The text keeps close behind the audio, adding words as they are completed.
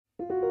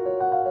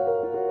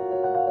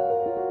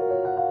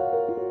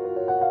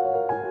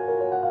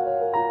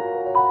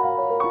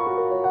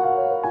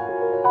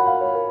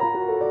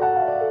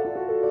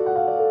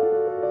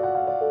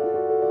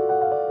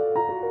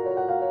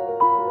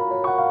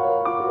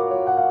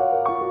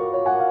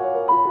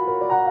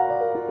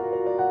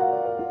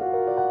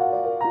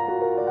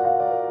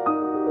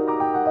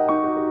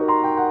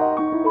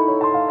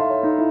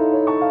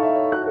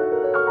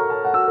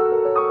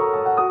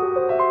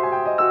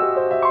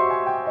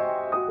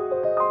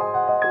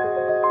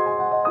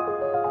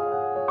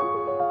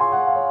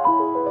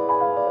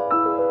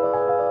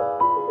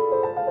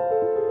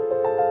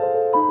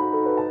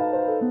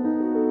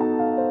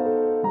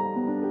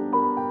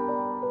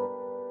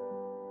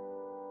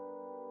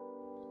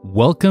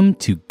Welcome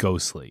to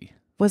Ghostly.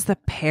 Was the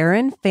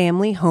Perron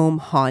family home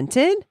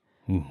haunted?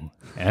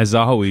 As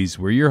always,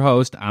 we're your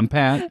host. I'm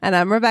Pat. And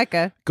I'm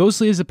Rebecca.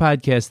 Ghostly is a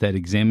podcast that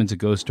examines a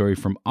ghost story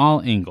from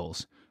all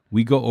angles.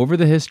 We go over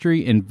the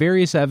history and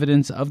various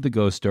evidence of the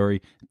ghost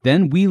story.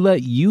 Then we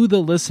let you, the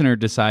listener,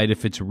 decide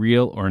if it's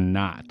real or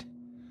not.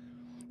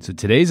 So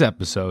today's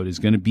episode is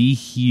going to be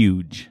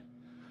huge.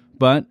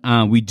 But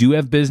we do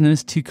have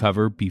business to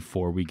cover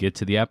before we get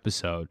to the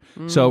episode.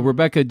 So,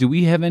 Rebecca, do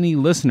we have any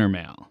listener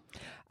mail?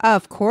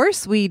 Of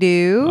course we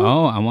do.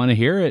 Oh, I want to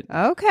hear it.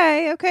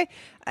 Okay.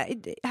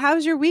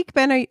 How's your week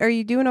been? Are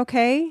you doing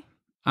okay?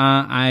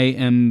 I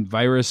am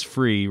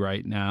virus-free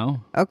right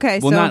now. Okay.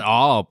 Well, not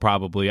all,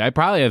 probably. I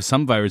probably have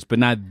some virus, but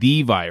not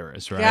the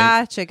virus, right?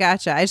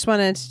 Gotcha. I just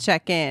wanted to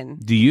check in.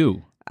 Do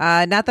you?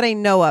 Not that I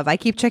know of. I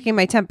keep checking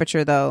my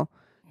temperature, though,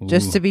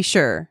 just to be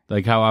sure.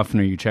 Like, how often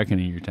are you checking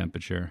your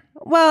temperature?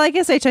 Well, I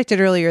guess I checked it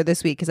earlier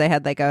this week because I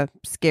had like a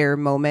scare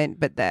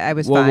moment, but I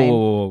was fine.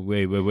 Whoa.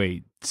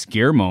 Wait.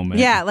 Scare moment?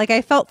 Yeah, like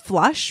I felt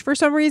flush for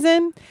some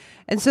reason.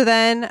 And so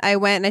then I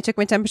went and I took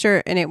my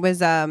temperature and it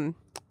was,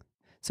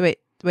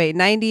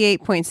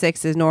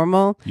 98.6 is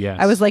normal. Yes.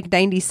 I was like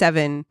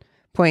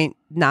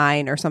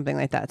 97.9 or something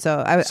like that. So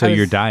I was,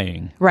 you're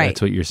dying. Right.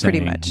 That's what you're saying.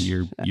 Pretty much.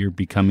 You're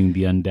becoming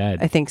the undead.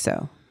 I think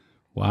so.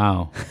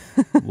 Wow.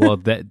 Well,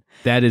 that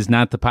is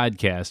not the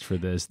podcast for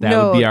this. That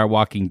would be our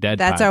Walking Dead podcast.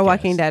 That's our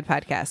Walking Dead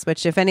podcast,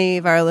 which if any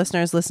of our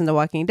listeners listen to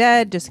Walking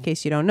Dead, just in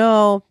case you don't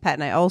know, Pat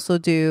and I also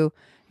do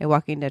a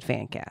Walking Dead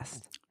fan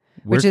cast.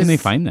 Where can they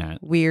find that?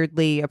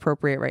 Weirdly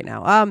appropriate right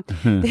now.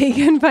 They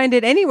can find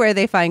it anywhere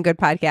they find good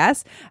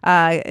podcasts.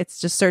 It's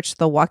just search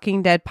the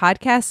Walking Dead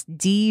podcast,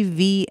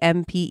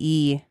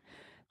 DVMPE.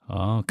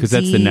 Oh, because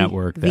that's the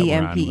network that we're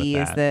on with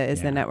DVMPE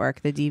is the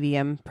network, the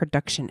DVM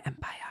Production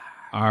Empire.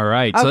 All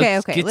right. So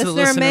let's get to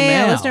listener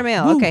mail. Listener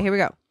mail. Woo. Okay, here we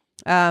go.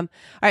 All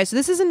right, so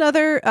this is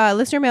another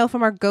listener mail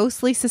from our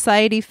Ghostly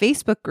Society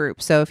Facebook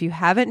group. So if you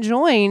haven't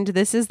joined,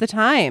 this is the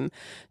time.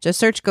 Just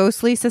search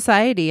Ghostly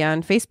Society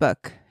on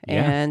Facebook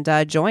and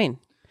join.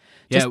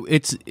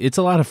 It's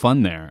a lot of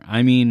fun there.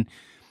 I mean,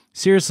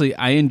 seriously,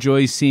 I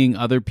enjoy seeing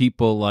other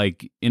people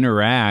like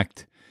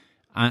interact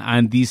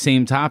on these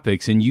same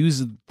topics and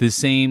use the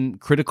same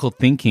critical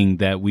thinking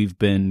that we've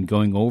been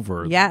going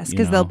over. Yes,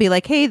 because they'll be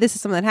like, hey, this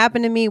is something that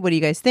happened to me. What do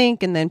you guys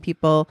think? And then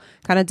people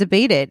kind of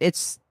debate it.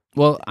 It's a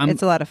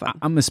lot of fun.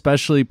 I'm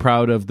especially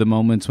proud of the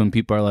moments when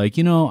people are like,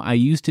 I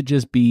used to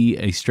just be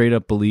a straight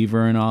up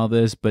believer in all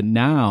this, but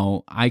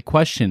now I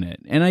question it.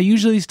 And I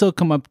usually still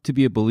come up to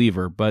be a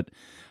believer, but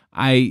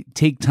I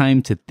take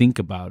time to think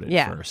about it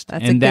first.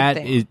 That's a good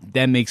thing.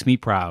 That makes me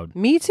proud.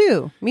 Me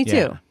too.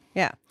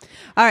 Yeah.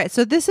 All right.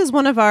 So this is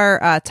one of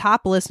our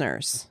top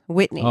listeners,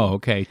 Whitney. Oh,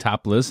 okay.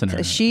 Top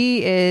listener.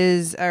 She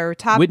is our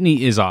top.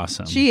 Whitney is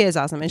awesome. She is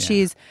awesome. And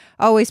she's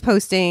always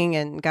posting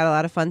and got a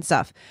lot of fun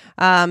stuff.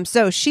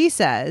 So she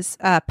says,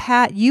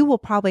 Pat, you will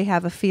probably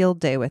have a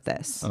field day with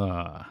this.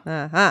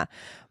 My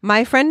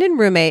friend and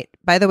roommate,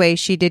 by the way,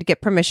 she did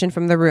get permission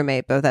from the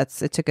roommate, but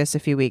it took us a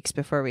few weeks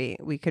before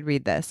we could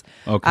read this.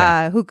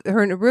 Okay.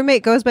 Her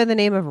roommate goes by the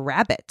name of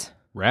Rabbit.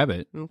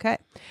 Rabbit. Okay.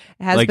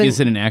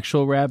 Is it an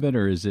actual rabbit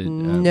or is it a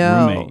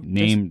roommate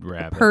named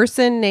Rabbit?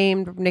 Person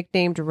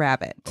nicknamed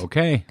Rabbit.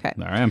 Okay. All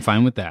right. I'm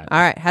fine with that. All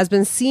right. Has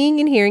been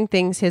seeing and hearing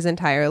things his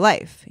entire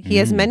life. He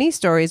has many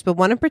stories, but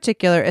one in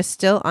particular is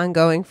still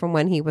ongoing from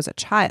when he was a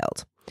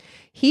child.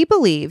 He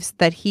believes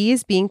that he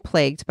is being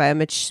plagued by a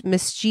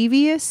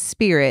mischievous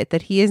spirit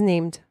that he has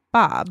named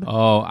Bob.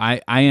 Oh, I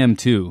am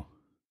too.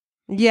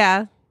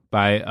 Yeah.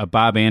 By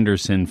Bob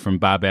Anderson from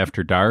Bob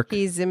After Dark.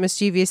 He's a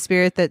mischievous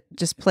spirit that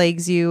just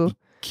plagues you. He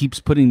keeps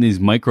putting these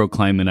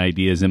microclimate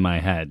ideas in my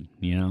head,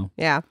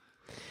 Yeah.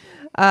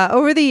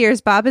 Over the years,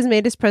 Bob has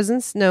made his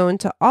presence known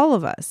to all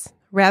of us.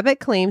 Rabbit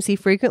claims he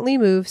frequently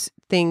moves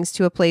things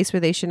to a place where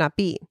they should not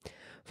be.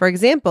 For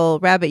example,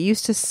 Rabbit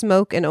used to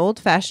smoke an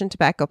old-fashioned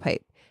tobacco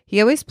pipe.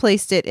 He always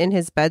placed it in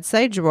his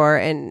bedside drawer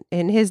and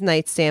in his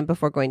nightstand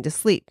before going to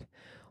sleep.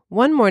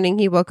 One morning,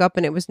 he woke up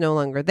and it was no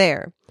longer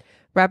there.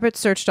 Rabbit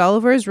searched all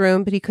over his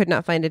room, but he could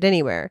not find it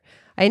anywhere.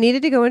 I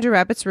needed to go into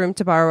Rabbit's room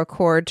to borrow a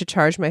cord to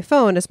charge my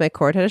phone as my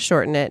cord had a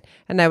short in it,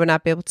 and I would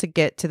not be able to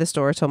get to the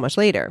store until much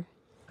later.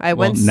 I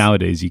Well, went.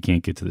 nowadays you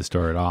can't get to the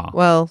store at all.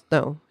 Well,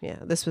 no, yeah,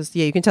 this was.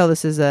 Yeah, you can tell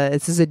this is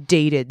a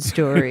dated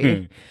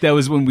story. That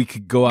was when we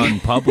could go out in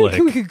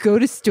public. We could go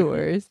to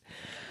stores.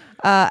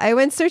 I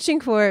went searching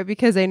for it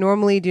because I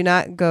normally do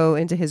not go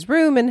into his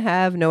room and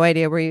have no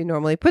idea where he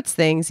normally puts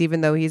things,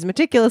 even though he's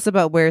meticulous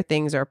about where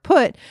things are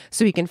put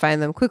so he can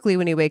find them quickly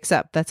when he wakes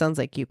up. That sounds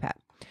like you, Pat.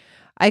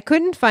 I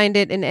couldn't find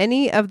it in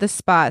any of the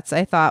spots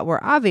I thought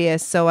were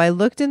obvious, so I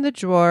looked in the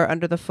drawer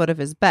under the foot of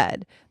his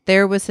bed.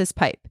 There was his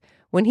pipe.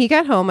 When he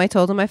got home, I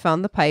told him I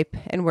found the pipe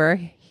and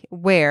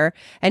where,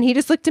 and he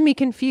just looked at me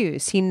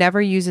confused. He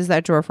never uses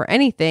that drawer for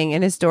anything,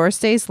 and his door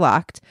stays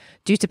locked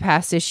due to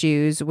past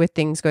issues with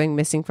things going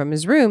missing from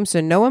his room,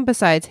 so no one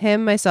besides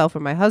him, myself,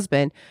 or my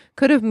husband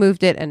could have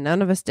moved it, and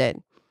none of us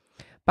did.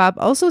 Bob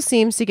also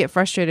seems to get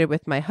frustrated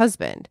with my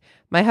husband.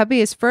 My hubby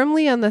is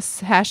firmly on the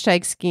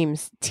hashtag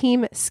schemes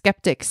team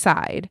skeptic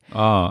side.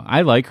 Oh,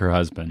 I like her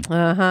husband.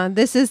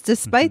 This is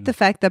despite the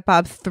fact that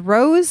Bob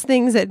throws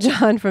things at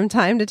John from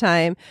time to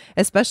time,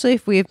 especially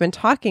if we have been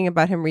talking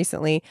about him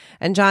recently,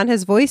 and John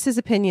has voiced his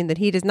opinion that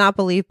he does not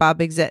believe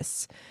Bob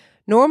exists.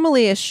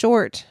 Normally, a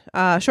short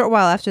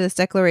while after this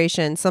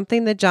declaration,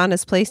 something that John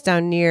has placed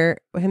down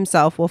near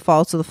himself will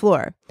fall to the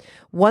floor.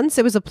 Once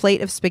it was a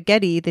plate of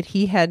spaghetti that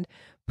he had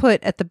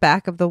put at the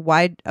back of a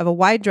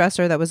wide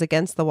dresser that was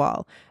against the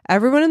wall.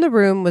 Everyone in the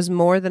room was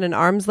more than an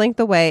arm's length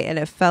away, and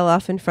it fell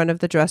off in front of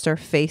the dresser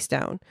face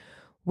down.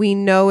 We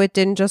know it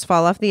didn't just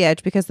fall off the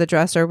edge because the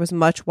dresser was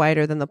much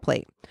wider than the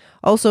plate.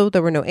 Also,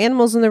 there were no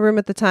animals in the room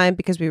at the time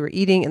because we were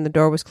eating and the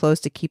door was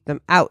closed to keep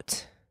them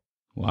out.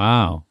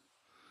 Wow.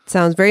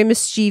 Sounds very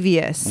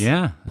mischievous.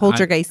 Yeah.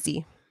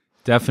 Poltergeisty.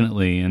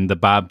 Definitely. And the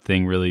Bob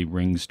thing really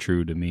rings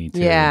true to me, too.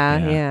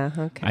 Yeah.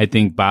 Okay. I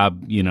think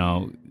Bob,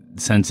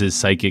 sends his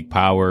psychic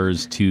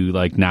powers to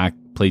knock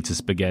plates of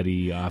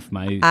spaghetti off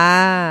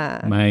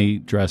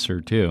my dresser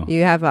too.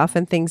 You have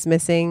often things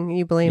missing.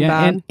 You blame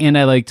Bob. And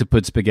I like to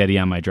put spaghetti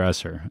on my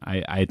dresser.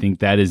 I think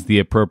that is the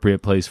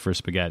appropriate place for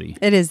spaghetti.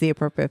 It is the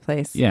appropriate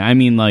place. Yeah, I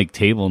mean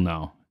table,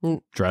 no.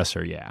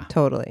 Dresser, yeah.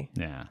 Totally.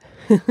 Yeah.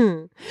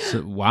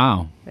 So,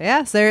 wow.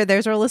 Yeah, so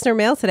there's our listener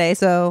mail today.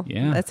 So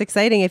that's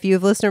exciting. If you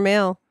have listener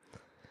mail,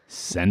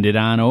 send it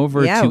on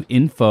over to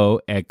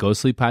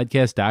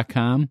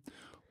info@ghostlypodcast.com.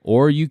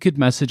 Or you could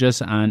message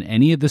us on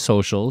any of the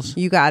socials.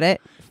 You got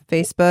it.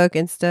 Facebook,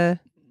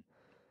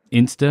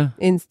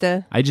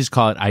 Insta. I just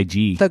call it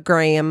IG. The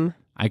gram.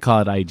 I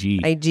call it IG.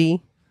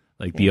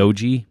 Like the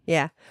OG?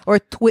 Yeah. Or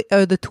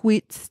the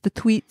tweets.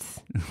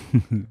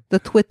 The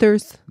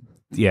Twitters.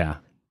 Yeah.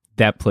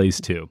 That place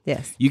too.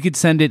 Yes. You could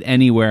send it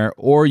anywhere,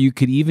 or you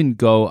could even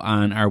go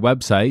on our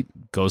website,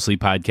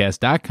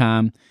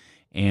 ghostlypodcast.com,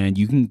 and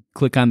you can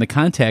click on the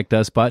Contact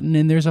Us button,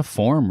 and there's a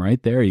form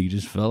right there. You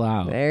just fill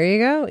out. There you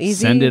go.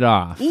 Easy. Send it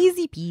off.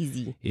 Easy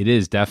peasy. It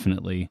is,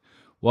 definitely.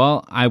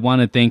 Well, I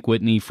want to thank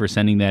Whitney for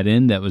sending that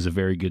in. That was a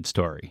very good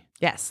story.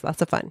 Yes,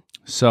 lots of fun.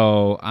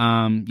 So,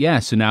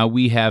 so now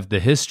we have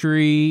the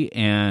history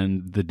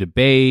and the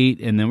debate,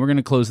 and then we're going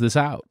to close this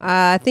out.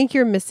 I think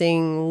you're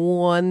missing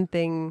one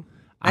thing.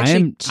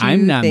 Actually,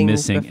 I'm not things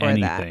missing before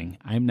anything.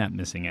 I'm not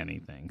missing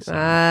anything. So.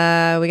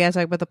 We got to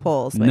talk about the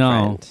polls, my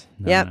friend.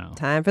 No.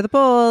 Time for the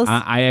polls.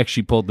 I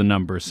actually pulled the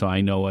numbers, so I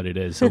know what it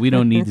is. So we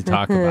don't need to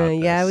talk about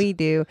this. Yeah, we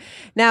do.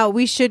 Now,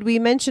 we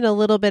mention a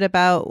little bit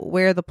about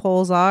where the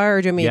polls are?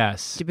 Or do you mean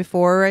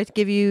before I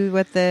give you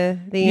what the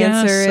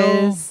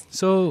answer is?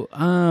 So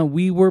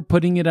we were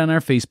putting it on our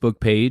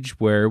Facebook page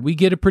where we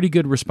get a pretty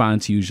good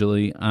response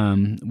usually.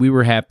 We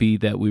were happy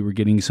that we were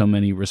getting so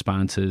many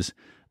responses.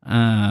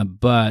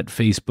 But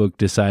Facebook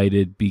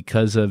decided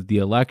because of the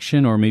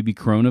election or maybe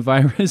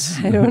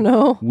coronavirus, I don't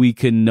know, we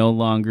can no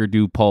longer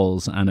do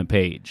polls on a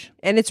page.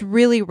 And it's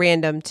really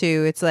random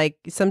too. It's like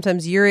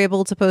sometimes you're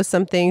able to post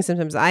something,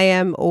 sometimes I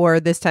am, or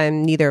this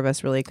time neither of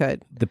us really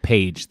could. The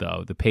page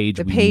though,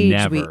 we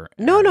never.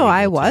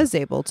 I was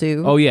able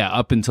to. Oh yeah,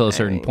 up until a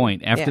certain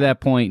point. After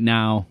that point,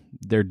 now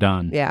they're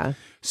done. Yeah.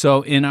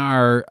 So in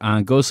our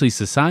Ghostly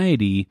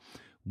Society,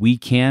 we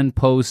can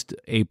post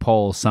a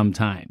poll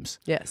sometimes.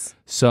 Yes.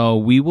 So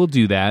we will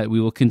do that.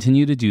 We will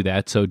continue to do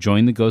that. So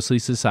join the Ghostly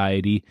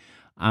Society.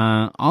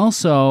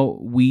 Also,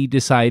 we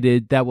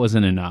decided that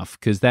wasn't enough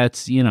because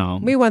that's,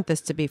 we want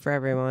this to be for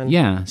everyone.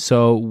 Yeah.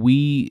 So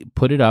we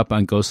put it up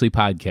on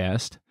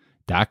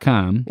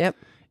ghostlypodcast.com. Yep.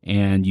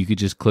 And you could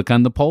just click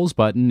on the polls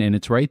button and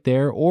it's right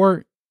there,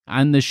 or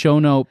on the show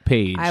note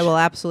page. I will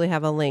absolutely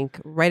have a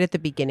link right at the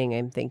beginning,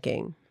 I'm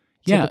thinking.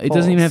 Yeah. It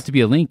doesn't even have to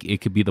be a link.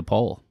 It could be the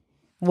poll.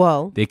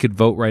 Whoa. They could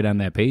vote right on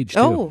that page, too.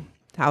 Oh,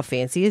 how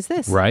fancy is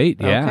this? Right?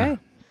 Yeah. Okay.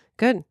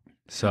 Good.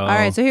 So, all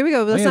right, so here we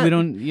go. We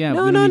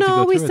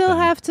still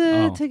have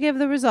to give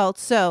the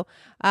results. So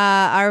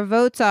our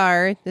votes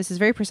are, this is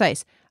very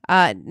precise,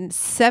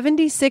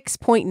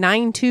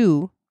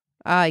 76.92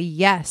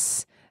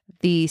 yes,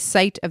 the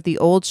site of the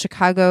old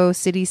Chicago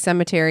City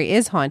Cemetery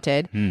is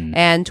haunted,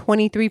 and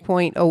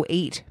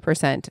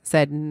 23.08%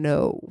 said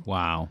no.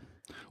 Wow.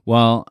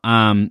 Well,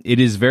 it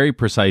is very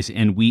precise,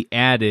 and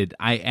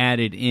I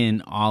added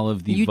in all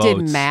of the votes. You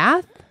did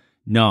math?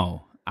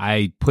 No,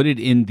 I put it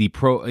in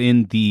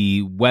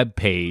the web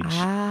page.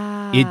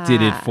 It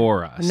did it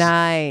for us.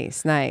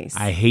 Nice.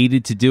 I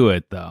hated to do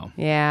it though.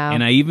 Yeah.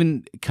 And I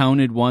even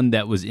counted one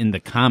that was in the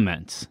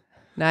comments.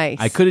 Nice.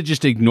 I could have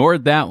just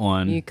ignored that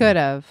one. You could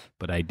have.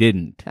 But I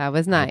didn't. That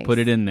was nice. I put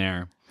it in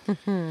there.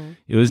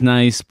 It was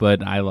nice,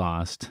 but I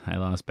lost. I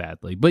lost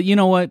badly. But you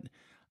know what?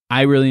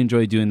 I really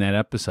enjoyed doing that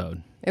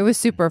episode. It was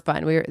super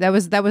fun. That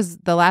was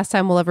the last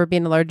time we'll ever be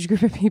in a large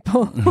group of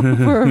people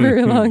for a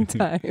very long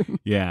time.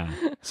 Yeah.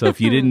 So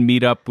if you didn't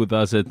meet up with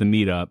us at the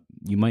meetup,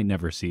 you might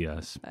never see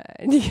us.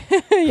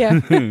 Yeah.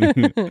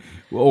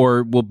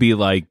 Or we'll be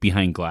like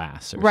behind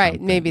glass. Or right.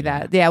 something. Maybe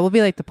that. Yeah. We'll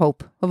be like the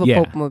Pope. We'll have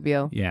a Pope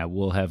mobile. Yeah.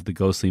 We'll have the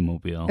ghostly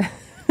mobile.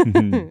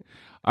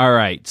 All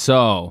right.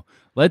 So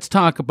let's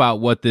talk about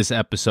what this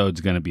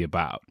episode's going to be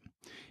about.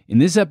 In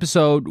this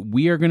episode,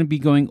 we are going to be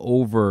going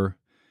over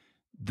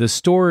the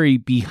story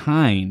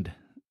behind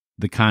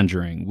The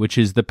Conjuring, which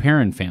is the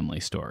Perron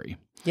family story.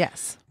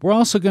 Yes. We're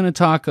also going to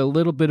talk a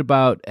little bit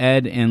about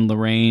Ed and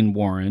Lorraine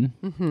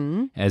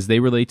Warren as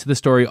they relate to the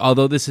story,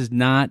 although this is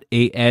not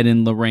a Ed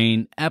and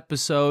Lorraine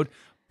episode,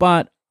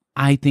 but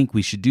I think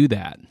we should do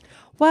that.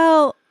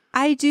 Well,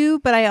 I do,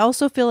 but I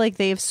also feel like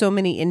they have so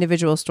many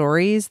individual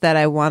stories that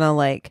I want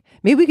to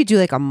maybe we could do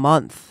like a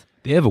month.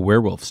 They have a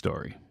werewolf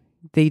story.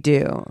 They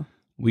do.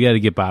 We got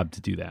to get Bob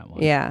to do that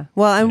one. Yeah.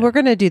 Well, and we're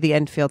going to do the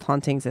Enfield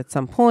hauntings at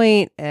some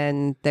point,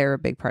 and they're a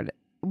big part of it.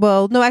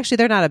 Well, no, actually,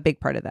 they're not a big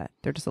part of that.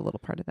 They're just a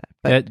little part of that.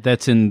 But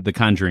that's in The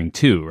Conjuring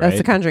 2, right? That's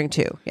The Conjuring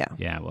 2, yeah.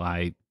 Yeah, well,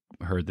 I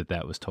heard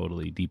that was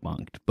totally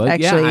debunked. But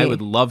actually, I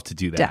would love to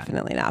do that.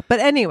 Definitely not. But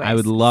anyway. I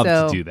would love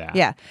to do that.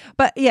 Yeah.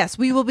 But yes,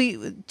 we will be,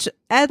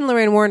 Ed and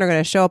Lorraine Warren are going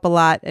to show up a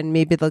lot, and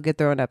maybe they'll get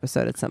their own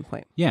episode at some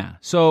point. Yeah.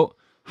 So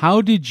how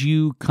did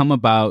you come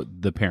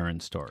about the Perron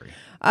story?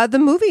 The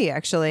movie,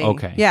 actually.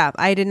 Okay. Yeah,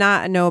 I did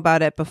not know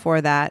about it before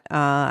that.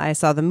 I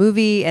saw the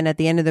movie, and at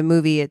the end of the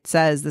movie, it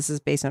says this is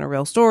based on a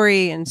real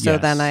story. And so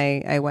then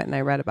I went and I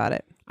read about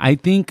it. I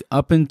think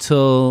up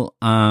until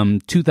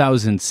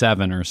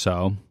 2007 or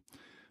so,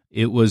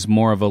 it was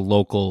more of a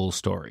local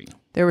story.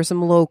 There were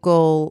some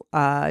local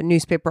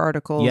newspaper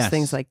articles, Yes.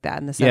 things like that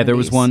in the 70s. Yeah, there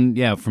was one,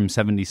 from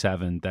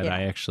 77 that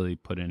I actually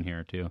put in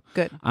here too.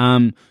 Good.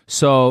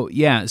 So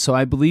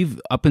I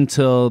believe up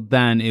until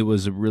then it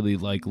was a really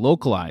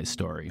localized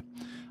story.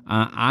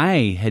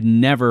 I had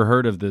never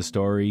heard of this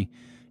story,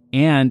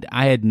 and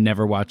I had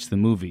never watched the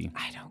movie.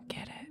 I don't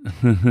get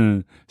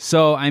it.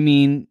 So, I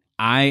mean,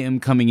 I am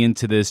coming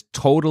into this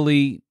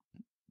totally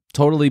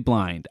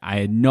blind. I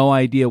had no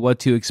idea what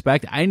to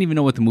expect. I didn't even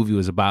know what the movie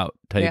was about,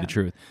 to tell you the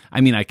truth.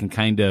 I mean, I can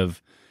kind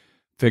of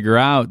figure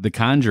out The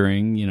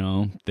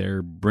Conjuring,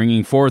 they're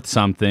bringing forth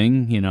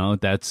something,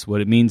 that's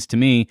what it means to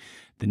me.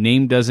 The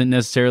name doesn't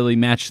necessarily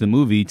match the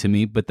movie to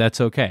me, but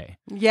that's okay.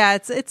 Yeah,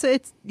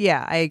 it's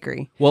yeah, I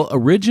agree. Well,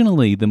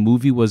 originally the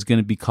movie was going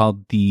to be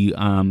called the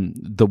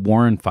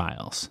Warren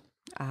Files.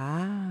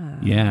 Ah.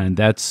 Yeah, and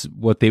that's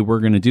what they were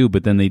going to do,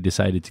 but then they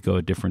decided to go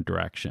a different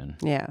direction.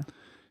 Yeah.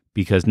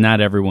 Because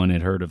not everyone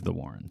had heard of the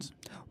Warrens.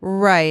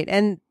 Right.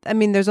 And I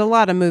mean, there's a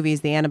lot of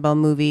movies, the Annabelle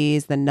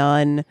movies, the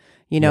Nun,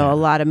 a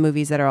lot of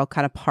movies that are all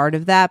kind of part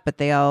of that, but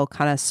they all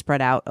kind of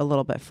spread out a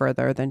little bit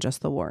further than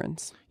just the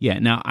Warrens. Yeah.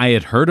 Now, I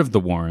had heard of the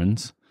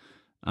Warrens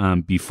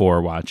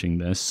before watching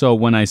this. So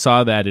when I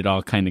saw that, it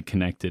all kind of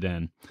connected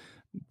in.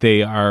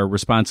 They are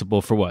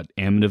responsible for what?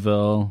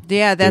 Amityville?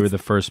 Yeah, they were the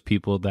first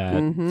people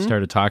that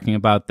started talking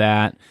about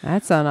that.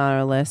 That's on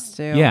our list,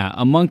 too. Yeah,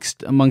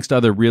 amongst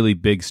other really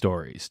big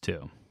stories,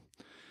 too.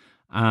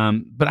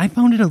 But I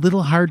found it a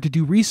little hard to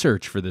do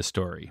research for this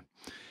story,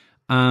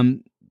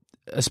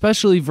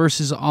 especially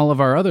versus all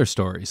of our other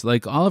stories.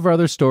 Like all of our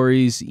other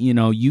stories,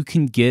 you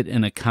can get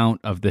an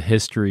account of the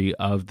history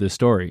of the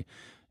story.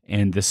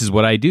 And this is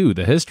what I do,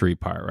 the history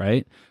part,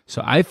 right?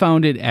 So I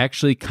found it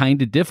actually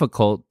kind of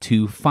difficult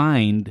to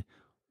find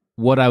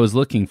what I was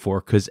looking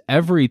for because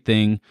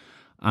everything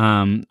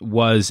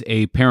was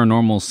a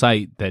paranormal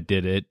site that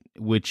did it,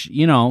 which,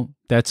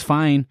 that's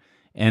fine.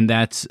 And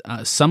that's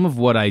some of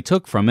what I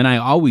took from, and I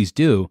always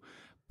do,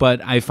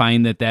 but I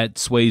find that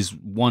sways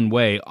one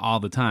way all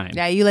the time.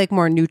 Yeah, you like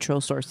more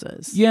neutral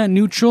sources. Yeah,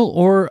 neutral,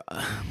 or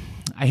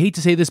I hate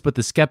to say this, but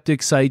the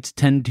skeptic sites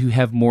tend to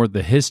have more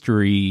the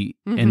history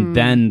and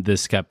then the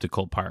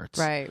skeptical parts.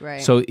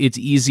 Right. So it's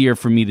easier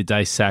for me to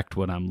dissect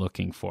what I'm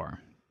looking for.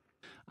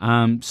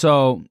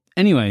 So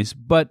anyways,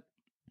 but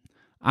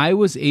I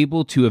was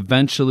able to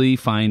eventually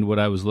find what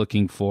I was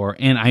looking for,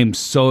 and I am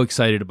so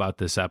excited about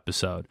this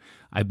episode.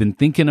 I've been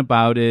thinking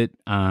about it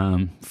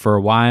for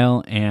a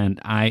while, and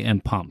I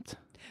am pumped.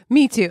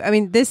 Me too. I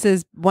mean, this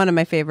is one of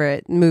my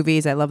favorite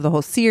movies. I love the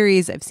whole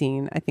series. I've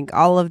seen, I think,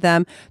 all of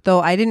them.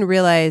 Though I didn't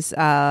realize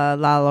La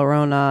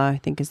Llorona, I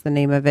think is the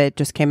name of it,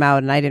 just came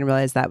out, and I didn't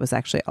realize that was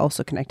actually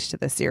also connected to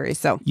the series.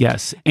 So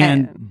yes,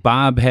 and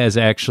Bob has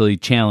actually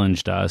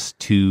challenged us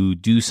to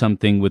do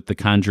something with The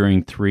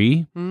Conjuring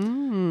 3.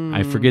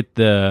 I forget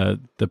the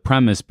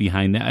premise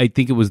behind that. I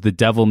think it was The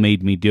Devil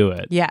Made Me Do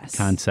It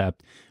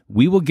concept.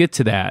 We will get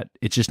to that.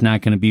 It's just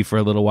not going to be for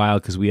a little while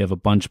because we have a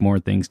bunch more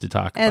things to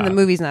talk about. And the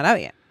movie's not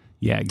out yet.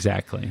 Yeah,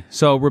 exactly.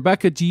 So,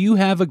 Rebecca, do you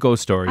have a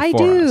ghost story for us?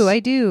 I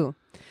do.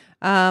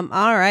 All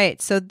right.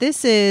 So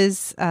this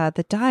is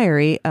the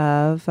diary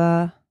of,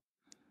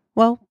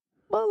 well,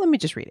 let me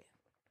just read it.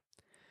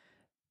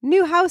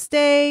 New house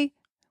day.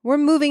 We're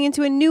moving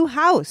into a new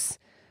house.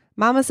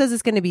 Mama says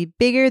it's going to be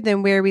bigger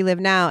than where we live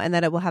now and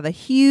that it will have a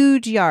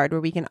huge yard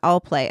where we can all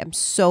play. I'm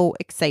so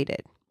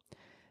excited.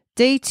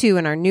 Day 2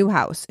 in our new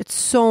house. It's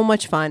so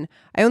much fun.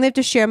 I only have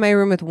to share my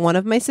room with one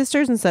of my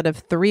sisters instead of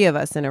 3 of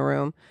us in a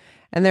room.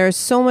 And there is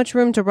so much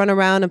room to run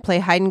around and play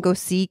hide and go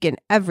seek and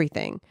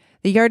everything.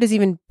 The yard is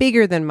even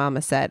bigger than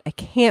Mama said. I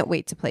can't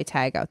wait to play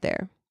tag out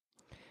there.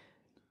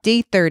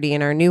 Day 30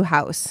 in our new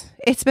house.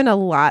 It's been a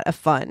lot of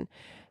fun.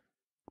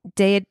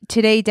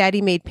 Today,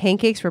 Daddy made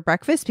pancakes for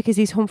breakfast because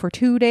he's home for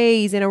 2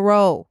 days in a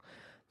row.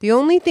 The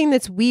only thing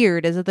that's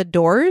weird is that the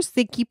doors,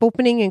 they keep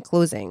opening and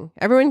closing.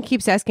 Everyone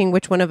keeps asking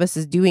which one of us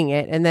is doing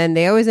it, and then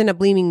they always end up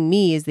blaming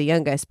me as the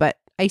youngest, but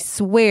I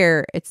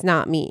swear it's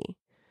not me.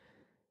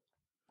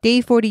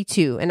 Day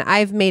 42, and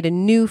I've made a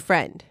new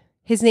friend.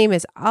 His name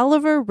is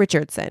Oliver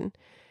Richardson.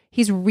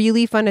 He's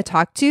really fun to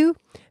talk to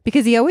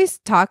because he always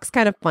talks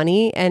kind of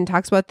funny and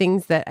talks about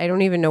things that I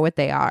don't even know what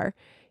they are.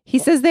 He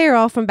says they are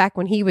all from back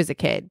when he was a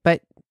kid,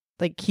 but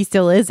like he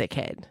still is a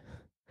kid.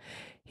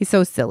 He's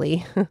so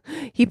silly.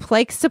 He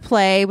likes to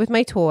play with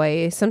my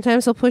toys.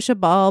 Sometimes he'll push a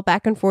ball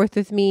back and forth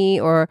with me,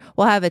 or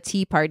we'll have a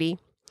tea party.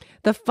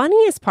 The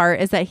funniest part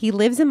is that he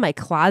lives in my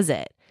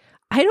closet.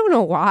 I don't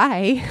know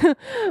why.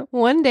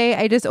 One day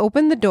I just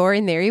opened the door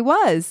and there he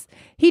was.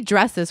 He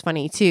dresses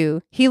funny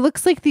too. He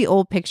looks like the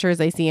old pictures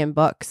I see in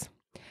books.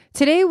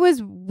 Today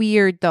was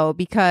weird though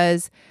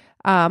because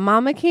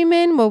Mama came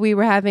in while we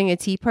were having a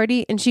tea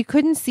party and she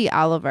couldn't see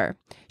Oliver.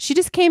 She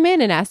just came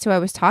in and asked who I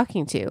was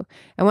talking to.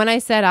 And when I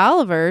said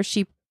Oliver,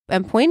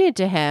 and pointed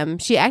to him,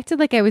 she acted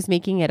like I was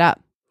making it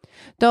up.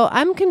 Though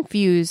I'm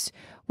confused.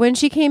 When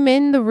she came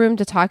in the room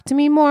to talk to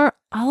me more,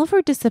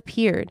 Oliver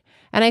disappeared.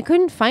 And I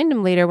couldn't find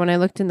him later when I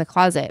looked in the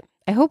closet.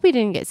 I hope he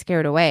didn't get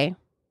scared away.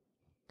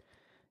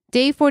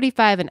 Day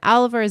 45 and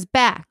Oliver is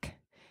back.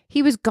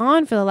 He was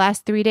gone for the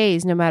last 3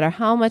 days, no matter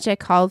how much I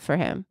called for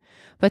him.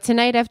 But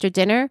tonight after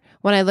dinner,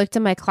 when I looked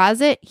in my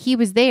closet, he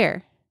was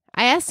there.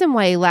 I asked him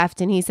why he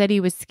left, and he said he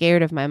was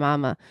scared of my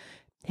mama.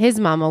 His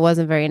mama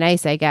wasn't very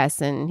nice, I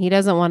guess, and he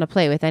doesn't want to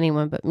play with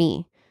anyone but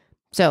me.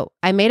 So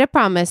I made a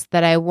promise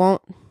that I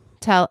won't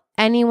tell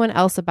anyone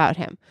else about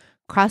him.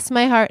 Cross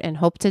my heart and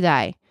hope to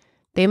die.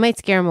 They might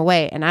scare him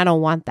away, and I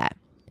don't want that.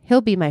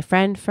 He'll be my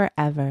friend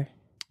forever.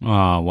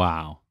 Oh,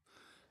 wow.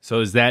 So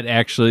is that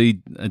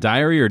actually a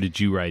diary, or did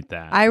you write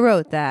that? I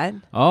wrote that.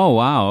 Oh,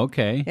 wow.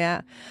 Okay.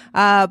 Yeah.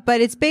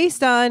 But it's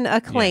based on a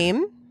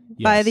claim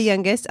by the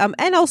youngest.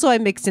 And also I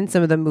mixed in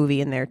some of the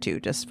movie in there too,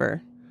 just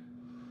for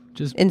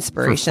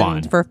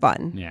inspiration. For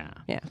fun. Yeah.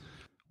 Yeah.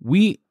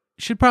 We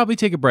should probably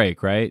take a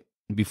break, right?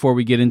 Before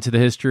we get into the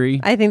history.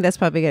 I think that's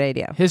probably a good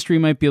idea. History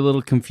might be a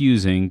little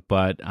confusing,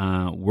 but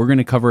we're going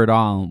to cover it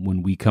all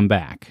when we come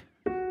back.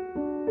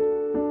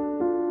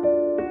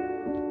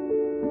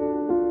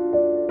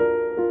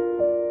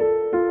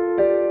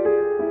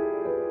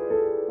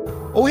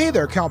 Oh, hey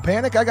there, Count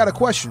Panic. I got a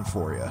question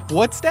for you.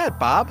 What's that,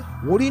 Bob?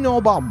 What do you know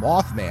about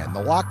Mothman,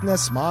 the Loch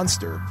Ness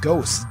Monster,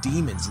 ghosts,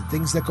 demons, and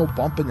things that go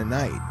bump in the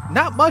night?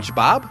 Not much,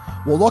 Bob.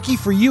 Well, lucky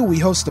for you, we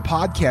host a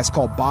podcast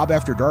called Bob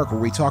After Dark where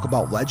we talk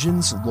about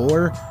legends,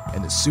 lore,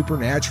 and the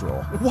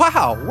supernatural.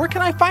 Wow, where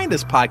can I find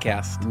this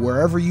podcast?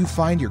 Wherever you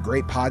find your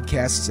great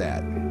podcasts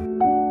at.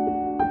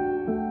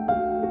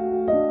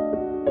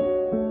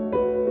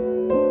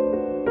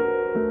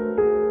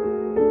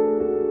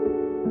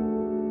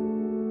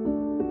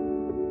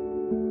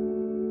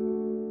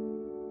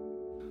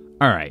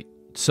 All right,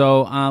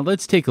 so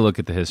let's take a look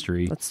at the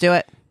history. Let's do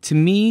it. To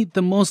me,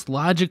 the most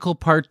logical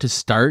part to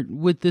start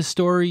with this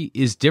story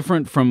is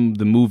different from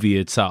the movie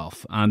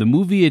itself. The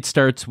movie, it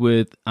starts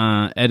with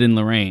Ed and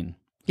Lorraine.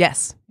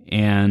 Yes.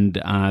 And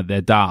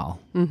that doll,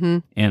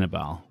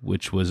 Annabelle,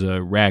 which was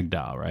a rag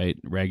doll, right?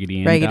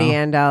 Raggedy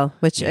Ann doll,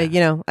 which,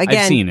 again,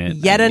 I've seen it.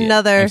 Yet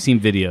another I've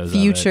seen videos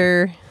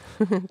future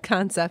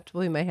concept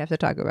we might have to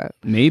talk about.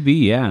 Maybe,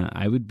 yeah.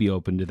 I would be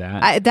open to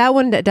that. That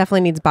one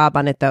definitely needs Bob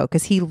on it, though,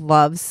 because he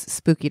loves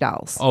spooky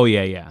dolls. Oh,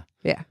 yeah. Yeah.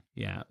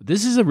 Yeah.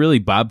 This is a really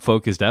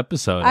Bob-focused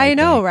episode. I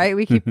know, right?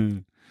 We keep...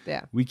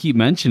 Yeah. We keep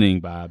mentioning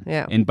Bob.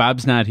 Yeah. And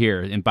Bob's not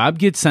here. And Bob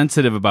gets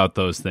sensitive about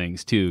those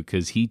things, too,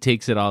 because he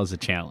takes it all as a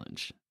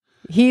challenge.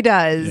 He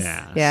does.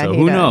 Yeah. So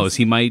who knows?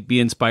 He might be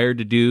inspired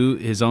to do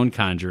his own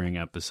Conjuring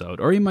episode,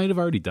 or he might have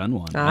already done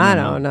one. I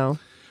don't know.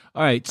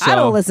 All right. So I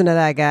don't listen to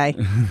that guy.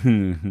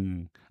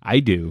 I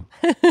do.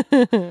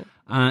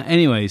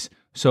 Anyways,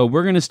 so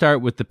we're going to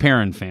start with the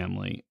Perron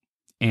family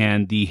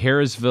and the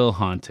Harrisville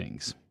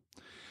hauntings.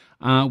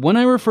 When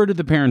I refer to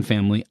the Perron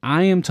family,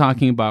 I am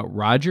talking about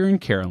Roger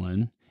and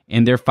Carolyn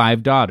and their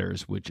 5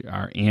 daughters, which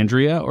are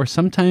Andrea, or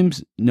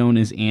sometimes known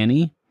as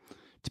Annie,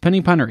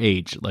 depending upon her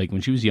age. Like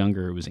when she was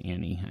younger, it was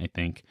Annie, I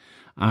think.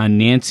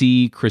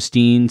 Nancy,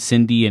 Christine,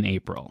 Cindy, and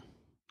April.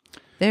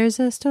 There's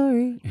a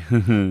story.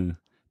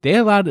 They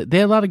had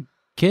a lot of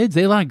kids.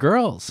 They had a lot of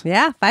girls.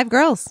 Yeah, 5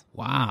 girls.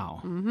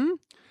 Wow. Mm-hmm.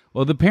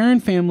 Well, the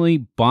Perron family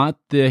bought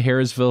the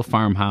Harrisville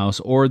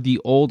farmhouse or the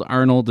old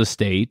Arnold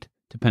estate,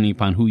 depending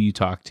upon who you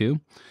talk to,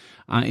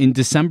 in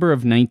December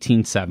of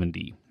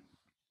 1970.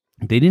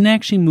 They didn't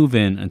actually move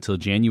in until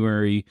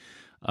January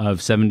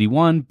of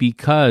 71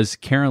 because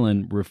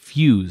Carolyn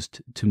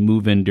refused to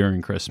move in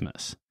during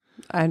Christmas.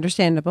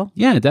 Understandable.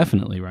 Yeah,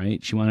 definitely,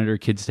 right? She wanted her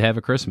kids to have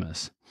a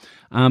Christmas.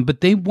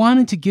 But they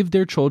wanted to give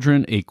their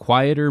children a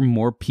quieter,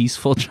 more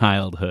peaceful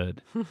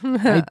childhood.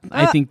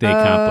 I think they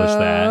accomplished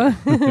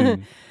that.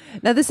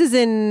 Now, this is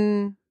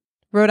in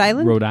Rhode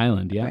Island? Rhode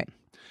Island, yeah. Right.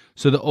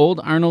 So the old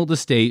Arnold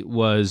estate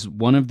was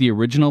one of the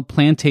original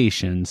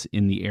plantations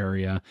in the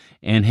area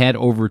and had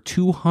over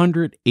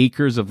 200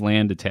 acres of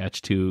land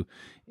attached to,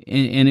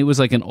 and it was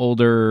like an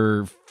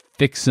older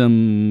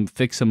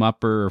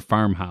fix-em-upper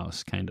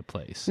farmhouse kind of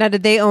place. Now,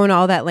 did they own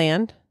all that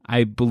land?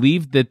 I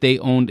believe that they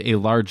owned a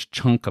large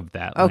chunk of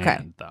that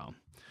land, though.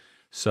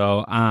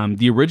 So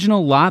the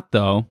original lot,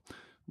 though,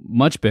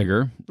 much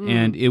bigger,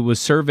 and it was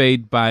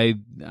surveyed by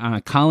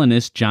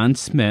colonist John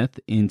Smith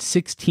in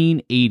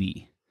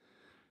 1680.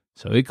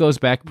 So it goes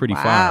back pretty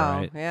far,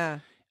 right? Yeah.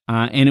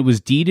 And it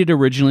was deeded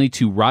originally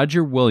to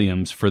Roger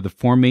Williams for the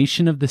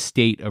formation of the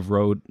state of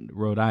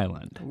Rhode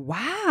Island.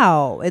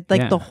 Wow.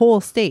 The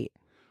whole state.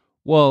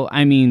 Well,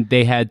 I mean,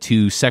 they had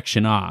to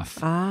section off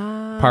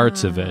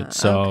parts of it.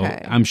 So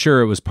I'm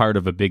sure it was part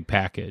of a big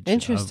package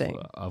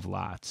of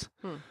lots.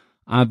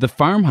 The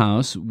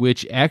farmhouse,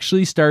 which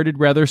actually started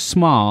rather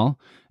small,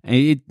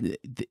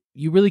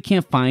 you really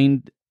can't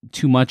find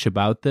too much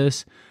about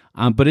this,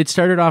 but it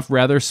started off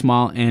rather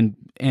small, and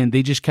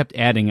they just kept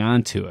adding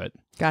on to it.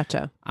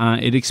 Gotcha.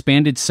 It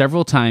expanded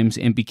several times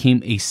and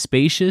became a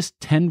spacious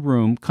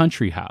 10-room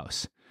country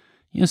house.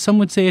 Some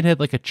would say it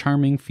had like a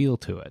charming feel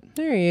to it.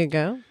 There you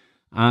go.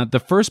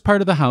 The first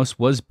part of the house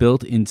was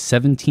built in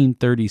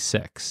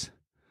 1736.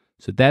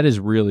 So that is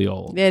really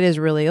old. It is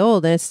really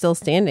old, and it's still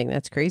standing.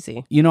 That's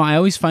crazy. I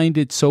always find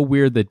it so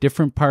weird that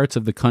different parts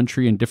of the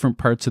country and different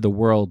parts of the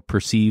world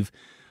perceive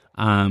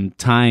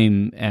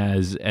time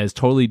as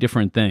totally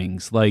different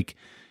things. Like,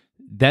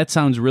 that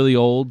sounds really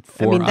old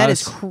for us. That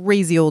is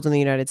crazy old in the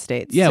United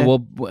States. Yeah,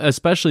 well,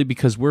 especially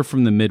because we're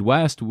from the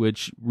Midwest,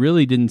 which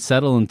really didn't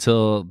settle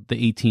until the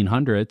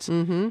 1800s.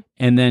 Mm-hmm.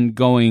 And then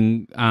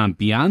going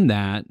beyond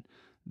that,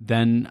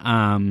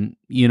 then,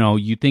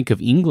 you think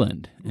of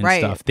England and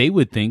stuff. They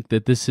would think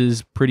that this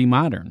is pretty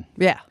modern.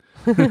 Yeah.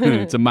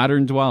 It's a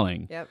modern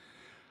dwelling. Yep.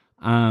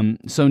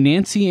 So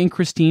Nancy and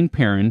Christine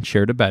Perron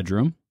shared a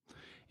bedroom,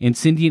 and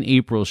Cindy and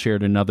April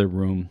shared another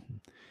room.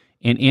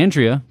 And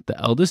Andrea, the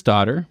eldest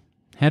daughter,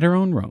 had her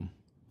own room.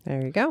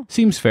 There you go.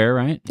 Seems fair,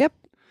 right? Yep.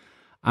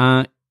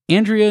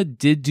 Andrea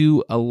did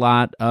do a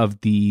lot of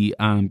the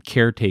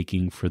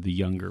caretaking for the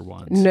younger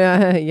ones.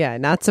 Yeah,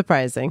 not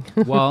surprising.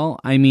 Well,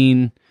 I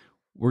mean,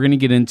 we're going to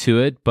get into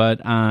it, but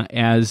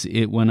as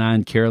it went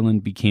on, Carolyn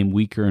became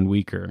weaker and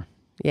weaker.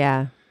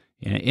 Yeah.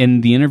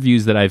 In the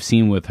interviews that I've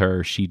seen with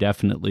her, she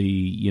definitely,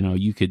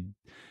 you could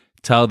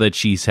tell that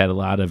she's had a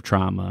lot of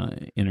trauma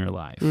in her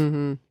life.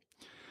 Mm-hmm.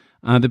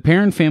 The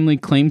Perron family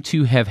claimed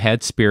to have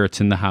had spirits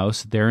in the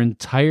house their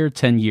entire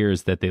 10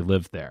 years that they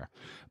lived there.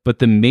 But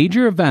the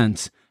major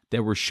events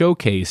that were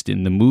showcased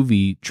in the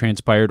movie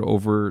transpired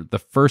over the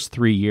first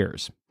 3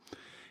 years.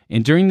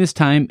 And during this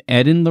time,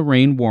 Ed and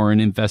Lorraine Warren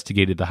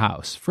investigated the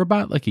house for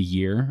about like a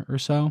year or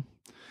so.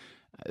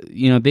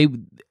 They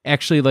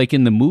actually, like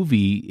in the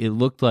movie, it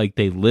looked like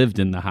they lived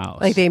in the house.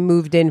 Like they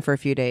moved in for a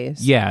few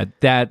days. Yeah,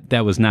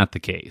 that was not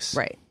the case.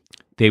 Right.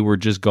 They were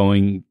just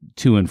going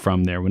to and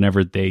from there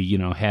whenever they,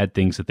 had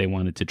things that they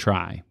wanted to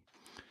try.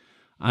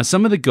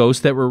 Some of the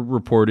ghosts that were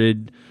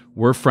reported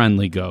were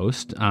friendly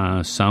ghosts,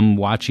 some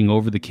watching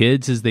over the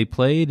kids as they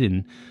played,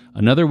 and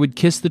another would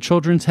kiss the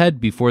children's head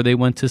before they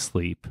went to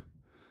sleep.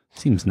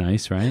 Seems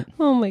nice, right?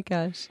 Oh my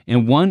gosh.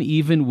 And one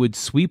even would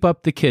sweep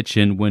up the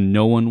kitchen when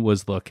no one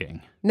was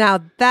looking. Now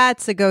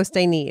that's a ghost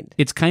I need.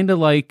 It's kind of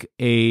like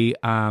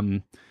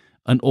an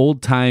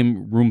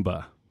old-time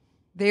Roomba.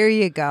 There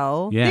you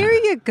go. Yeah. There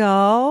you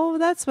go.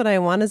 That's what I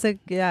want is a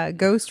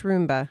ghost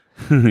Roomba.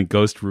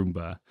 Ghost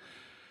Roomba.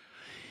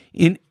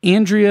 In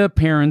Andrea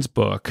Perron's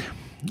book,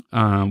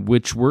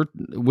 which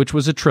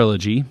was a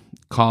trilogy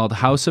called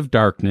House of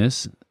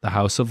Darkness, The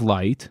House of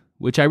Light,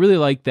 which I really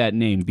like that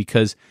name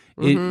because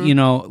it,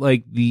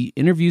 like the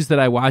interviews that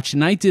I watched,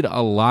 and I did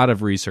a lot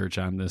of research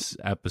on this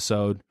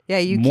episode.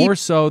 Yeah, more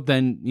so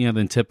than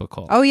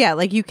typical. Oh yeah,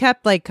 like you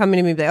kept like coming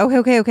to me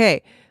like,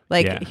 okay.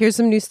 Like, here's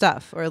some new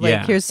stuff. Or,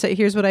 like,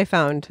 here's what I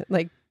found.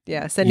 Like,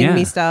 sending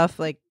me stuff.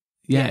 Like,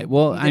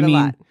 well, I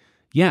mean,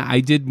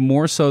 I did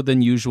more so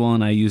than usual,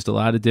 and I used a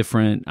lot of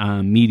different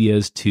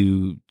medias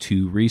to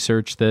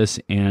research this.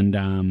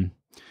 And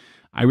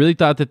I really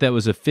thought that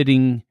was a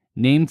fitting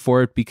name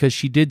for it because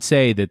she did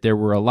say that there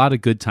were a lot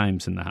of good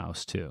times in the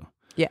house, too.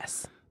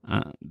 Yes.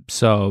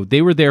 So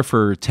they were there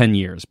for 10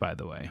 years, by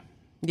the way.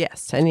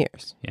 Yes, 10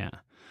 years. Yeah.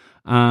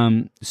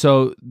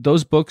 So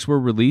those books were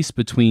released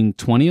between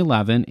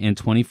 2011 and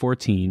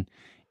 2014,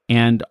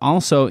 And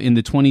also in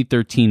the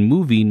 2013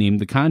 movie named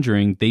The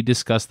Conjuring, they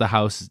discuss the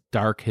house's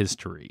dark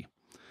history.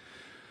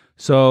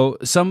 So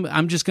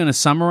I'm just going to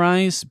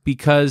summarize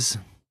because,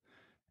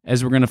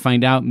 as we're going to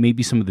find out,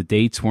 maybe some of the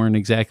dates weren't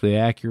exactly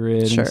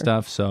accurate Sure. and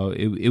stuff. So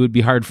it would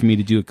be hard for me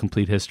to do a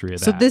complete history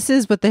of that. So this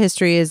is what the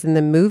history is in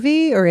the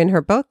movie or in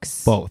her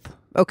books? Both.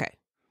 Okay.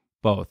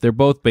 Both. They're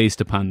both based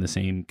upon the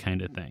same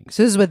kind of things.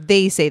 So this is what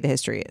they say the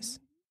history is.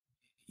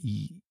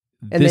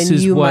 And This then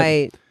is you what-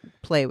 might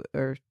play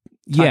or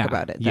talk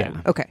about it then.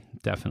 Yeah. Okay.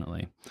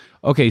 Definitely.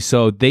 Okay,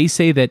 so they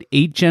say that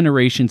 8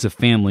 generations of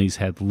families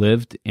had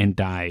lived and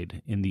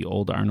died in the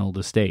old Arnold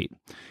estate.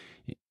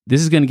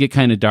 This is going to get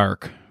kind of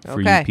dark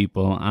for Okay. you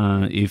people.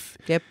 If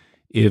Yep.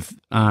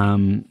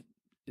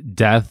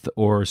 Death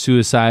or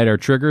suicide are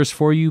triggers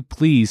for you,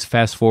 please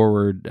fast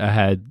forward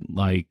ahead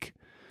like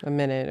A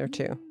minute or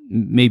two.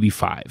 maybe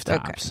 5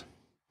 tops.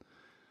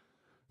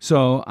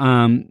 So,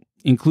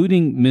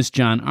 including Miss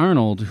John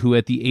Arnold, who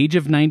at the age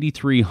of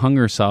 93 hung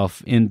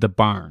herself in the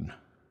barn.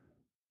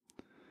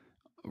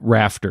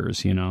 Rafters,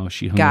 she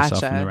hung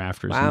herself in the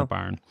rafters in the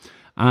barn.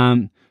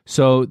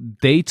 So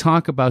they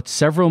talk about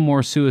several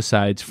more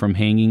suicides from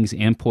hangings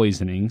and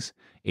poisonings,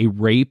 a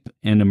rape,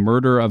 and a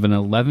murder of an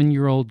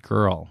 11-year-old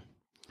girl,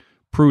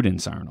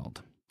 Prudence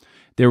Arnold.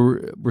 There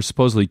were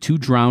supposedly 2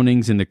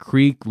 drownings in the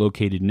creek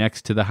located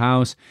next to the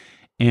house,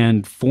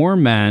 and 2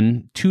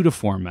 to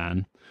 4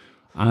 men,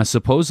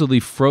 supposedly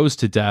froze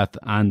to death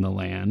on the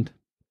land,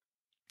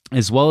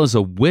 as well as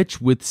a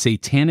witch with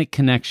satanic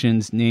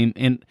connections named,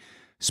 and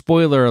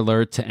spoiler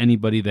alert to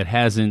anybody that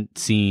hasn't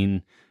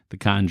seen The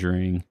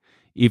Conjuring.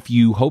 If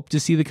you hope to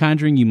see The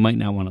Conjuring, you might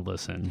not want to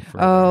listen.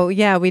 Oh,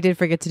 yeah, we did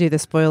forget to do the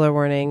spoiler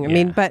warning. I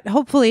mean, but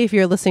hopefully if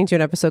you're listening to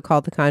an episode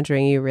called The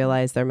Conjuring, you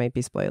realize there might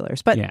be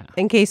spoilers. But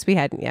in case we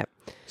hadn't yet.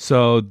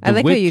 So I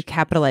like how you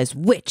capitalize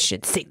witch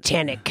and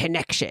satanic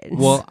connections.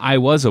 Well, I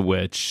was a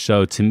witch,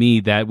 so to me,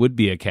 that would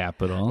be a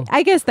capital.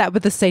 I guess that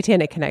with the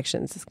satanic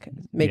connections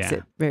makes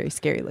it very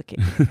scary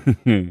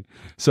looking.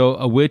 So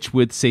a witch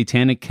with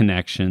satanic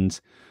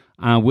connections,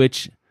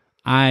 which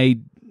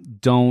I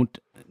don't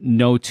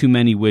know too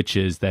many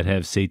witches that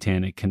have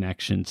satanic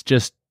connections,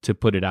 just to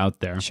put it out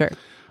there. Sure.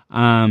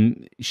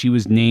 She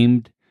was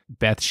named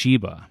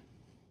Bathsheba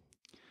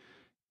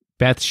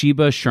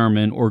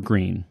Sherman or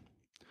Green,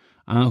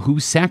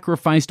 who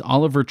sacrificed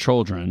all of her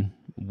children,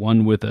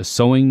 one with a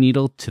sewing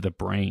needle to the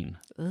brain.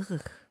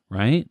 Ugh.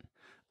 Right?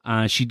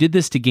 She did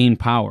this to gain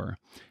power.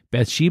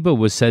 Bathsheba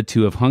was said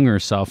to have hung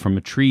herself from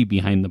a tree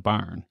behind the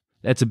barn.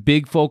 That's a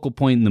big focal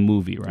point in the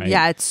movie, right?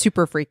 Yeah, it's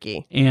super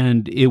freaky.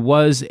 And it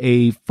was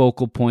a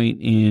focal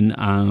point in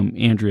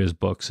Andrea's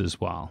books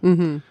as well.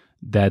 Mm-hmm.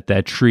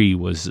 That tree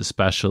was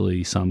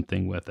especially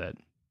something with it.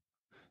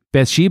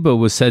 Bathsheba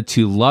was said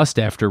to lust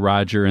after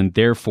Roger and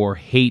therefore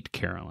hate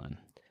Carolyn.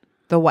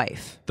 The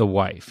wife.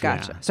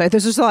 Gotcha. Sorry,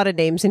 there's just a lot of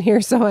names in here,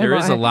 so there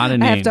is a lot of I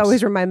names. have to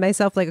always remind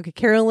myself, like, okay,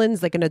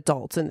 Carolyn's like an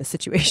adult in this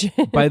situation.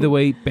 By the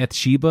way,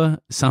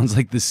 Bathsheba sounds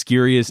like the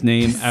scariest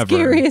name ever.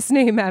 Scariest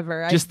name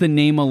ever. Just the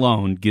name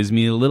alone gives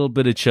me a little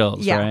bit of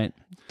chills, right?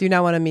 Do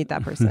not want to meet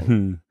that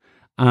person.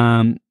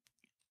 An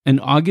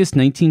August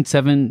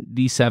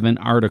 1977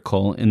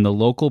 article in the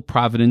local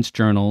Providence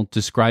Journal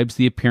describes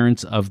the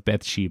appearance of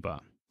Bathsheba.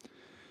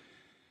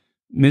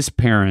 Miss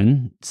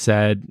Perron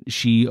said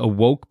she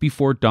awoke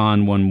before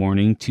dawn one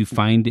morning to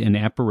find an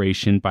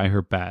apparition by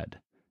her bed,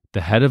 the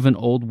head of an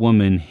old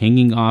woman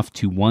hanging off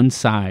to one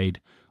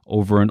side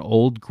over an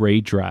old gray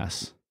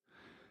dress.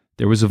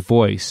 There was a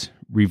voice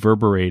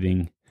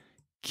reverberating,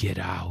 "Get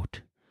out,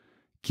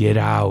 get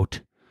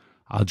out.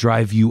 I'll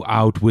drive you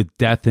out with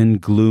death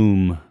and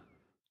gloom."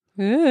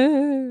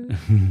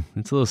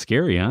 It's a little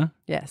scary, huh?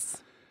 Yes.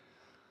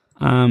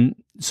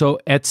 So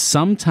at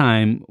some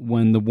time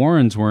when the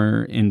Warrens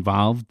were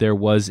involved, there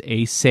was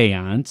a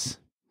seance,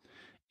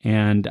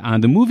 and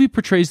the movie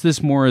portrays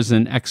this more as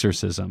an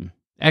exorcism.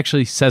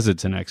 Actually says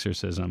it's an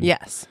exorcism.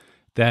 Yes.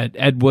 That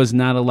Ed was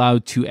not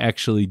allowed to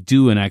actually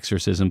do an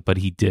exorcism, but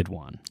he did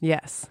one.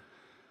 Yes.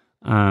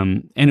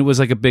 And it was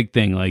like a big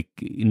thing. Like,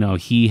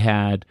 he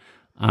had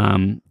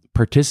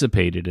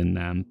participated in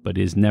them, but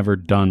has never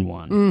done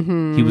one.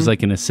 Mm-hmm. He was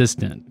like an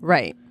assistant.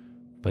 Right.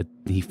 But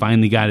he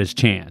finally got his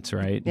chance,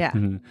 right? Yeah.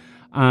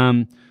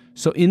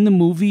 So in the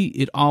movie,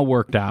 it all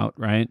worked out,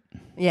 right?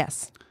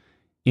 Yes.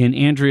 In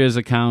Andrea's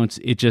accounts,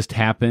 it just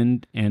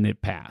happened and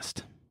it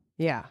passed.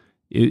 Yeah.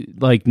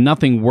 Like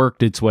nothing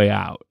worked its way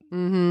out.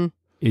 Mm-hmm.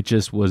 It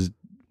just was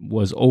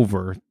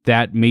over.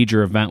 That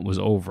major event was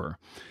over.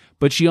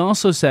 But she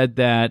also said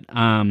that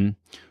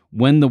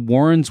when the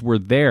Warrens were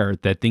there,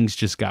 that things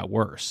just got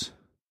worse.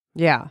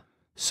 Yeah.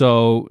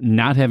 So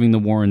not having the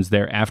Warrens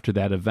there after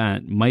that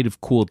event might have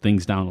cooled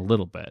things down a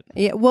little bit.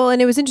 Yeah. Well,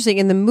 and it was interesting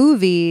in the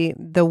movie,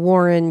 the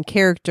Warren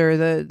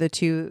character, the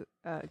two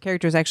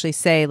characters actually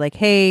say like,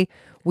 "Hey,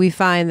 we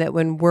find that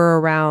when we're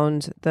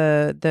around,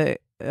 the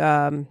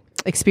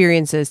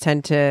experiences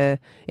tend to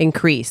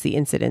increase, the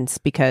incidents,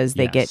 because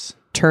they get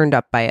turned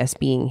up by us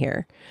being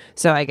here."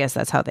 So I guess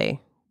that's how they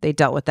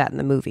dealt with that in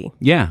the movie.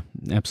 Yeah,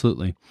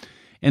 absolutely.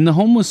 And the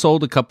home was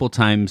sold a couple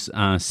times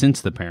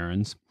since the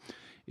Perrons.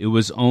 It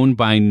was owned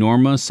by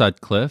Norma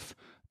Sutcliffe,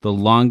 the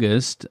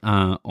longest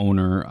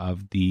owner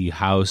of the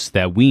house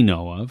that we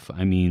know of.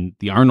 I mean,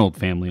 the Arnold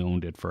family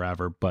owned it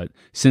forever, but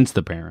since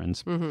the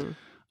Perrons.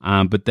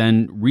 But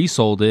then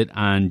resold it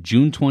on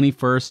June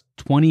 21st,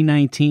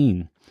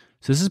 2019.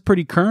 So this is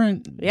pretty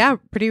current. Yeah,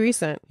 pretty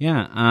recent.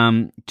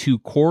 Yeah, to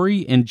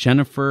Corey and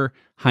Jennifer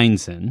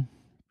Heinzen.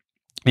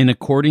 And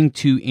according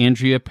to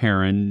Andrea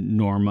Perron,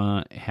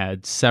 Norma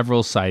had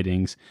several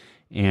sightings,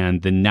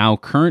 and the now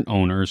current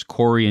owners,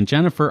 Corey and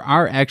Jennifer,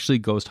 are actually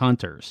ghost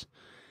hunters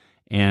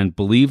and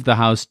believe the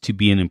house to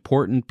be an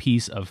important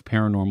piece of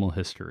paranormal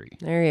history.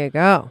 There you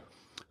go.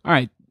 All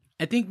right,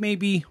 I think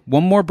maybe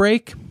one more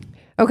break.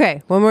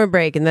 Okay, one more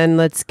break, and then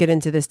let's get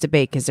into this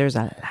debate because there's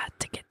a lot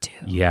to get to.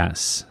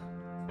 Yes.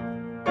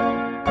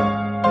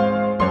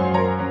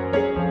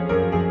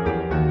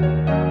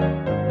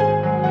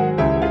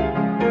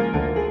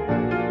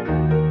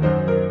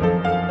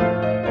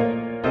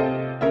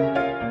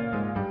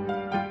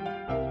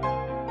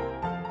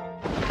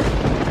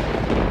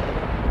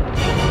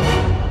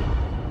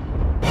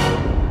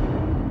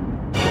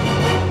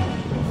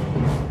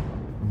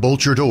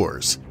 Bolt your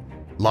doors,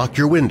 lock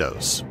your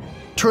windows,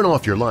 turn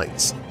off your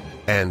lights,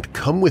 and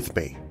come with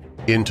me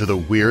into the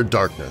Weird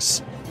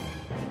Darkness.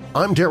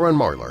 I'm Darren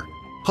Marlar,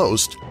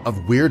 host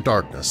of Weird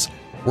Darkness,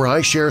 where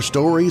I share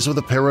stories of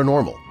the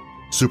paranormal,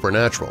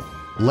 supernatural,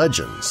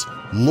 legends,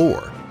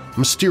 lore,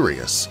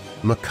 mysterious,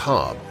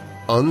 macabre,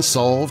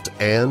 unsolved,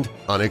 and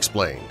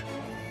unexplained.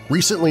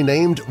 Recently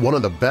named one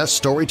of the best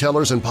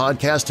storytellers in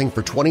podcasting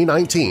for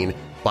 2019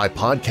 by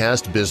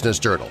Podcast Business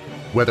Journal.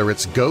 Whether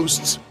it's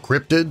ghosts,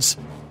 cryptids,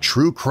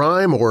 true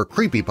crime, or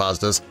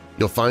creepypastas,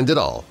 you'll find it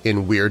all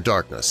in Weird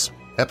Darkness.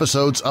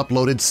 Episodes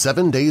uploaded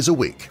 7 days a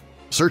week.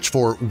 Search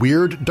for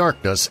Weird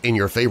Darkness in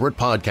your favorite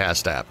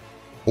podcast app,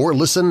 or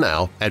listen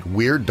now at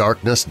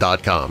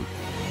WeirdDarkness.com.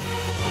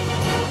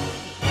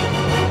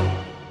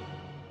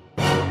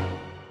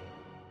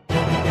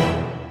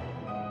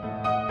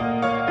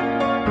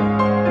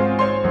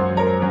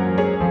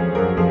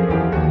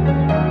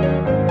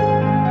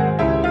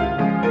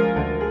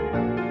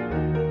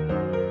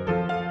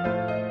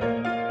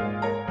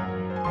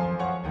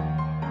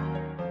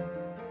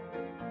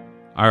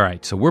 All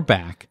right, so we're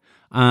back.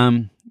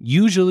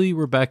 Usually,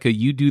 Rebecca,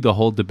 you do the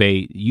whole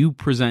debate. You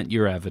present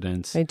your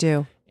evidence. I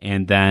do.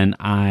 And then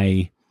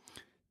I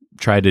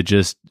try to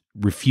just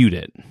refute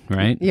it,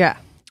 right? Yeah.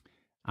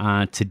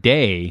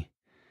 Today,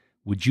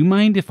 would you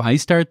mind if I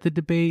start the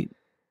debate?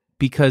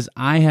 Because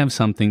I have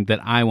something that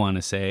I want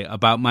to say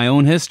about my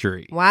own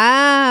history.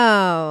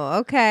 Wow.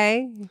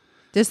 Okay.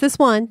 Just this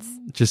once.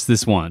 Just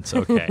this once,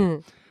 okay.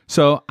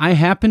 So I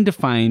happened to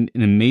find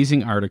an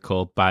amazing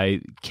article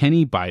by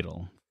Kenny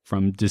Beidel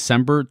from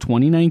December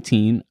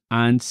 2019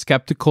 on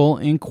Skeptical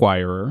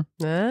Inquirer.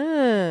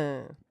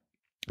 Ah.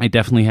 I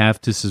definitely have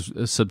to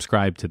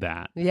subscribe to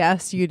that.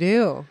 Yes, you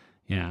do.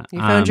 Yeah. You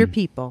found your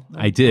people.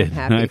 I did.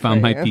 I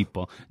found my you.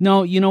 people.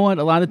 No, you know what?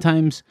 A lot of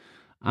times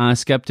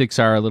skeptics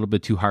are a little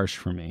bit too harsh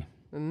for me.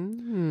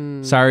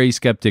 Sorry,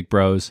 skeptic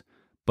bros,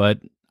 but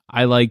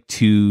I like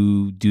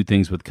to do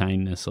things with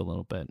kindness a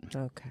little bit.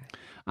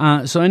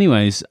 Okay. So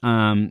anyways,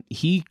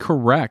 he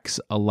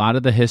corrects a lot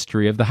of the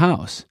history of the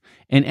house.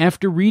 And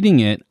after reading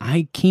it,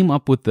 I came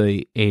up with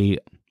a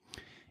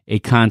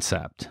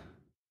concept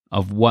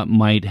of what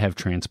might have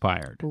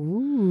transpired.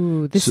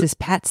 Ooh, this is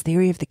Pat's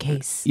theory of the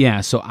case.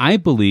 Yeah, so I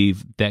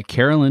believe that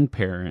Carolyn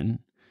Perron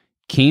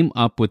came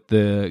up with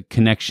the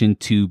connection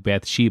to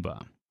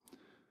Bathsheba.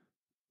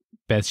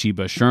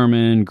 Bathsheba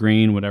Sherman,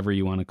 Green, whatever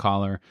you want to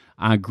call her.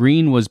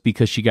 Green was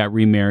because she got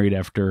remarried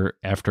after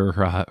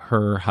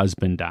her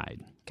husband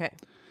died. Okay.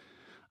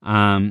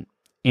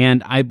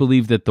 And I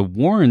believe that the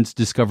Warrens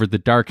discovered the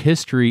dark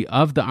history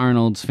of the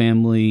Arnold's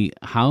family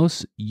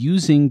house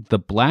using the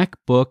Black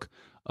Book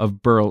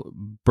of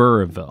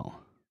Burrillville.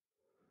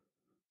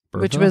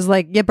 Which was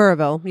like,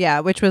 Burrillville.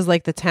 Yeah, which was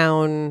like the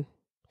town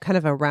kind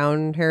of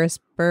around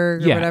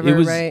Harrisburg or whatever, it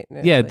was, right?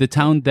 Yeah, like, the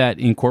town that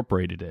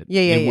incorporated it.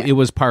 Yeah. It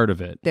was part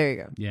of it. There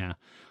you go. Yeah.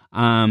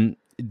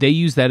 They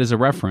use that as a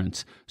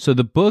reference. So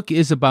the book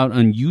is about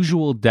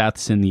unusual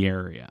deaths in the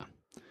area.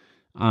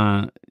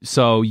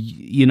 So,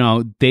 you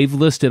know, they've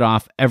listed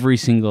off every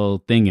single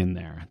thing in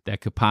there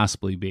that could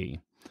possibly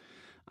be.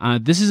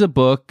 This is a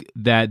book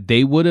that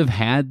they would have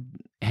had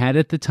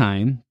at the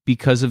time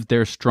because of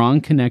their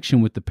strong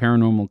connection with the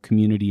paranormal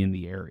community in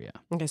the area.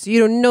 Okay, so you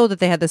don't know that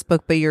they had this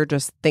book, but you're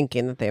just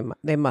thinking that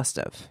they must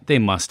have. They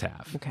must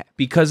have. Okay.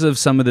 Because of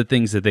some of the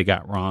things that they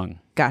got wrong.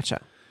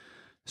 Gotcha.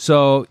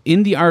 So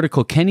in the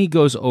article, Kenny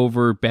goes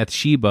over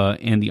Bathsheba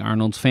and the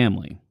Arnold's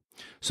family.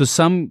 So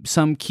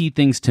some key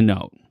things to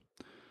note.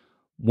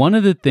 One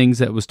of the things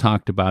that was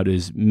talked about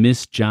is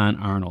Miss John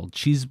Arnold.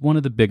 She's one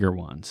of the bigger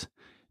ones.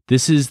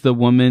 This is the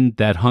woman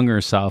that hung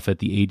herself at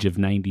the age of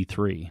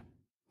 93.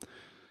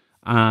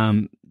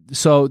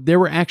 So there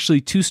were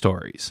actually two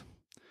stories,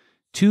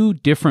 two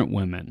different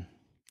women.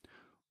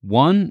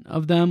 One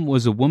of them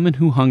was a woman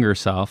who hung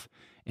herself,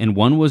 and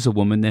one was a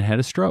woman that had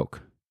a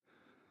stroke.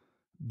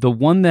 The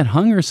one that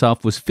hung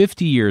herself was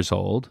 50 years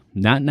old,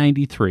 not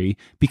 93,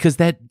 because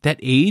that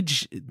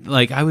age,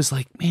 like I was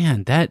like,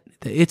 man,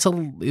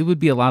 it would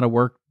be a lot of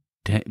work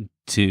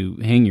to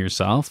hang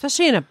yourself.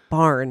 Especially in a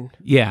barn.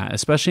 Yeah,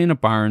 especially in a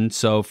barn.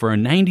 So for a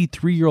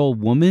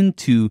 93-year-old woman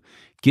to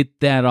get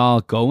that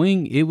all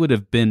going, it would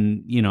have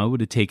been, it would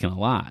have taken a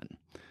lot.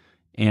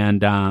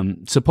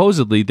 And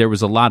supposedly there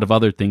was a lot of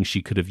other things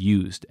she could have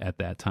used at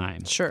that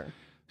time. Sure.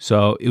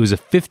 So it was a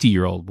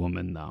 50-year-old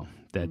woman, though,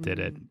 that did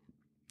it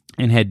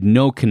and had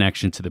no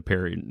connection to the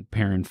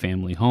Perron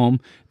family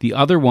home. The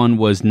other one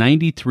was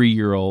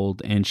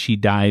 93-year-old, and she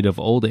died of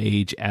old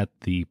age at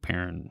the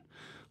Perron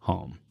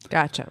home.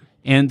 Gotcha.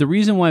 And the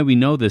reason why we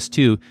know this,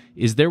 too,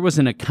 is there was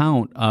an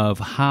account of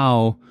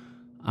how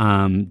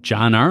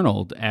John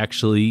Arnold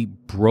actually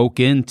broke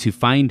in to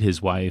find his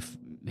wife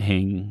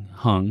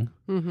hung.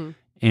 Mm-hmm.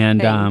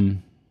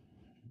 And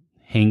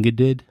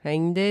hanging?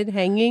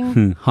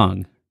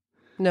 Hung.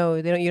 No,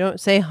 you don't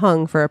say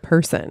hung for a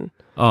person.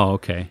 Oh,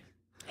 okay.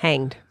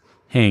 Hanged.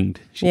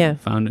 She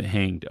found it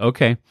hanged.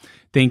 Okay.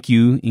 Thank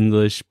you,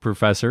 English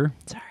professor.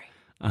 Sorry.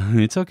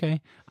 It's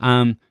okay.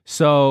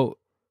 So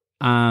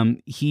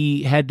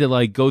he had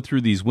to go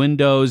through these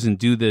windows and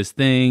do this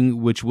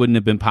thing, which wouldn't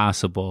have been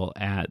possible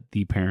at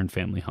the Perron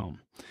family home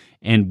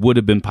and would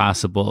have been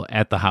possible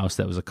at the house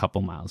that was a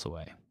couple miles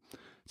away.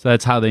 So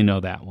that's how they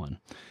know that one.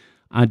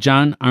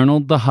 John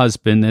Arnold, the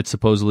husband that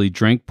supposedly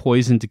drank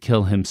poison to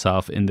kill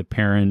himself in the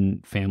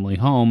Perron family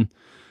home,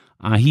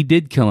 he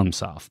did kill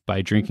himself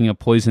by drinking a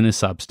poisonous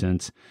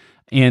substance.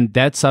 And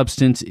that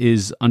substance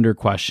is under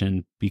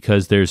question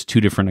because there's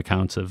two different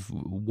accounts of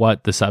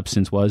what the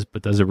substance was,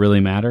 but does it really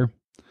matter?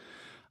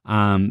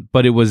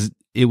 But it was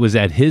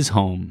at his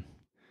home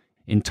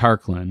in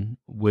Tarkland,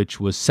 which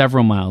was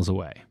several miles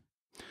away.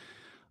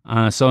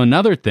 So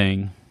another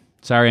thing,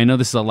 sorry, I know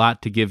this is a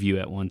lot to give you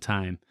at one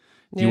time.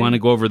 Do you want to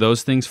go over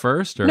those things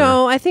first? Or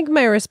no, I think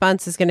my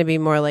response is going to be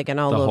more like an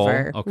all the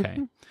over. Whole? Okay.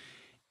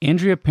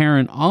 Andrea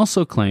Perron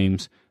also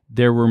claims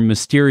there were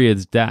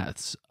mysterious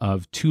deaths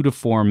of 2 to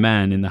 4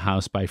 men in the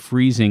house by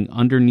freezing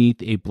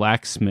underneath a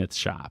blacksmith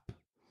shop.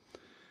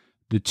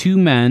 The 2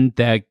 men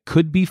that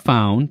could be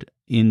found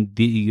in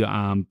the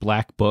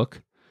Black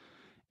Book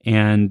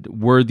and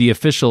were the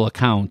official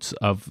accounts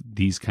of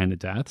these kind of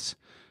deaths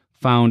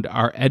found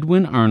are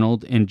Edwin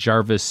Arnold and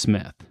Jarvis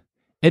Smith.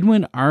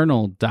 Edwin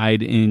Arnold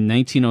died in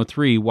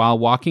 1903 while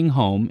walking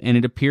home, and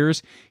it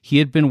appears he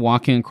had been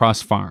walking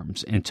across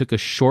farms and took a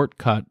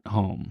shortcut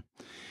home.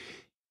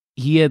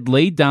 He had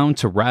laid down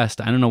to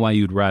rest. I don't know why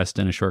you'd rest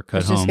in a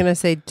shortcut home. I was just going to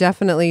say,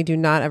 definitely do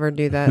not ever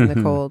do that in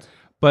the cold.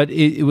 But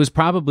it was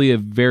probably a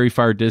very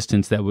far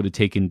distance that would have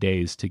taken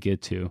days to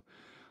get to.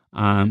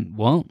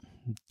 Well,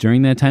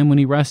 during that time when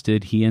he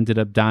rested, he ended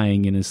up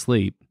dying in his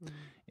sleep.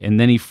 And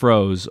then he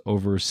froze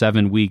over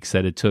 7 weeks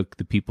that it took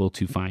the people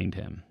to find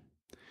him.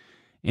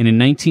 And in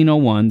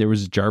 1901, there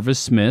was Jarvis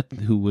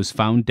Smith, who was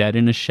found dead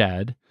in a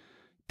shed.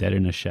 Dead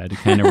in a shed, it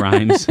kind of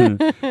rhymes.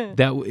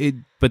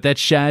 But that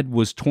shed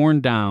was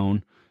torn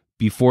down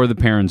before the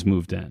Perrons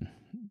moved in.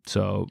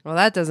 So, well,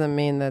 that doesn't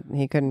mean that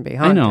he couldn't be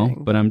haunting. I know,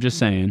 but I'm just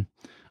saying.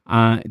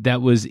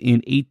 That was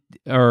in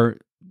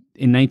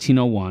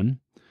 1901.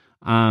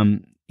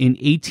 In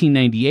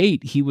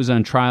 1898, he was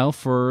on trial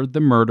for the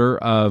murder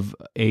of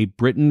a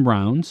Britton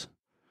Rounds.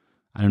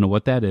 I don't know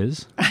what that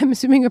is. I'm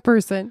assuming a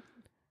person.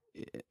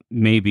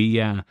 Maybe,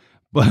 yeah.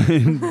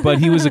 But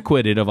he was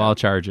acquitted of all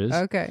charges.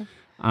 Okay.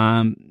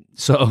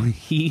 So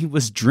he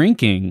was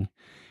drinking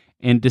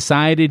and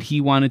decided he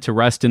wanted to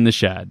rest in the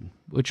shed,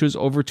 which was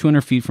over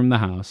 200 feet from the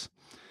house.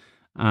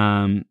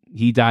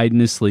 He died in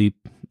his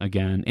sleep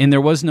again. And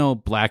there was no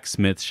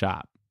blacksmith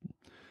shop.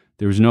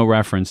 There was no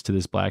reference to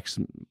this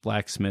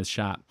blacksmith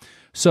shop.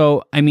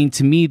 So, I mean,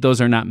 to me, those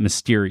are not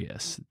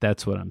mysterious.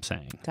 That's what I'm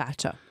saying.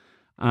 Gotcha.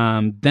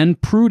 Then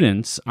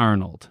Prudence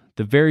Arnold,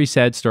 the very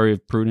sad story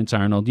of Prudence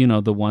Arnold,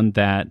 the one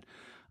that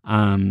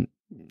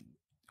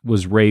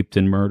was raped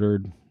and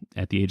murdered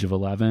at the age of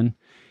 11.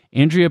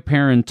 Andrea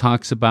Perron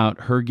talks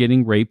about her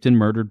getting raped and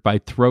murdered by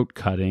throat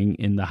cutting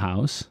in the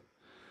house.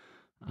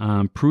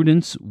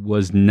 Prudence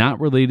was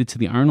not related to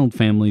the Arnold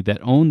family that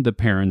owned the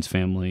Perrons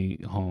family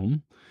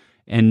home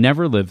and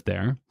never lived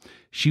there.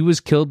 She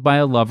was killed by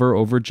a lover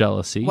over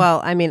jealousy.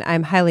 Well, I mean, I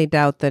highly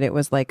doubt that it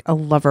was like a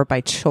lover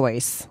by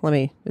choice.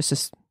 Let's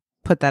just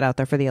put that out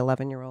there for the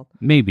 11-year-old.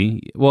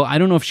 Maybe. Well, I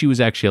don't know if she was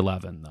actually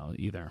 11, though,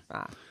 either.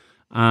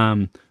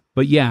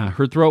 But yeah,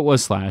 her throat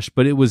was slashed,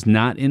 but it was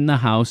not in the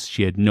house.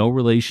 She had no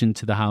relation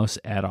to the house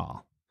at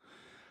all.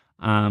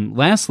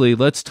 Lastly,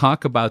 let's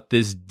talk about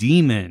this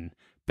demon,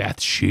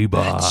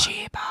 Bathsheba.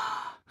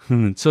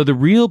 So the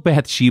real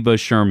Bathsheba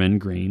Sherman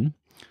Green,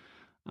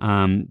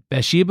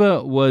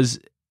 Bathsheba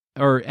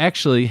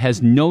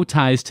has no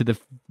ties to the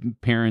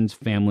Perrons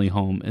family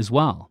home as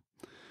well.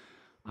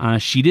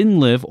 She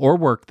didn't live or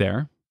work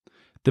there.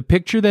 The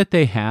picture that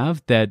they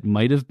have that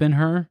might have been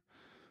her,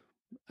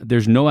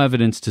 there's no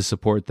evidence to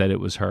support that it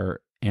was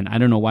her. And I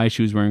don't know why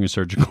she was wearing a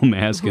surgical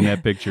mask in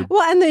that picture.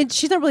 Well, and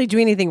she's not really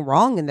doing anything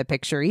wrong in the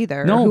picture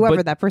either. No,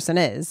 whoever that person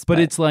is. But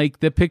it's like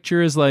the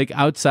picture is like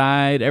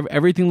outside.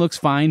 Everything looks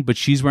fine, but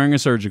she's wearing a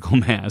surgical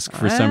mask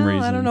for some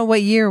reason. I don't know.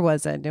 What year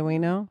was it? Do we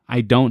know?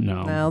 I don't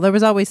know. No, there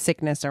was always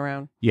sickness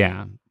around.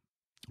 Yeah.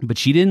 But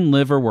she didn't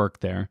live or work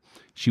there.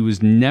 She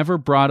was never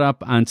brought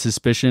up on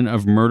suspicion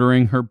of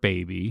murdering her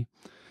baby.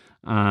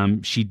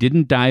 She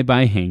didn't die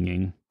by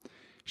hanging.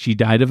 She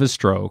died of a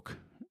stroke.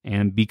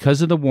 And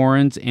because of the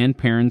Warrens and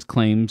Perrons'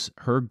 claims,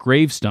 her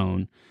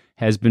gravestone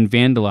has been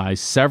vandalized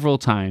several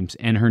times,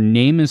 and her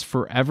name is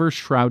forever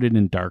shrouded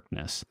in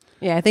darkness.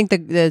 Yeah, I think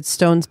the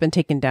stone's been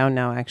taken down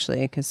now,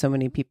 actually, because so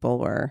many people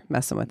were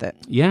messing with it.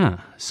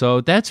 Yeah,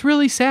 so that's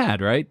really sad,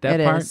 right? That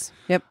part is.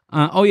 Yep.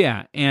 Oh,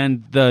 yeah,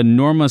 and the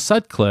Norma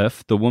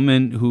Sutcliffe, the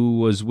woman who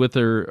was with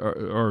her,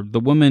 or the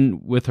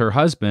woman with her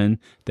husband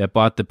that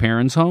bought the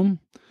Perrons home,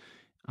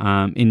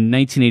 in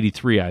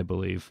 1983, I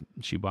believe,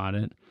 she bought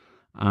it.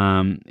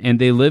 And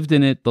they lived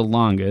in it the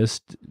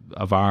longest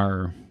of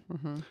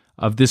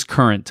this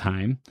current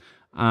time,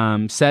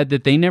 said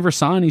that they never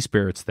saw any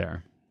spirits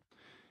there.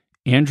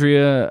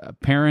 Andrea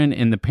Perron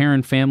and the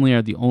Perron family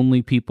are the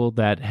only people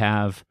that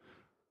have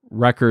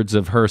records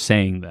of her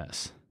saying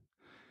this.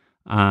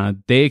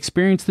 They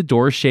experienced the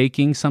door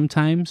shaking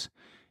sometimes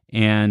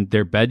and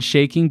their bed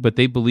shaking, but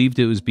they believed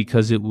it was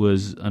because it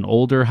was an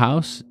older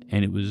house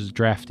and it was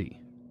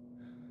drafty.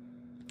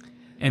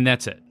 And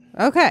that's it.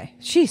 Okay.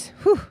 Jeez.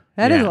 Whew.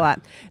 That is a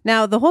lot.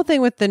 Now, the whole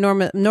thing with the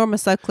Norma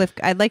Sutcliffe,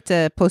 I'd like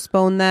to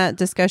postpone that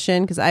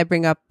discussion because I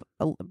bring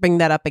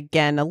that up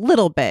again a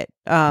little bit,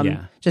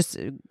 just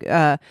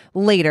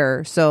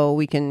later, so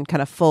we can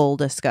kind of full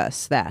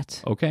discuss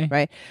that. Okay.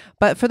 Right.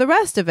 But for the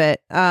rest of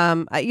it,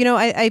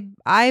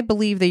 I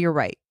believe that you're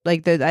right.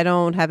 Like I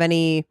don't have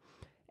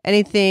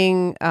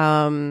anything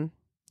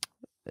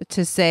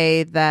to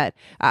say that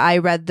I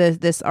read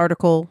this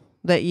article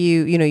that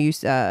you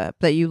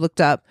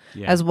looked up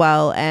as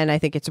well, and I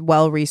think it's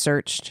well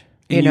researched.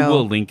 And you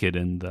will link it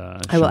in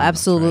the show I will notes,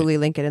 absolutely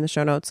right? link it in the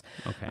show notes.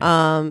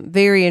 Okay.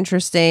 Very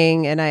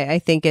interesting, and I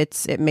think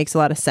it makes a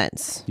lot of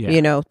sense.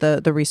 Yeah.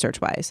 The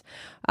research wise.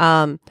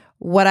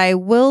 What I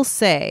will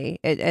say,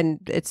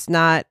 and it's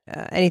not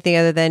anything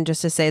other than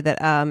just to say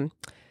that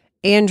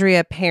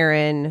Andrea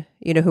Perron,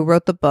 who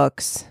wrote the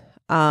books,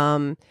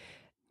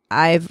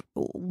 I've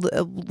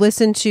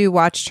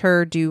watched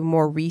her do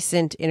more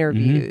recent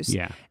interviews. Mm-hmm.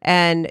 Yeah.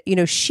 And,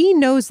 she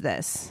knows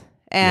this.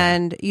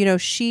 And,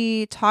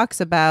 she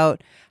talks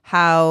about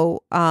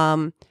how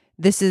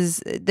this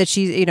is that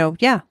she's,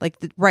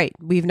 right.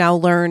 We've now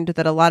learned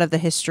that a lot of the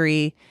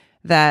history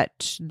that,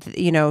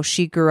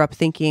 she grew up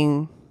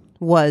thinking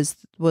was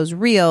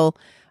real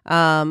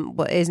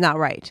is not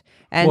right.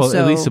 And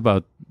at least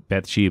about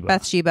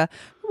Bathsheba.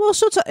 Well,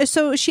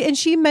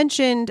 she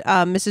mentioned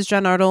Mrs.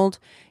 John Arnold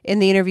in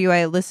the interview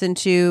I listened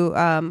to.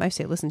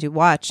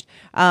 Watched,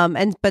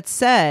 but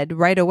said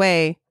right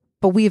away,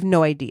 but we have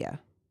no idea.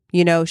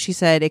 She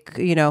said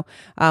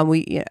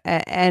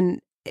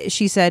and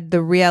she said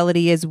the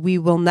reality is we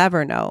will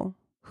never know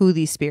who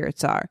these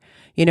spirits are.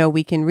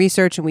 We can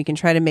research and we can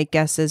try to make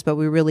guesses, but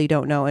we really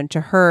don't know. And to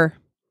her,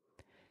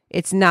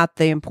 it's not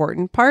the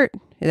important part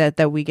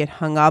that we get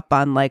hung up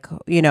on,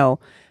 the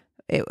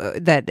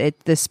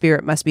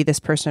spirit must be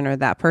this person or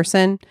that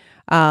person.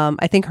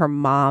 I think her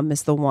mom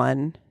is the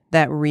one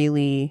that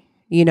really,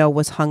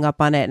 was hung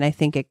up on it. And I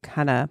think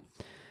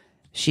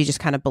she just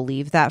kind of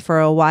believed that for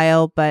a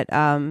while. But,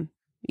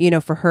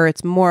 for her,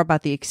 it's more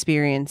about the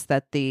experience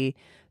that the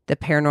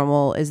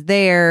paranormal is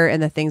there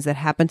and the things that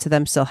happen to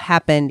them still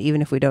happened,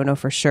 even if we don't know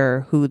for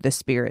sure who the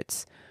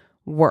spirits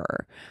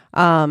were.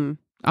 I'll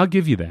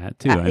give you that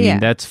too. I mean,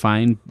 that's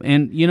fine.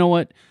 And you know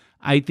what?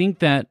 I think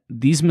that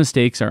these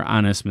mistakes are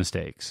honest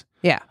mistakes.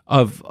 Yeah.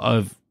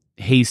 Of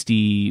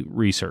hasty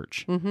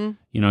research. Mm-hmm.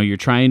 You're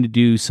trying to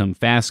do some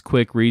fast,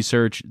 quick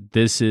research.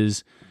 This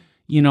is,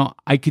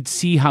 I could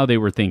see how they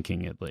were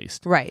thinking at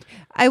least. Right.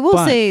 I will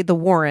say the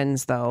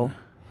Warrens, though,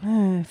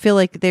 I feel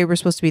like they were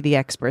supposed to be the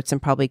experts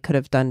and probably could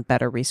have done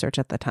better research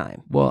at the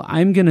time. Well,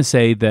 I'm going to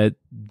say that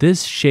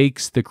this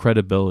shakes the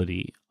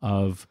credibility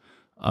of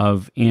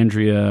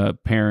Andrea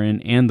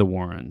Perron and the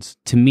Warrens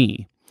to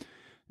me.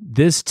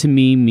 This to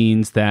me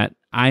means that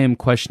I am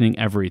questioning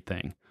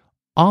everything.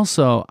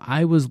 Also,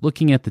 I was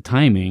looking at the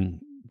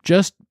timing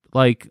just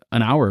like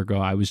an hour ago.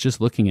 I was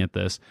just looking at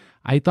this.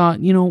 I thought,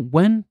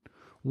 when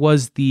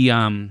was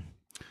the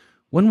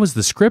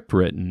script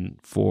written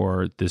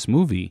for this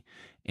movie?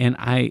 And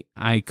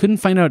I couldn't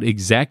find out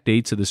exact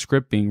dates of the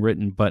script being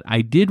written, but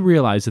I did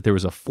realize that there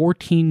was a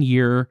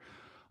 14-year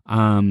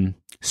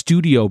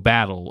studio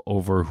battle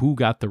over who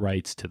got the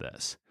rights to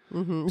this.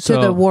 Mm-hmm. To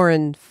the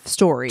Warren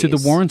stories. To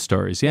the Warren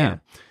stories, yeah.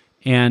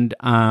 And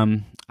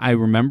I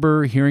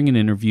remember hearing an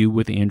interview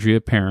with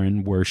Andrea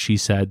Perron where she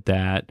said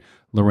that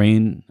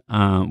Lorraine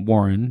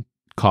Warren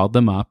called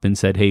them up and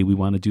said, hey, we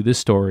want to do this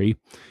story.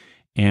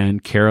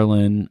 And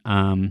Carolyn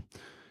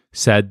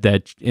said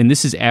that, and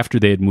this is after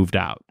they had moved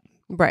out.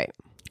 Right.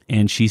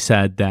 And she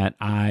said that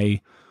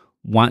I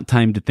want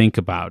time to think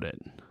about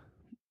it.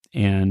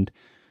 and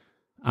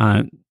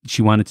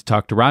she wanted to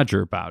talk to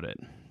Roger about it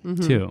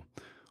too.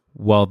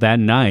 Well, that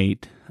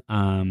night,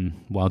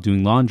 while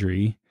doing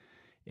laundry,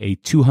 a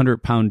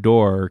 200-pound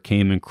door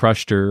came and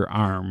crushed her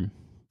arm,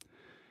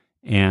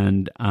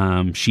 and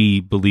she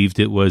believed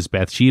it was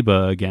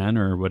Bathsheba again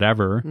or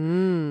whatever,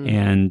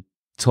 and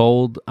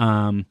told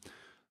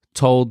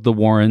the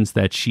Warrens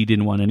that she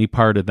didn't want any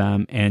part of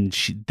them, and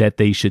that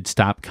they should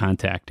stop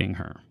contacting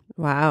her.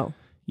 Wow.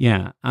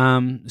 Yeah.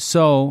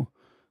 So,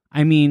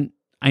 I mean,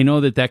 I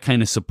know that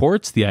kind of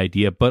supports the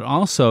idea, but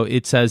also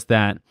it says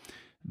that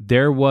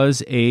there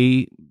was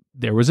a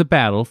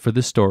battle for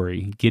the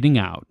story getting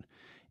out,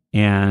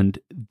 and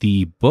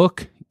the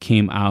book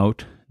came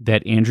out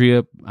that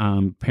Andrea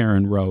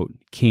Perron wrote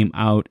came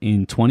out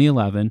in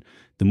 2011.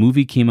 The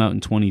movie came out in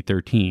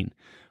 2013.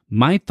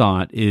 My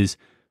thought is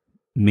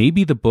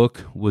maybe the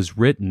book was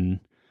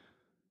written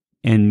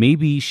and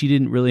maybe she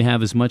didn't really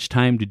have as much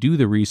time to do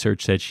the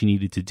research that she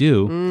needed to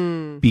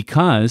do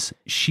because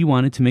she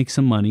wanted to make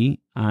some money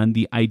on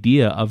the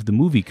idea of the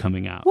movie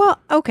coming out. Well,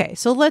 okay,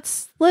 so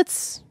let's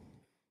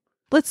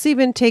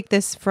even take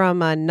this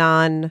from a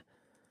non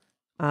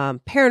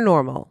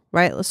paranormal,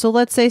 right? So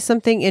let's say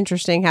something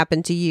interesting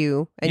happened to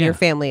you and your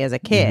family as a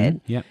kid.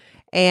 Yep.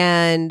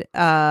 And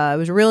it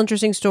was a real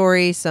interesting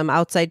story. Some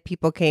outside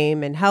people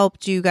came and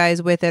helped you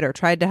guys with it or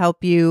tried to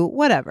help you,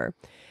 whatever.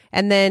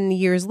 And then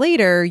years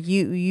later,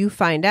 you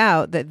find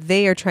out that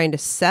they are trying to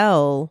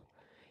sell.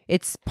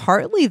 It's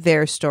partly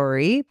their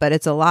story, but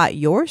it's a lot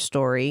your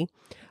story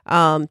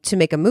to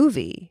make a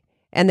movie.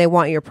 And they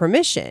want your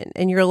permission.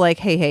 And you're like,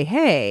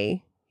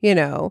 hey, you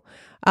know.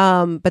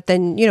 But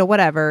then, you know,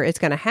 whatever, it's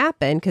going to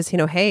happen because, you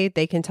know, hey,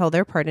 they can tell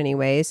their part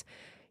anyways.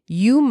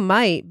 You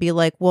might be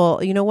like,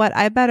 well, you know what?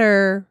 I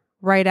better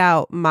write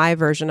out my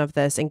version of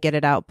this and get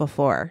it out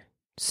before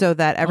so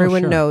that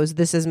everyone knows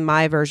this is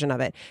my version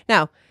of it.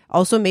 Now,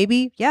 also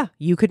maybe,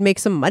 you could make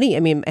some money. I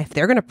mean, if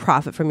they're going to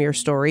profit from your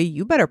story,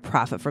 you better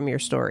profit from your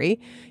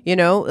story, you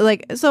know,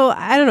 like, so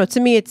I don't know. To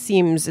me,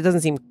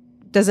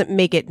 doesn't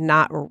make it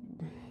not,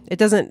 it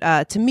doesn't,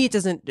 to me, it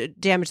doesn't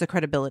damage the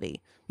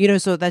credibility. You know,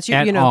 so that's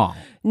At you know, all.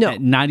 no,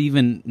 not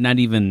even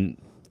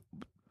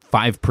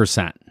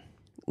 5%.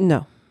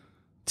 No,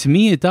 to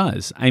me, it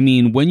does. I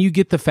mean, when you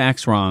get the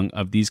facts wrong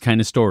of these kind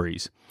of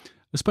stories,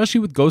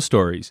 especially with ghost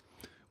stories,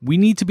 we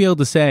need to be able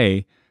to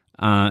say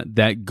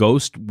that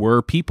ghosts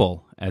were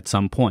people at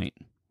some point.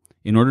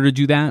 In order to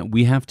do that,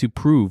 we have to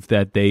prove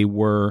that they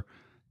were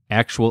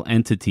actual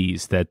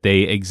entities, that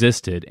they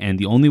existed, and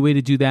the only way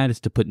to do that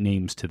is to put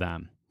names to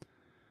them.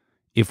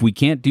 If we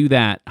can't do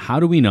that, how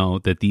do we know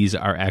that these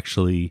are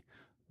actually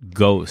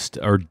ghosts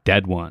or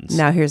dead ones?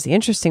 Now, here's the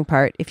interesting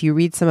part. If you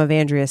read some of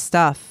Andrea's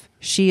stuff,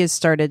 she has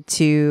started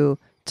to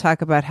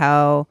talk about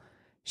how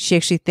she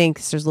actually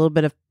thinks there's a little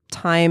bit of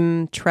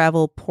time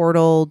travel,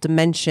 portal,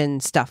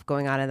 dimension stuff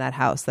going on in that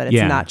house, that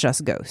it's not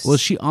just ghosts. Well,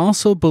 she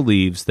also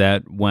believes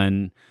that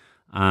when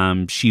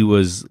she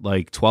was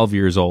like 12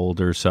 years old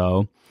or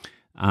so,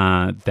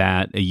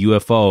 that a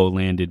UFO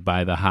landed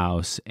by the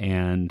house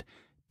and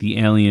the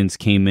aliens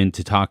came in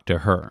to talk to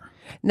her.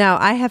 Now,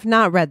 I have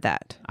not read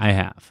that. I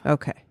have.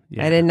 Okay.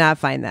 Yeah. I did not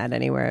find that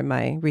anywhere in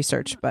my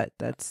research, but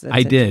that's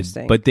I did,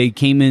 but they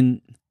came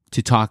in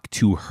to talk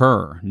to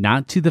her,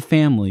 not to the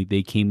family.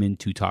 They came in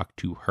to talk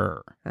to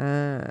her.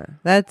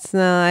 That's,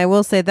 I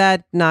will say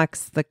that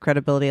knocks the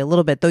credibility a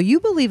little bit, though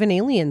you believe in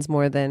aliens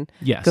more than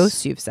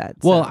ghosts, you've said.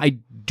 So. Well, I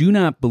do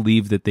not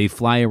believe that they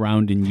fly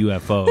around in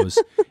UFOs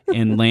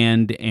and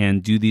land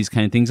and do these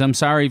kind of things. I'm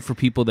sorry for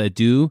people that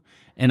do,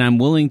 and I'm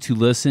willing to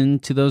listen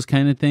to those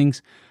kind of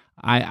things.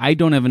 I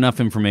don't have enough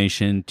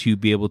information to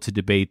be able to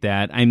debate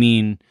that. I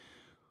mean,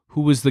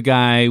 who was the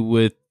guy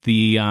with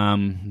the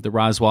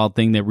Roswell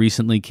thing that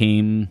recently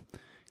came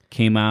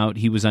out?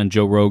 He was on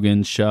Joe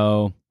Rogan's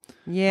show.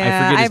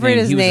 Yeah, I've heard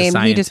his name.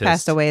 He just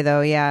passed away, though.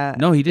 Yeah,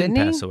 no, he didn't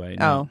pass away.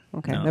 No. Oh,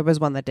 okay. No. There was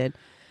one that did.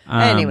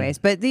 Anyways,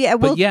 we'll get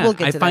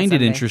to I that find it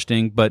someday.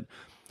 interesting, but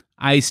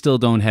I still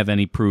don't have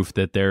any proof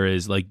that there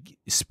is like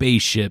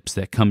spaceships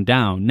that come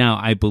down. Now,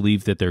 I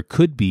believe that there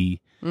could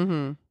be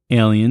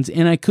aliens,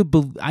 and I could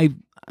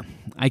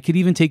I could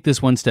even take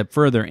this one step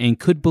further and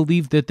could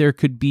believe that there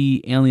could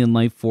be alien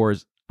life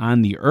forms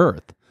on the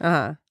Earth.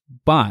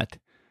 But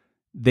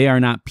they are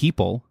not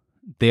people.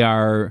 They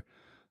are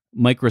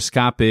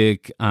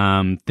microscopic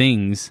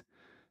things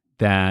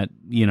that,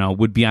 you know,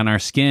 would be on our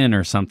skin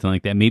or something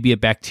like that. Maybe a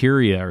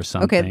bacteria or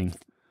something. Okay.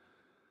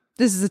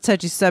 This is a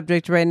touchy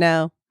subject right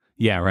now.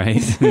 Yeah,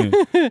 right.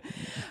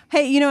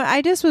 Hey, you know,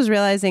 I just was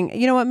realizing,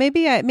 you know what,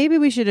 maybe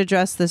we should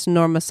address this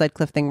Norma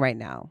Sutcliffe thing right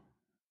now.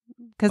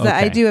 Because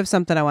I do have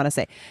something I want to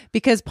say.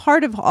 Because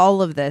part of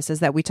all of this is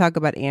that we talk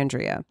about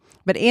Andrea.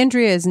 But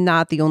Andrea is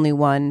not the only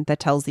one that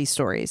tells these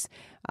stories.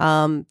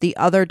 The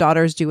other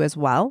daughters do as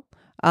well.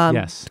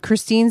 Yes.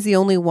 Christine's the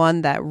only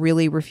one that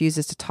really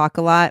refuses to talk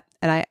a lot.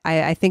 And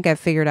I think I've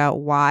figured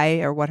out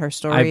why or what her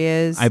story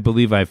is. I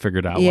believe I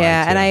figured out why.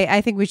 Yeah, and I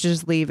think we should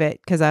just leave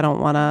it because I don't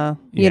want to,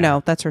 you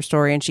know, that's her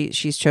story and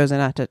she's chosen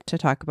not to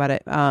talk about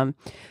it.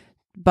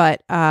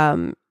 But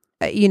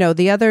you know,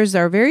 the others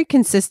are very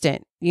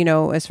consistent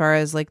as far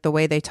as like the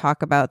way they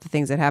talk about the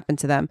things that happened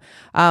to them.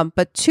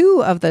 But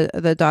two of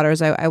the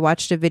daughters, I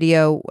watched a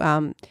video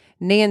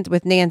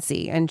with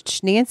Nancy,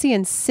 and Nancy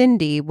and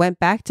Cindy went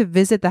back to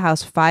visit the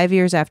house 5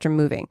 years after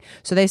moving.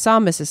 So they saw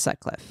Mrs.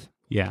 Sutcliffe.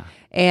 Yeah.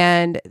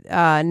 And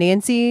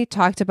Nancy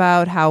talked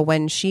about how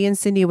when she and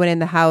Cindy went in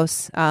the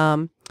house,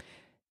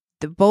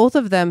 both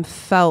of them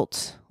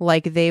felt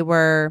like they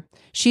were,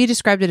 she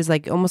described it as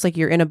like almost like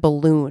you're in a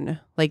balloon.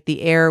 Like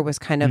the air was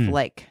kind of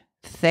like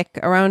thick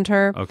around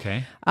her.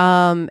 Okay.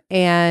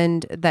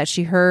 And that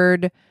she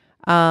heard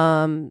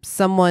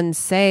someone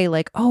say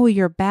like, "Oh,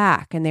 you're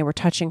back." And they were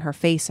touching her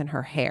face and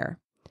her hair.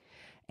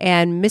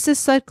 And Mrs.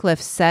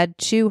 Sutcliffe said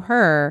to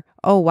her,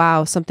 "Oh,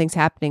 wow, something's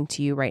happening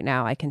to you right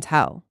now. I can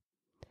tell."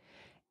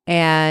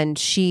 And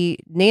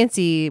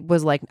Nancy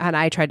was like, and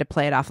I tried to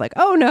play it off like,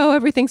 "Oh no,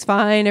 everything's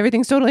fine.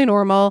 Everything's totally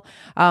normal."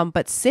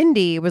 But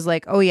Cindy was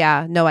like, "Oh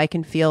yeah, no, I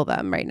can feel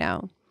them right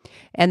now."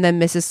 And then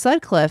Mrs.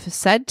 Sutcliffe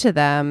said to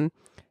them,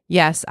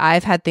 "Yes,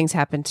 I've had things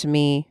happen to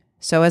me.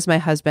 So has my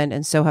husband,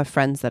 and so have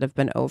friends that have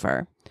been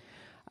over."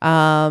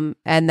 And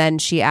then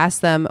she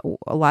asked them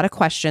a lot of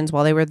questions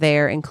while they were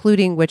there,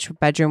 including which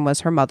bedroom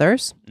was her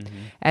mother's. Mm-hmm.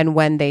 And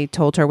when they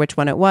told her which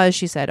one it was,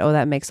 she said, "Oh,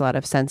 that makes a lot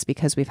of sense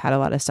because we've had a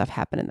lot of stuff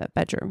happen in that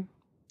bedroom."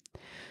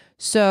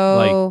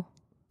 So,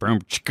 no,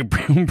 I'm just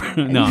kidding.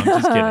 No.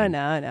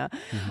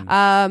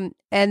 Mm-hmm.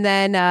 And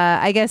then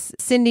I guess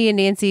Cindy and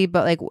Nancy,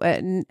 but like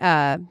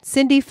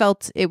Cindy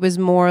felt it was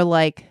more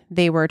like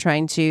they were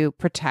trying to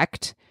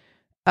protect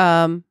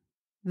them.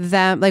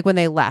 Like when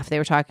they left, they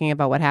were talking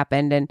about what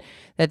happened and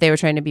that they were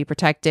trying to be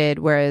protected,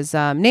 whereas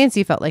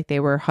Nancy felt like they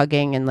were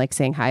hugging and like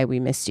saying, "Hi, we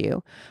missed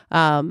you."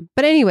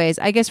 But anyways,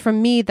 I guess from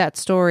me, that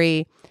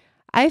story,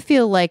 I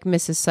feel like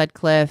Mrs.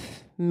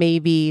 Sutcliffe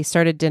maybe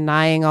started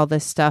denying all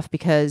this stuff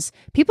because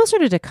people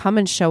started to come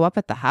and show up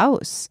at the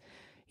house.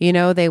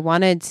 They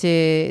wanted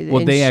to.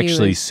 Well, they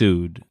actually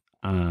sued.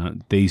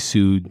 They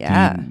sued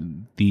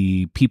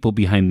the people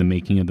behind the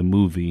making of the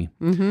movie.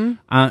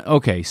 Mm-hmm.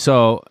 Okay,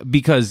 so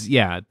because,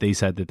 they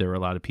said that there were a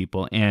lot of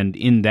people, and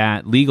in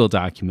that legal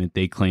document,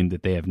 they claimed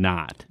that they have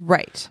not.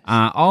 Right.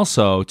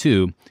 Also,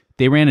 too,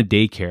 they ran a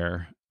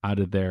daycare out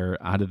of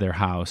their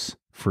house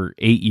for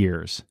 8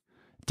 years.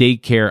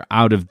 Daycare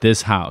out of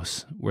this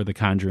house where the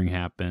Conjuring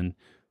happened.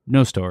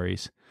 No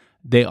stories.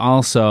 They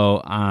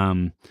also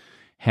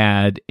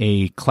had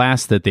a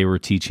class that they were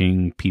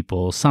teaching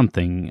people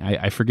something.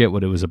 I forget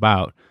what it was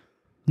about.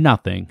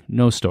 Nothing.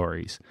 No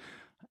stories.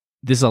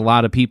 There's a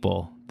lot of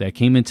people that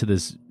came into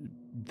this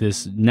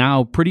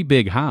now pretty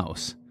big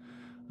house.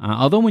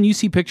 Although when you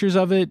see pictures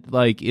of it,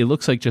 like it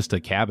looks like just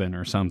a cabin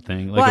or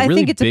something, like a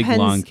really big,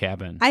 long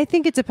cabin. I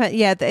think it depends.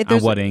 Yeah,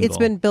 on what angle? It's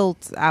been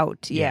built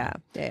out. Yeah.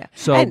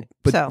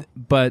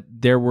 But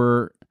there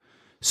were.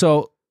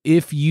 So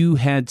if you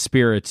had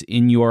spirits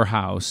in your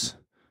house,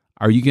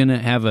 are you gonna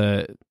have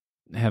a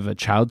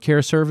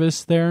childcare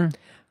service there?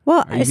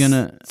 Well,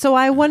 so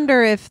I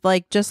wonder if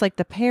just like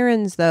the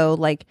Perrons though,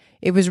 like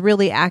it was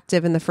really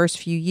active in the first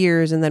few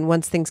years, and then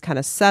once things kind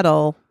of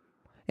settle,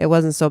 it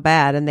wasn't so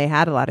bad, and they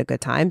had a lot of good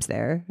times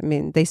there. I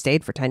mean, they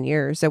stayed for 10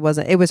 years. It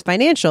was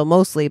financial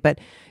mostly, but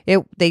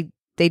they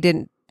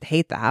didn't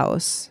hate the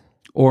house.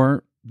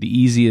 Or the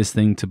easiest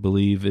thing to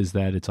believe is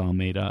that it's all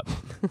made up.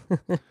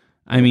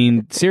 I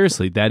mean,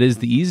 seriously, that is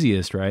the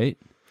easiest, right?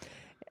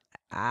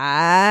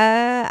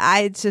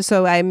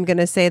 So I'm going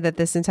to say that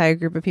this entire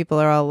group of people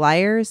are all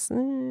liars.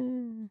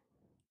 All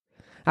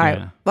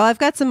right. Well, I've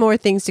got some more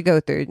things to go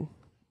through.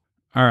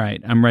 All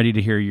right. I'm ready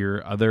to hear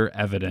your other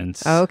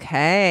evidence.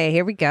 Okay.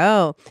 Here we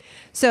go.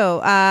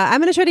 So I'm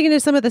going to try to get into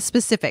some of the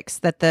specifics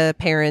that the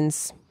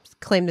Perrons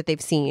claim that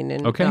they've seen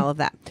and all of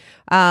that.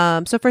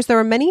 So first, there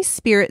were many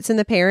spirits in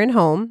the Perron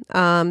home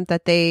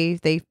that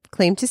they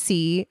claimed to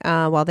see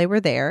while they were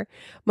there.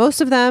 Most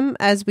of them,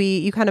 as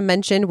you kind of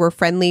mentioned, were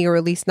friendly or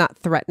at least not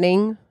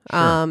threatening.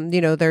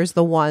 Sure. There's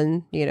the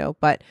one,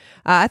 but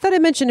I thought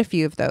I'd mention a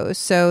few of those.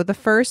 So the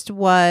first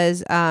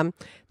was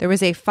there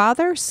was a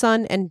father,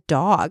 son, and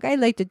dog. I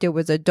liked it. There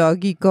was a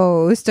doggy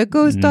ghost, a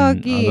ghost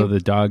doggy. Although the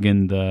dog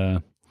in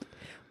the...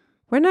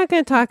 We're not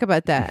going to talk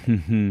about that.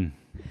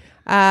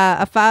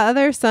 A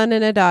father, son,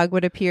 and a dog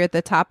would appear at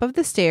the top of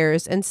the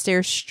stairs and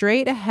stare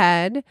straight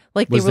ahead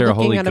like they were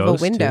looking out of a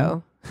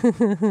window.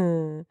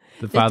 The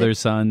Father,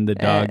 Son, the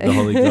dog, the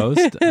Holy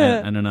Ghost?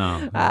 I don't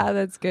know.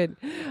 That's good.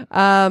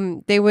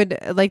 They would,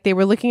 they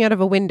were looking out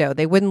of a window.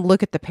 They wouldn't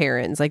look at the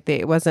Perrons.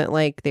 It wasn't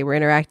like they were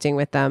interacting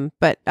with them.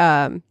 But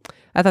I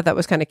thought that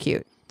was kind of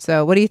cute.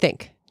 So what do you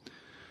think?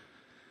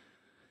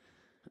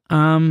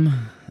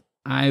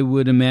 I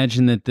would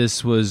imagine that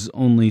this was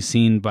only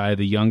seen by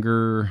the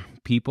younger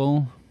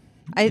people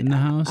in the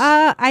house.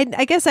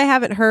 I guess I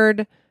haven't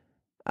heard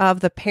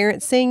of the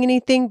parents saying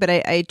anything, but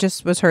I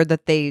just was heard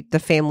that the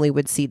family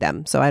would see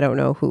them. So I don't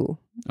know who.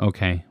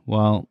 Okay.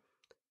 Well,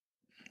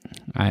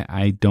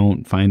 I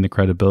don't find the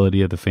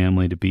credibility of the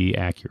family to be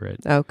accurate.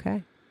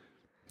 Okay.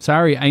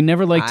 Sorry, I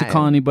never like to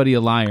call anybody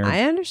a liar.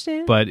 I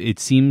understand. But it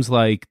seems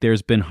like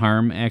there's been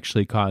harm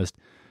actually caused.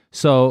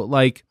 So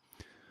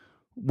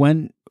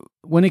when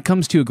it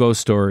comes to a ghost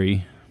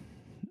story,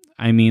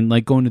 I mean,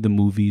 like going to the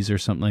movies or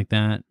something like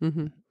that.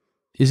 Mm-hmm.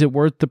 Is it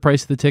worth the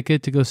price of the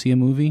ticket to go see a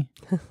movie?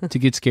 To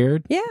get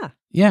scared? Yeah.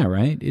 Yeah,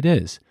 right? It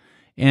is.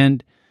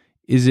 And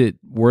is it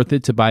worth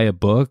it to buy a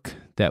book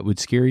that would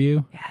scare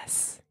you?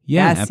 Yes.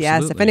 Yeah, yes.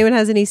 absolutely. If anyone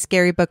has any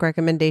scary book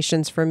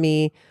recommendations for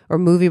me or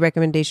movie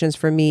recommendations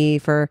for me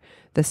for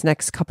this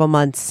next couple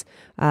months,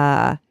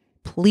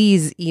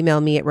 please email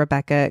me at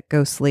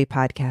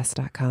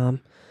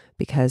rebecca@ghostlypodcast.com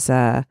because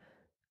I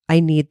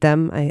need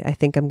them. I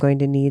think I'm going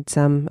to need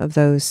some of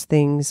those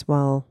things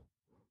while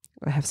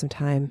I have some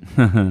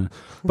time.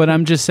 But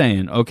I'm just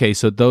saying, okay,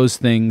 so those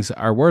things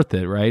are worth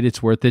it, right?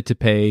 It's worth it to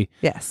pay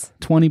Yes.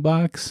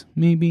 $20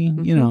 maybe,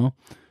 you know,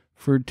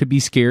 to be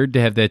scared,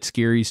 to have that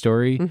scary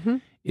story. Mm-hmm.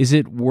 Is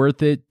it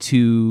worth it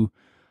to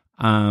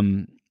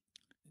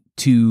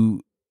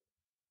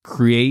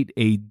create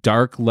a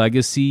dark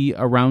legacy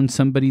around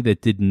somebody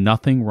that did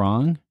nothing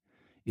wrong?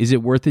 Is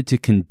it worth it to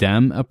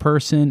condemn a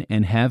person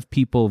and have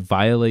people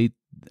violate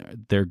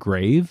their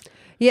grave?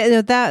 Yeah,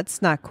 no,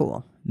 that's not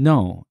cool.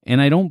 No, and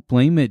I don't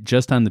blame it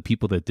just on the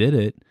people that did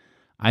it.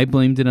 I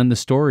blamed it on the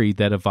story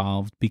that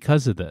evolved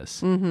because of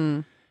this.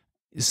 Mm-hmm.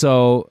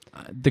 So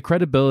the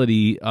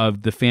credibility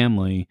of the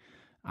family,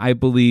 I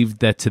believe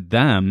that to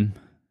them,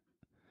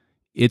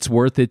 it's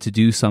worth it to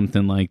do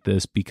something like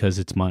this because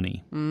it's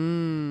money.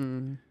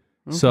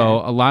 Okay. So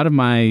a lot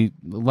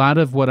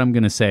of what I'm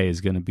going to say is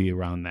going to be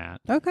around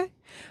that. Okay.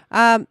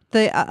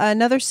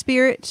 Another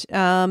spirit,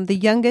 the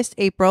youngest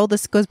April,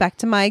 this goes back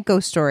to my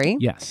ghost story.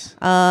 Yes.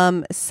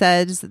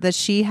 Says that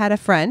she had a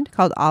friend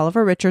called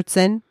Oliver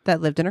Richardson that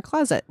lived in her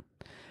closet.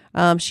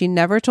 She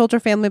never told her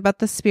family about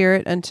the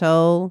spirit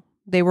until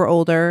they were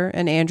older,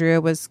 and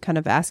Andrea was kind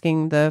of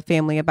asking the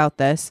family about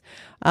this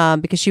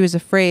because she was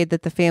afraid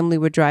that the family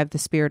would drive the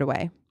spirit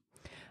away.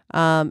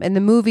 In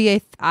the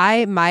movie,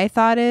 my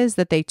thought is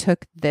that they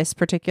took this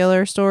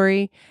particular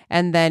story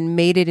and then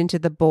made it into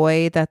the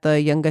boy that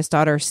the youngest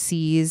daughter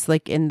sees,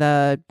 like in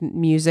the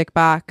music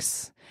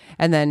box.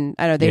 And then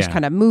I don't know, they just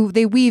kind of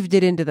they weaved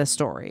it into the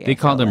story. They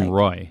called him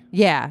Roy.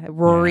 Yeah,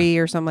 Rory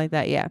or something like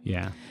that. Yeah.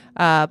 Yeah.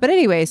 But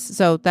anyways,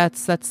 so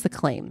that's the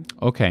claim.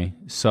 Okay,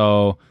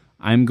 so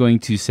I'm going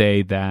to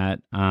say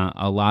that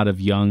a lot of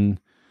young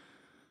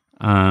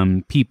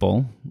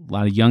people, a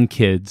lot of young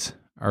kids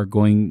are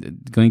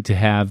going to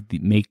have the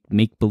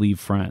make believe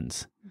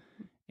friends.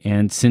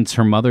 And since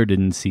her mother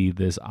didn't see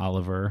this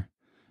Oliver,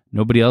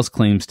 nobody else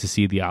claims to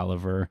see the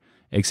Oliver,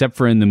 except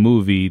for in the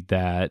movie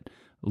that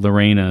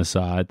Lorena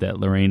saw it, that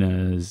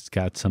Lorena's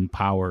got some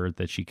power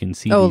that she can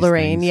see. Oh, these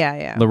Lorraine, things.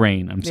 yeah.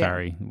 Lorraine, I'm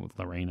sorry.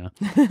 Lorena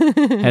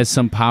has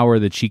some power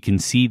that she can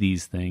see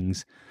these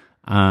things.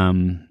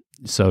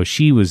 So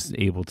she was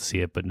able to see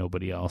it, but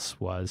nobody else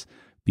was.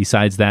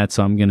 Besides that,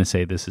 so I'm going to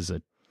say this is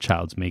a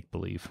child's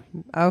make-believe.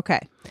 Okay.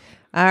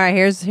 All right,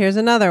 here's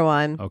another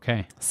one.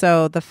 Okay.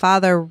 So the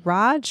father,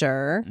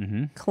 Roger,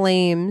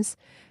 claims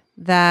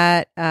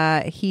that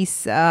he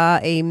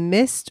saw a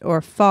mist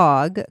or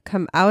fog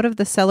come out of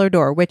the cellar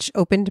door, which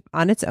opened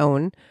on its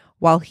own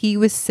while he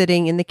was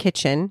sitting in the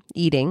kitchen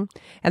eating,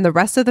 and the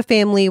rest of the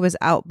family was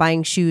out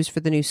buying shoes for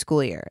the new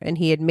school year. And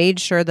he had made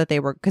sure that they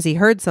were, because he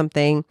heard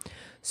something,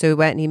 so he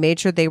went and he made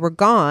sure they were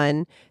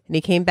gone, and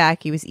he came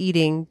back, he was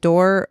eating,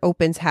 door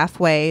opens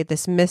halfway,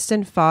 this mist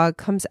and fog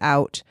comes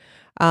out.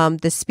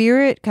 The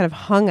spirit kind of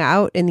hung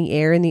out in the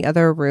air in the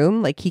other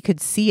room, like he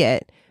could see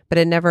it, but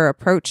it never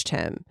approached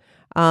him.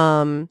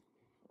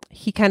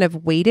 He kind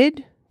of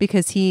waited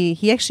because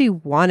he actually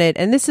wanted,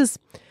 and this is,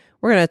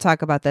 we're going to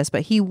talk about this,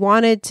 but he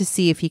wanted to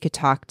see if he could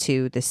talk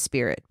to the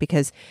spirit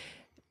because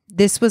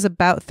this was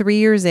about 3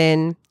 years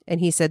in, and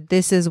he said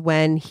this is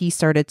when he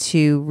started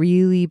to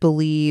really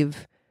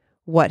believe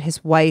what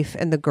his wife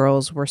and the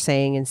girls were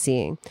saying and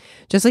seeing.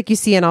 Just like you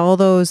see in all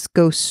those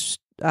ghost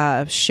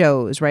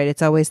shows, right?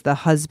 It's always the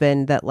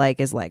husband that like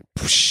is like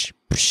psh,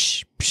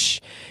 psh, psh,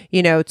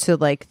 you know, to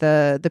like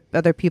the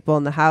other people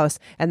in the house,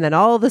 and then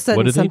all of a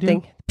sudden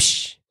something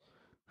psh,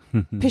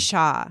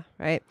 pisha,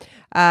 right?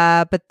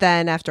 But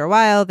then after a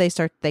while they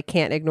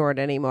can't ignore it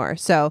anymore.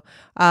 So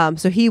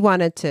he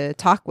wanted to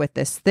talk with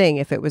this thing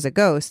if it was a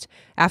ghost.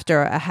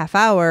 After a half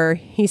hour,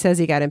 he says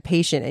he got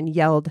impatient and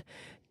yelled,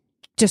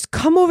 "Just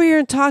come over here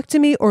and talk to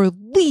me or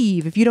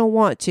leave if you don't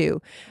want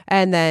to."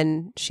 And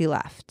then she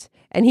left.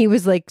 And he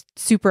was like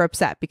super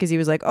upset because he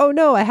was like, "Oh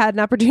no, I had an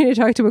opportunity to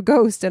talk to a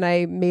ghost and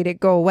I made it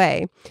go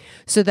away."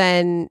 So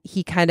then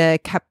he kind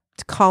of kept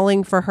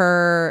calling for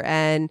her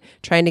and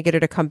trying to get her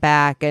to come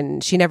back.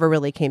 And she never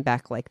really came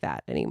back like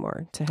that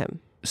anymore to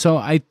him. So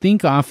I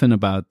think often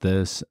about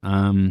this.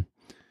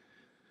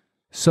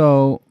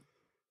 So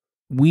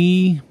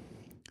you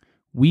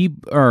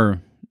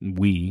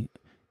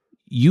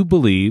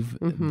believe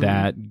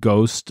that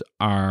ghosts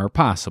are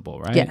possible,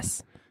 right?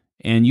 Yes.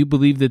 And you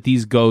believe that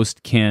these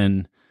ghosts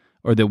can,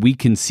 or that we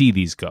can see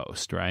these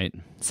ghosts, right?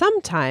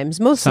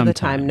 Sometimes. Most of the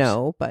time,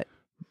 no, but.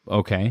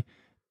 Okay.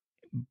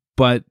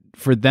 But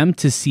for them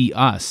to see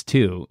us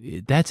too,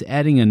 that's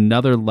adding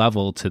another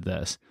level to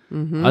this.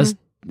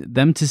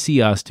 Them to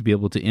see us, to be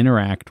able to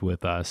interact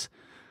with us.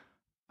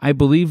 I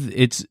believe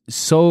it's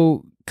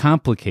so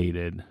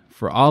complicated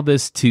for all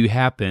this to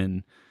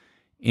happen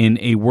in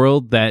a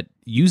world that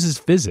uses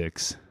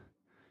physics,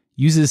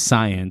 uses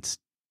science.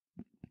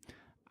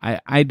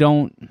 I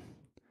don't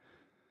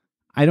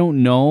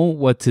know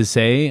what to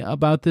say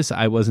about this.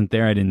 I wasn't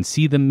there. I didn't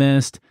see the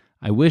mist.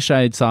 I wish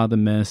I had saw the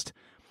mist.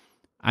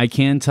 I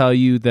can tell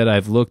you that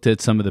I've looked at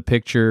some of the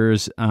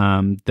pictures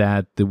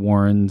that the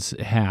Warrens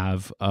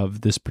have of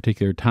this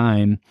particular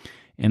time,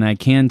 and I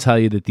can tell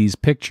you that these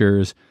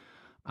pictures,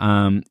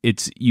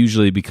 it's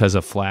usually because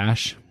of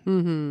flash.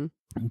 Mm-hmm.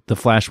 The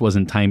flash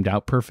wasn't timed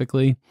out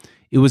perfectly.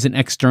 It was an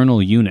external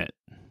unit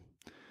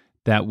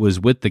that was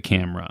with the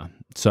camera,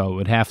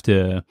 so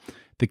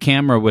the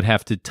camera would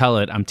have to tell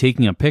it, I'm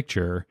taking a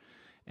picture,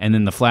 and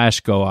then the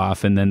flash go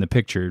off, and then the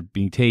picture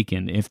being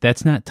taken. If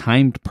that's not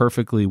timed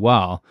perfectly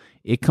well,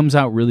 it comes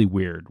out really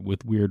weird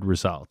with weird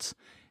results.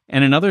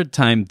 And another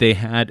time they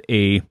had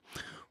a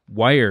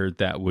wire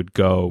that would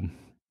go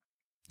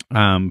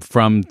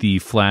from the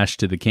flash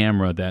to the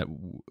camera that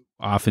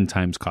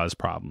oftentimes caused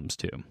problems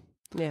too.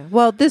 Yeah.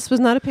 Well, this was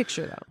not a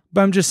picture, though.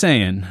 But I'm just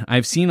saying,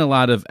 I've seen a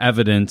lot of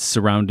evidence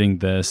surrounding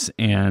this,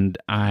 and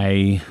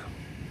I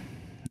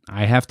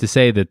have to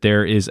say that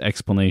there is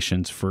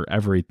explanations for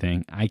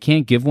everything. I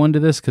can't give one to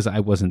this because I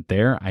wasn't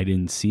there. I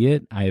didn't see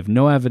it. I have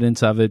no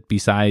evidence of it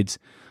besides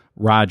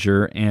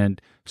Roger. And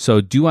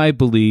so do I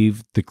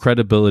believe the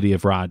credibility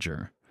of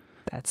Roger?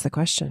 That's the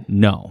question.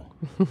 No,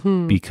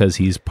 because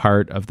he's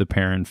part of the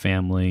Perron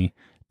family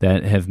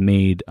that have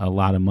made a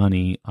lot of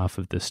money off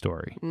of this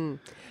story.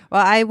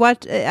 Well, I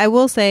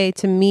will say,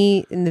 to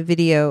me, in the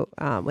video,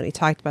 when he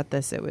talked about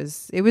this, it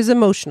was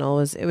emotional.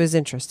 It was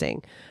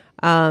interesting.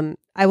 I'm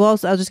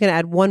just going to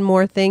add one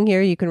more thing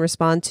here you can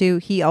respond to.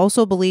 He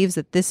also believes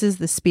that this is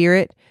the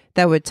spirit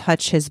that would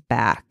touch his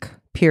back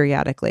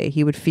periodically.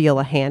 He would feel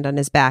a hand on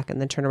his back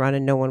and then turn around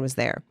and no one was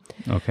there.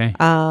 Okay.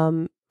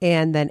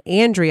 And then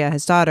Andrea,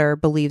 his daughter,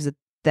 believes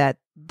that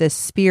the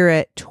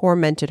spirit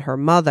tormented her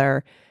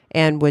mother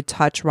and would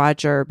touch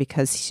Roger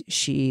because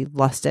she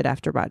lusted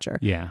after Roger.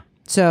 Yeah.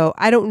 So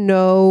I don't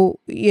know,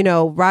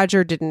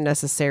 Roger didn't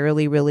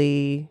necessarily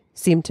really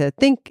seem to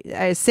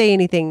say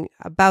anything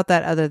about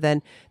that other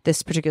than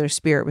this particular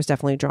spirit was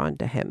definitely drawn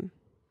to him.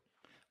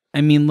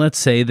 I mean, let's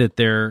say that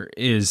there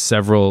is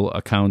several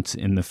accounts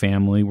in the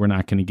family. We're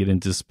not going to get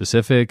into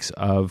specifics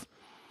of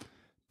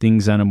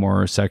things on a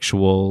more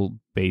sexual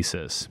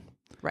basis.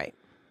 Right.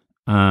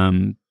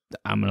 I'm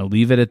going to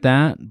leave it at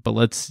that, but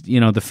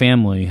the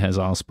family has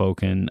all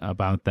spoken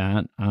about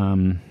that.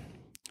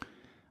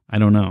 I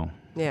don't know.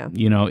 Yeah.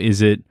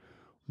 Is it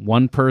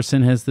one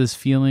person has this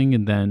feeling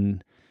and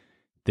then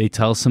they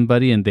tell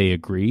somebody and they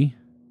agree?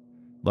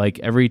 Like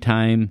every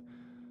time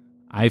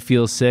I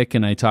feel sick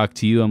and I talk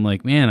to you, I'm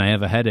like, man, I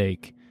have a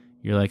headache.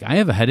 You're like, I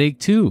have a headache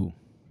too.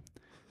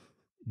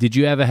 Did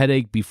you have a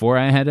headache before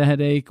I had a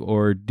headache,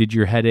 or did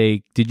you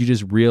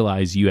just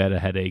realize you had a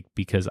headache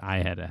because I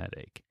had a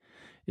headache?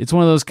 It's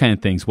one of those kind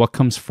of things. What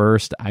comes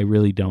first? I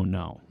really don't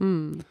know.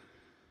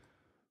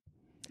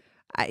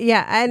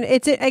 Yeah. And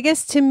I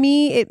guess to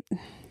me,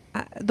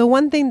 the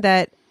one thing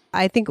that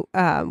I think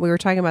we were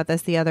talking about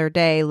this the other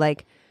day,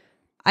 like,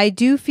 I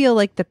do feel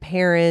like the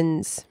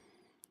Perrons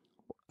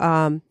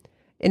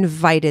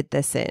invited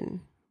this in.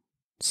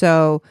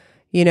 So,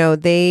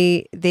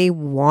 they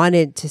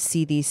wanted to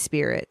see these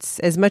spirits.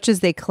 As much as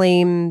they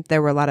claim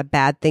there were a lot of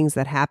bad things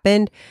that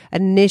happened,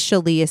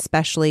 initially,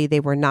 especially, they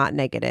were not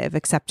negative,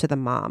 except to the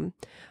mom.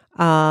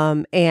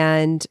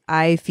 And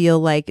I feel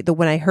like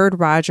when I heard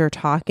Roger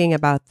talking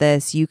about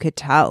this, you could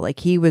tell, like,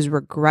 he was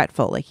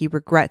regretful. Like, he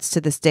regrets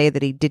to this day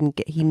that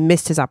he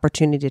missed his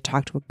opportunity to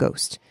talk to a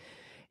ghost.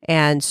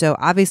 And so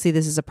obviously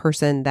this is a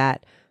person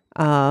that,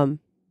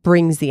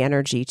 brings the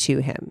energy to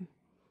him,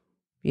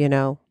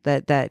 Okay.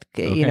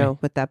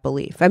 with that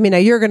belief. I mean, now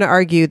you're going to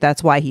argue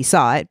that's why he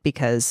saw it,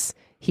 because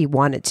he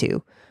wanted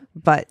to,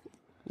 but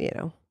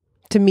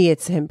to me,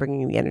 it's him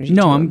bringing the energy.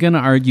 No, to I'm him. going to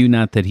argue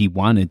not that he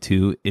wanted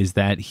to, is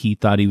that he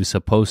thought he was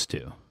supposed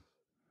to.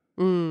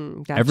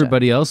 Gotcha.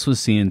 Everybody else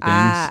was seeing things.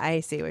 I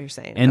see what you're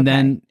saying. And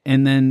Okay.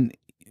 then,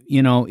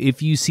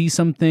 if you see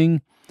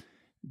something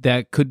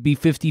that could be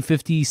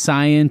 50-50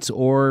 science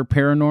or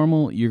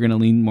paranormal, you're going to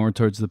lean more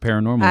towards the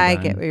paranormal. I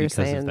then get what you're because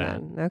of saying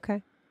that. then.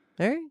 Okay.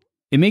 All right.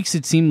 It makes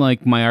it seem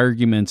like my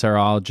arguments are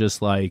all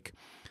just like,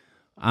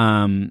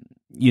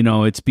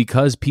 it's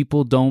because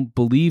people don't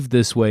believe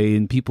this way,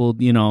 and people,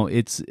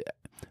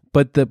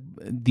 but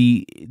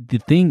the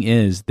thing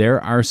is, there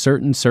are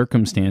certain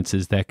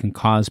circumstances that can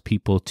cause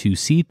people to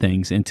see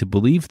things and to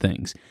believe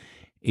things.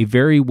 A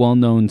very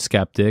well-known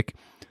skeptic,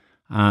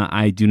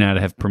 I do not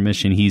have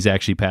permission. He's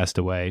actually passed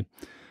away.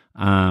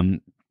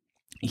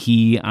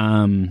 He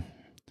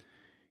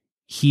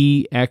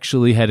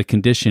actually had a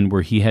condition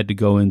where he had to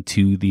go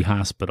into the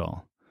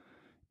hospital,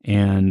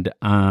 and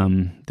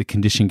the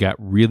condition got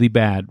really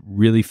bad,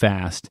 really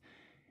fast,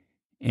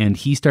 and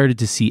he started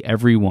to see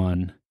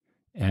everyone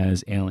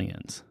as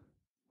aliens.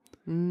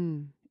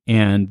 And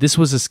this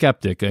was a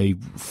skeptic, a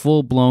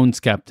full-blown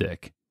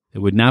skeptic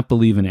that would not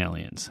believe in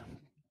aliens.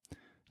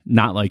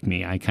 Not like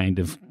me. I kind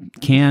of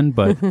can,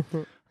 but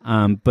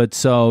But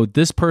so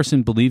this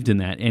person believed in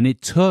that, and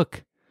it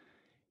took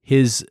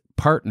his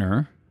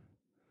partner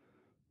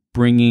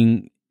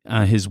bringing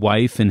his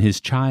wife and his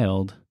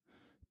child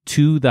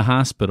to the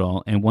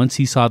hospital. And once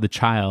he saw the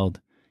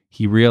child,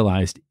 he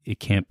realized it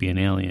can't be an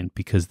alien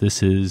because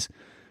this is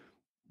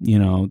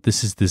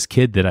this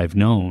kid that I've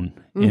known.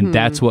 And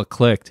that's what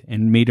clicked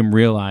and made him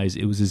realize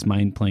it was his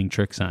mind playing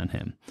tricks on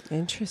him.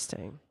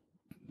 Interesting.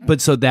 But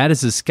so that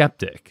is a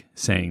skeptic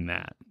saying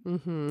that.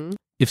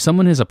 If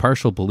someone has a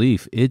partial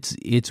belief, it's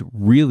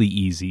really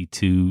easy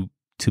to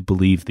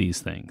believe these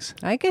things.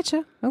 I get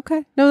you.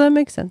 Okay. No, that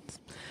makes sense.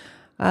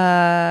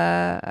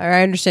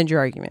 I understand your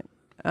argument.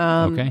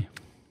 Okay.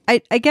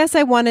 I guess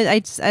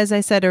as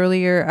I said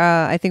earlier,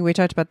 I think we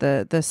talked about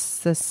the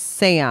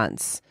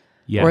seance,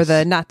 Yes. or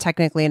the not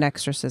technically an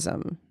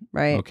exorcism,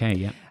 right? Okay,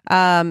 yeah.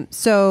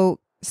 So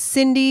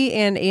Cindy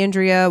and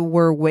Andrea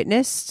were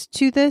witness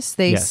to this.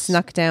 They Yes.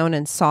 snuck down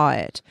and saw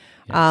it.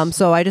 Yes.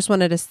 So I just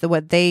wanted to see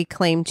what they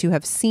claim to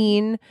have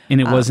seen.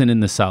 And it wasn't in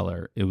the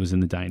cellar. It was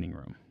in the dining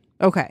room.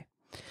 Okay.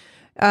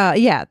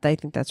 Yeah, I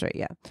think that's right.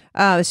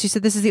 Yeah. She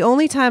said, this is the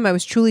only time I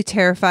was truly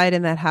terrified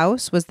in that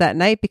house was that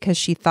night because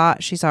she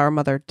thought she saw her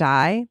mother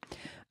die.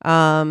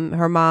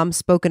 Her mom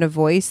spoke in a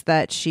voice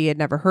that she had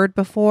never heard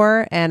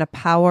before, and a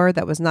power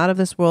that was not of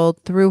this world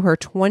threw her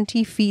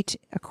 20 feet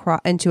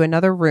into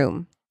another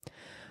room.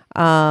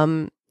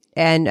 And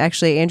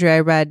actually, Andrea, I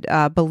read,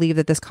 believed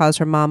that this caused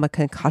her mom a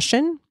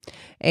concussion,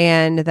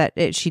 and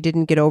that she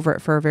didn't get over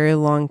it for a very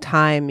long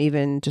time,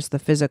 even just the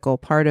physical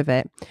part of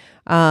it.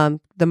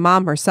 The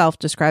mom herself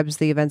describes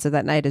the events of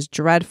that night as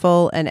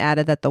dreadful and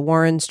added that the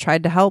Warrens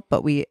tried to help,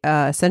 but we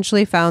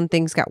essentially found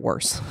things got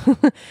worse.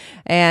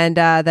 And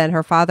then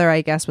her father,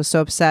 I guess, was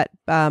so upset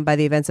by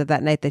the events of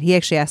that night that he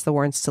actually asked the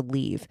Warrens to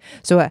leave.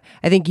 So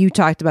I think you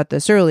talked about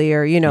this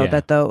earlier,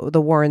 that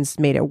the Warrens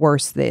made it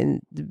worse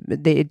than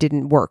it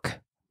didn't work,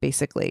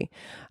 basically.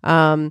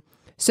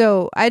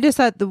 So I just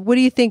thought, what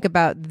do you think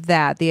about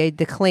that? The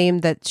claim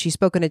that she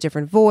spoke in a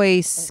different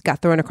voice,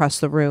 got thrown across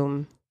the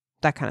room,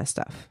 that kind of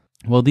stuff.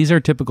 Well, these are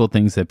typical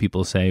things that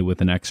people say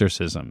with an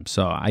exorcism.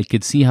 So I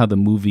could see how the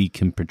movie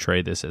can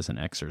portray this as an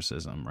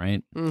exorcism,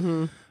 right?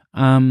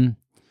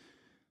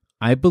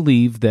 I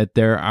believe that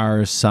there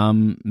are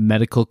some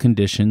medical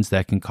conditions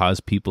that can cause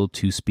people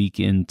to speak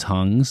in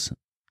tongues,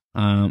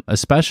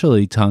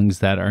 especially tongues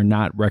that are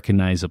not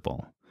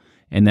recognizable.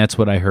 And that's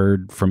what I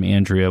heard from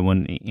Andrea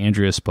when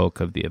Andrea spoke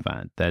of the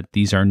event, that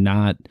this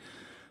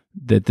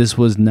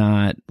was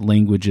not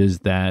languages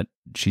that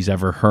she's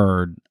ever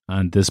heard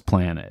on this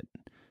planet.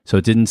 So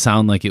it didn't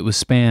sound like it was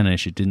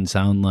Spanish. It didn't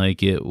sound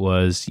like it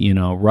was,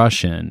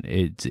 Russian.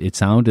 It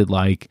sounded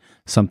like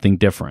something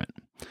different.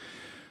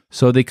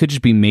 So they could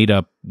just be made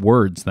up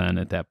words then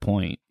at that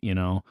point,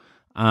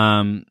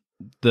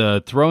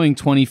 The throwing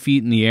 20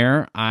 feet in the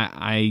air,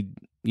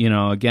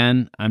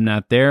 again, I'm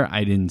not there.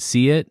 I didn't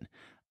see it.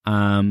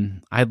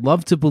 I'd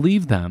love to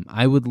believe them.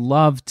 I would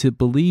love to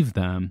believe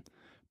them,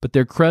 but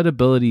their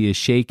credibility is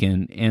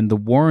shaken, and the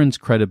Warrens'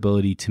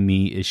 credibility to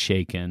me is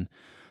shaken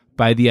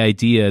by the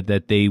idea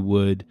that they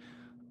would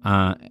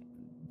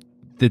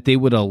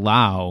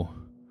allow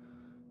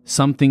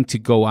something to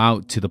go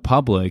out to the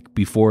public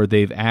before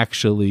they've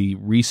actually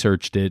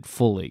researched it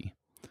fully.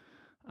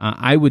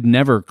 I would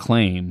never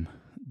claim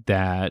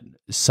that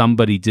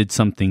somebody did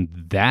something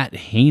that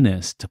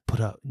heinous to put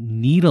a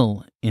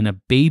needle in a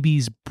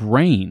baby's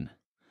brain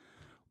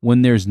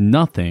when there's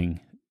nothing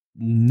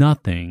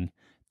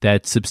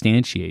that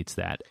substantiates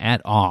that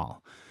at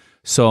all.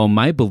 So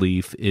my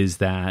belief is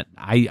that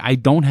I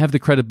don't have the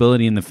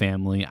credibility in the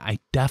family. I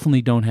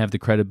definitely don't have the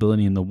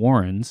credibility in the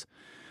Warrens.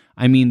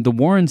 I mean, the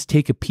Warrens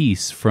take a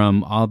piece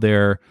from all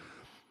their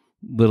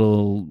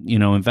little,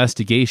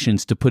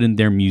 investigations to put in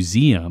their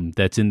museum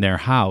that's in their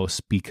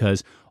house,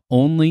 because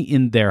only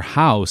in their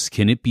house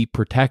can it be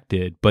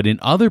protected, but in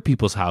other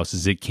people's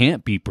houses it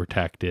can't be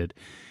protected.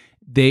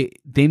 They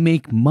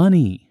make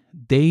money.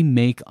 They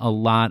make a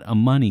lot of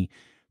money.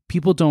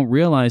 People don't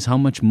realize how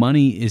much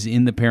money is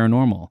in the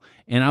paranormal.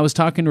 And I was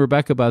talking to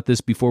Rebecca about this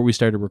before we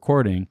started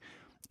recording.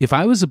 If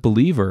I was a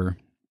believer,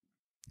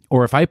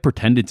 or if I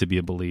pretended to be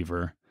a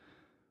believer,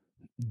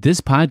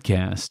 this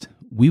podcast,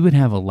 we would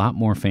have a lot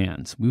more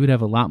fans. We would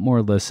have a lot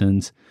more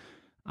listens.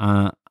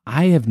 I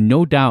have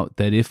no doubt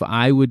that if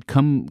I would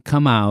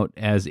come out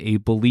as a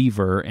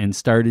believer and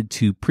started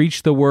to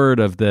preach the word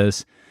of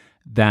this,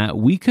 that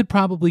we could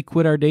probably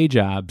quit our day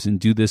jobs and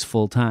do this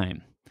full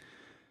time.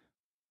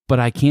 But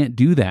I can't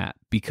do that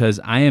because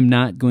I am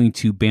not going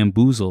to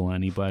bamboozle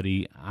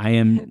anybody.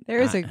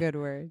 There's a good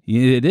word.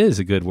 It is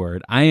a good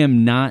word. I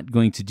am not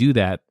going to do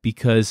that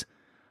because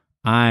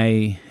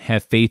I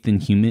have faith in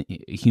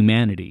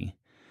humanity.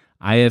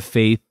 I have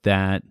faith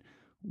that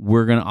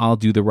we're going to all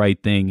do the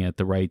right thing at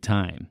the right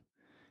time.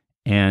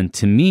 And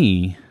to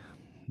me,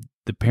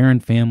 the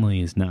Perron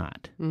family is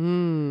not.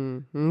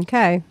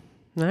 Okay.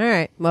 All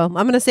right. Well, I'm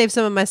going to save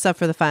some of my stuff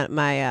for the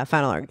my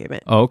final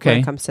argument. Okay. When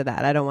it comes to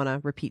that, I don't want to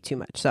repeat too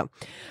much. So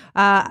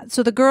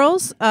the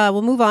girls,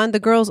 we'll move on. The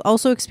girls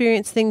also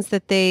experienced things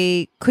that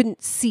they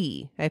couldn't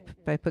see. I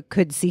put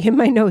could see in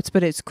my notes,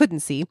 but it's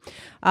couldn't see.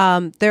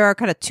 There are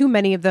kind of too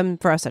many of them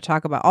for us to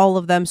talk about all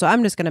of them. So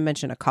I'm just going to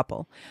mention a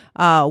couple.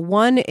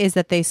 One is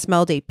that they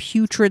smelled a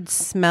putrid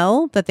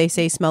smell that they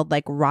say smelled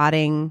like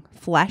rotting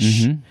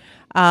flesh. Mm-hmm.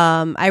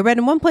 I read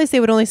in one place they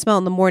would only smell it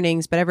in the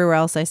mornings, but everywhere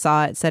else I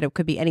saw it said it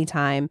could be any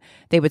time.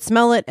 They would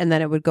smell it and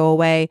then it would go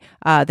away.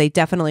 They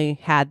definitely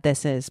had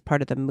this as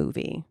part of the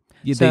movie.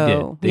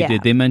 Yeah, they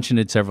did. They mentioned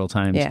it several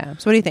times. Yeah.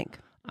 So what do you think?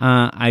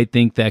 I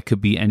think that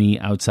could be any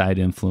outside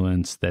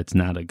influence that's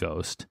not a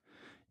ghost.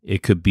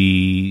 It could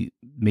be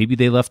maybe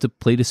they left a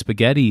plate of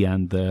spaghetti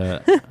on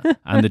the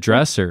on the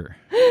dresser,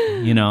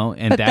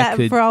 and But that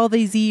could for all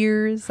these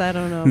years, I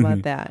don't know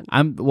about that.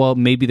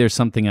 Maybe there's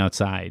something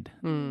outside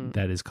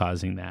that is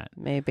causing that.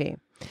 Maybe.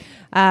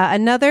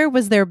 Another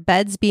was their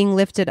beds being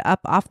lifted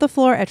up off the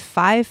floor at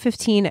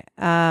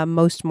 5:15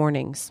 most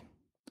mornings.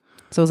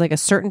 So it was like a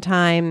certain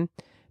time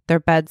their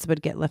beds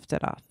would get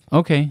lifted off.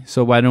 Okay,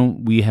 so why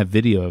don't we have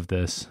video of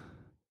this?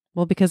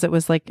 Well, because it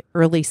was like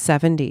early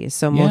 70s,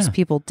 so most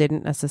people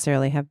didn't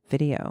necessarily have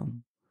video.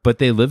 But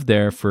they lived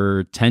there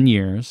for 10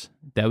 years.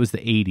 That was the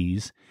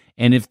 80s.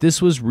 And if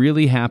this was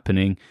really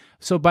happening...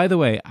 So, by the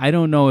way, I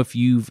don't know if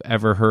you've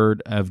ever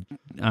heard of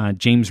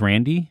James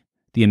Randi,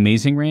 The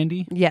Amazing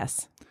Randi.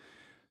 Yes.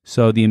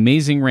 So, The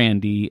Amazing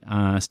Randi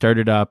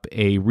started up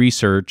a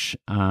research...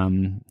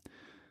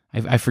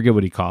 I forget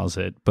what he calls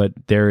it, but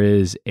there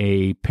is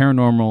a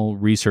paranormal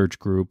research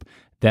group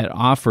that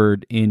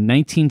offered in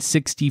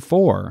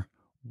 1964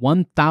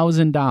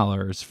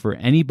 $1,000 for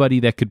anybody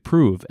that could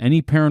prove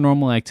any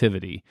paranormal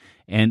activity.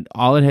 And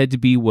all it had to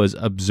be was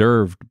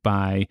observed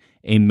by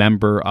a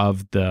member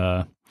of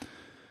the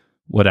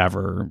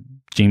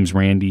James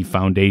Randi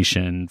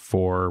Foundation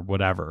for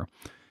whatever.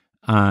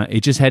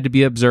 It just had to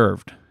be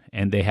observed,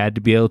 and they had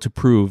to be able to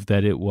prove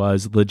that it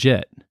was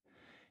legit.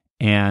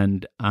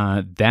 And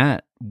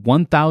that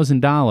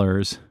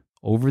 $1,000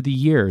 over the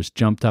years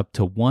jumped up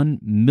to $1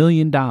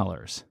 million.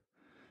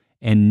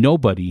 And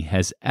nobody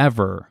has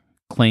ever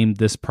claimed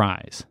this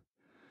prize.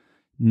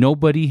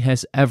 Nobody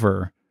has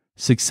ever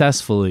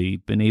successfully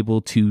been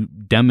able to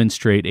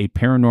demonstrate a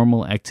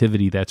paranormal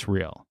activity that's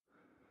real.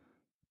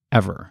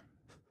 Ever.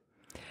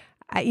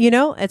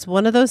 It's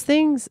one of those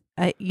things,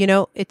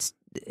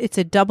 it's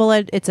a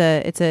double-edged, it's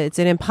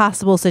an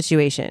impossible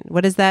situation.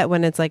 What is that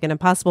when it's like an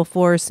impossible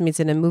force meets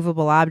an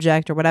immovable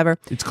object or whatever?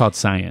 It's called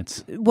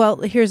science. Well,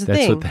 here's the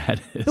thing. That's what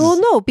that is. Well,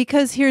 no,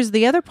 because here's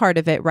the other part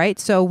of it, right?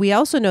 So we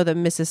also know that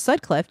Mrs.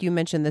 Sutcliffe, you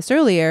mentioned this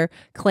earlier,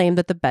 claimed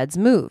that the beds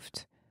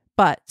moved,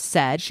 but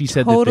she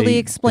said totally that they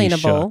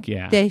explainable.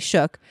 shook, They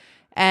shook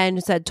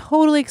and said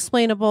totally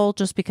explainable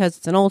just because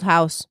it's an old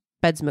house.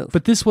 Beds move.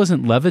 But this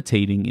wasn't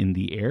levitating in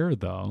the air,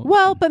 though.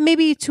 Well, but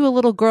maybe to a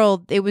little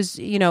girl, it was,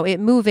 it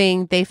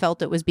moving. They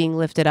felt it was being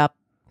lifted up.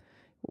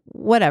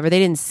 Whatever. They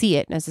didn't see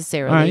it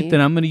necessarily. All right, then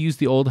I'm going to use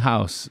the old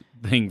house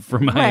thing for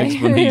my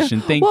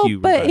explanation. Thank you.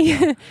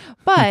 But,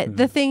 but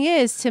the thing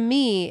is, to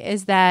me,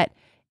 is that,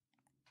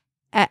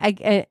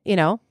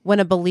 when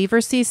a believer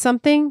sees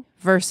something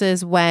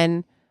versus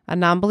when a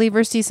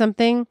non-believer sees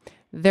something,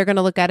 they're going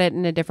to look at it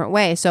in a different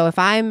way. So if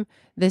I'm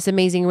this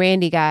amazing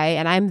Randy guy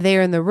and I'm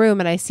there in the room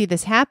and I see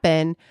this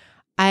happen,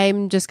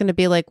 I'm just going to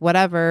be like,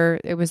 whatever,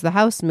 it was the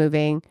house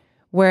moving.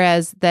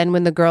 Whereas then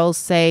when the girls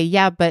say,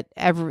 yeah, but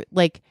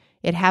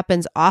it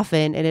happens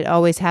often and it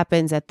always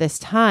happens at this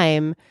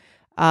time,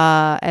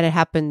 and it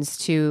happens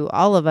to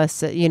all of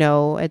us,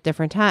 at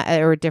different times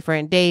or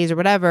different days or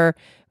whatever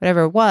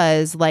it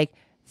was, like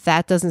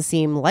that doesn't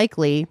seem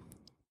likely.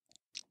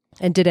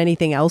 And did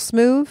anything else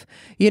move?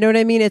 You know what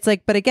I mean? It's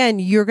like, but again,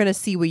 you're going to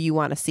see what you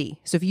want to see.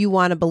 So if you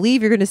want to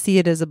believe, you're going to see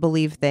it as a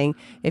believe thing.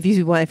 If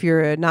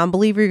you're a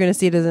non-believer, you're going to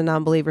see it as a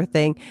non-believer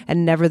thing.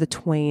 And never the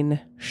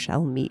twain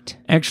shall meet.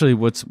 Actually,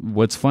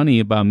 what's funny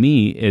about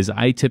me is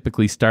I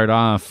typically start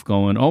off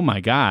going, oh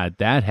my God,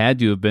 that had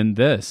to have been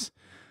this.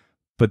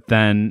 But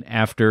then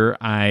after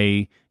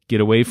I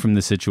get away from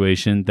the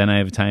situation, then I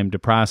have time to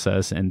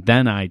process and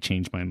then I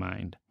change my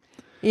mind.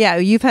 Yeah,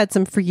 you've had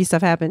some freaky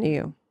stuff happen to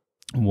you.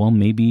 Well,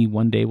 maybe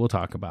one day we'll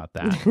talk about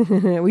that.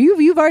 Well,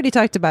 you've already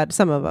talked about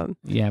some of them.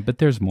 Yeah, but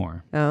there's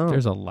more. Oh.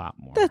 There's a lot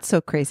more. That's so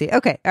crazy.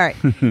 Okay, all right.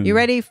 You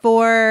ready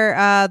for,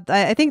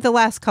 I think the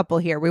last couple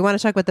here. We want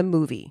to talk about the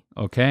movie.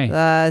 Okay.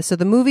 So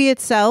the movie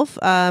itself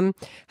had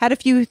a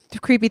few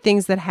creepy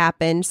things that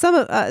happened. Some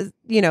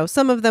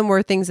of them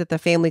were things that the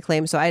family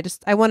claimed. So I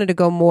wanted to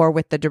go more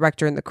with the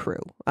director and the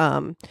crew.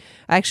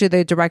 Actually,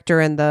 the director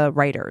and the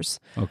writers.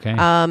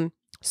 Okay.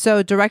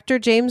 So director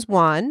James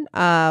Wan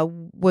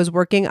was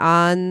working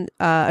on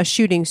a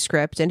shooting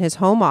script in his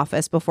home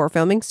office before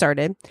filming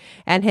started,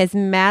 and his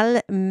Maltipu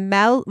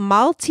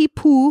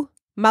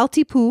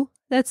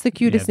That's the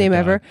cutest the name dog.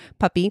 ever.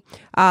 Puppy.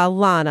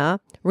 Lana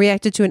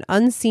reacted to an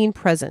unseen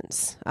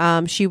presence.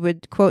 She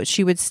would, quote,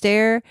 she would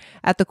stare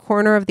at the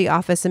corner of the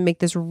office and make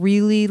this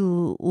really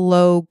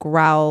low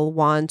growl,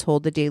 Juan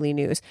told the Daily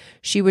News.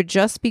 She would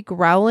just be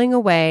growling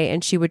away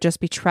and she would just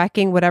be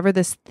tracking whatever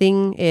this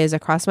thing is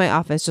across my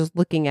office, just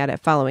looking at it,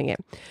 following it.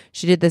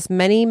 She did this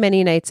many,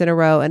 many nights in a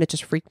row and it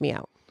just freaked me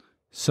out.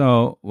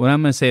 So what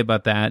I'm going to say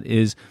about that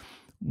is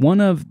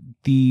one of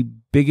the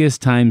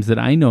biggest times that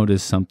I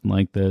noticed something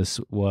like this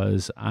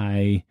was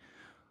I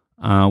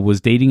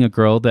was dating a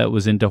girl that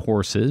was into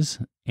horses,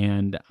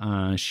 and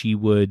she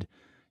would,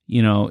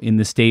 in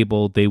the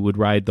stable, they would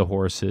ride the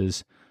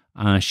horses.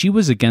 She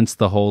was against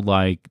the whole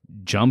like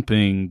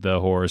jumping the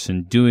horse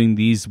and doing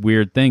these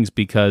weird things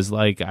because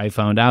like I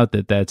found out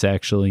that that's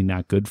actually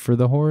not good for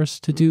the horse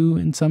to do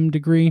in some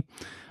degree.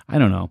 I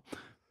don't know.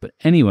 But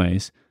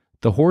anyways,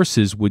 the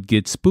horses would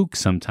get spooked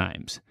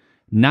sometimes.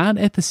 Not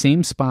at the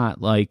same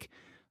spot like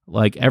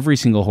every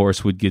single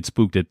horse would get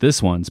spooked at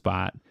this one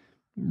spot.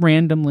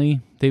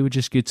 Randomly, they would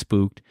just get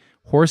spooked.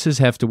 Horses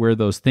have to wear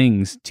those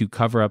things to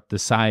cover up the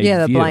side Yeah,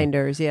 the view.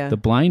 blinders, yeah. The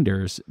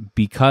blinders,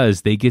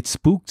 because they get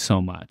spooked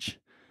so much.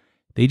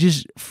 They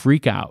just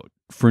freak out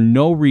for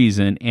no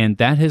reason, and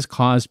that has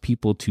caused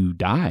people to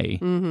die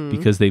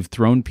because they've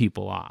thrown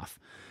people off.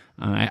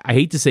 I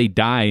hate to say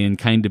die and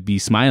kind of be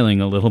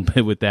smiling a little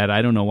bit with that.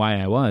 I don't know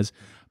why I was.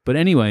 But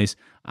anyways,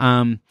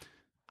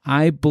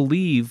 I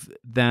believe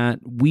that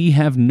we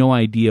have no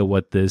idea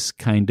what this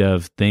kind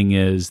of thing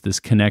is, this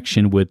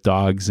connection with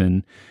dogs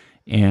and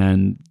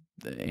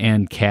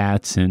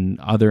cats and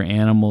other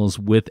animals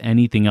with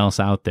anything else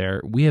out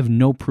there. We have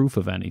no proof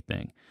of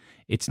anything.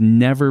 It's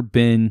never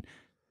been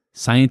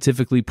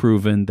scientifically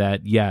proven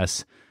that,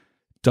 yes,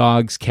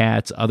 dogs,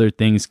 cats, other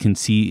things can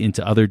see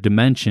into other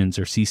dimensions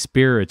or see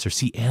spirits or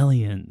see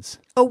aliens.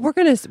 Oh, we're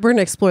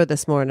gonna explore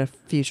this more in a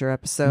future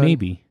episode.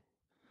 Maybe.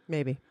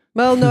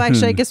 Well, no,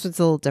 actually, I guess it's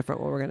a little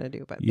different what we're going to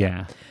do. But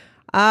Yeah.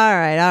 All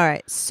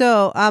right.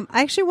 So I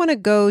actually want to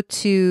go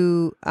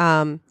to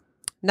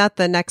not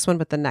the next one,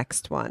 but the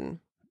next one.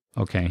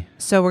 Okay.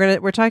 So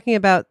we're talking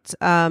about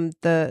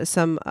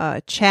some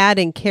Chad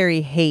and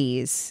Carrie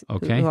Hayes,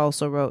 Okay. who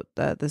also wrote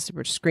this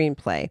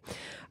screenplay.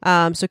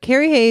 So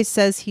Carrie Hayes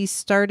says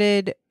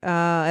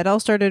it all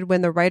started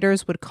when the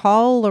writers would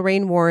call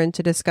Lorraine Warren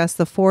to discuss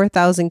the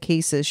 4,000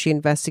 cases she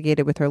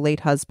investigated with her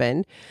late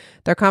husband.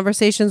 Their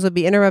conversations would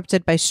be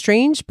interrupted by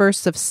strange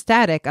bursts of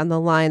static on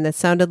the line that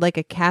sounded like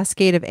a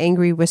cascade of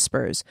angry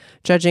whispers,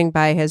 judging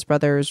by his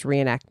brother's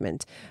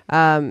reenactment.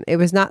 It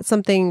was not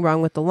something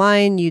wrong with the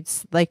line. You'd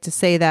like to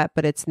say that,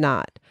 but it's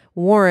not.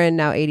 Warren,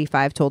 now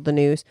 85, told the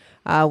news,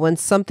 when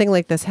something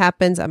like this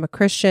happens, I'm a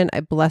Christian. I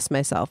bless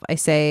myself.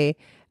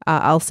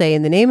 I'll say,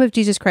 in the name of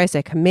Jesus Christ,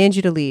 I command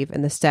you to leave,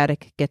 and the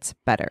static gets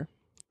better.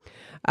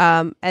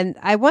 And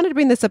I wanted to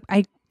bring this up.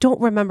 I don't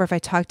remember if I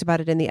talked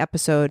about it in the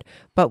episode,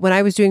 but when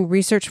I was doing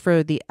research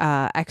for the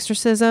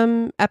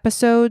exorcism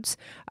episodes,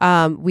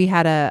 I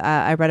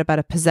read about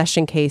a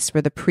possession case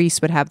where the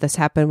priest would have this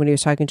happen when he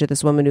was talking to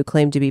this woman who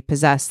claimed to be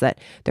possessed, that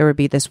there would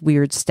be this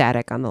weird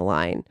static on the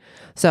line.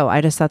 So I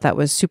just thought that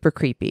was super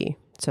creepy.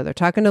 So they're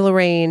talking to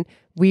Lorraine,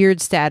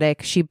 weird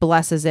static. She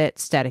blesses it.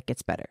 Static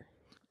gets better.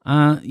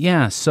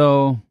 Yeah,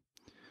 so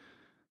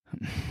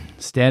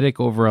static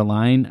over a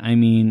line. I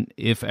mean,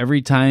 if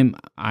every time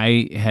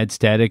I had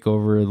static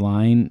over a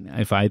line,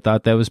 if I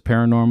thought that was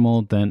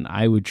paranormal, then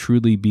I would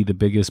truly be the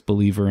biggest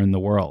believer in the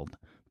world,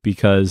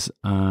 because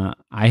I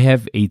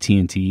have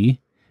AT&T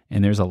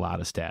and there's a lot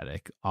of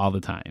static all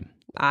the time.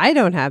 I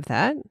don't have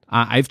that.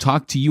 I've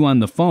talked to you on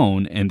the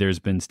phone and there's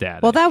been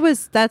static. Well,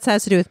 that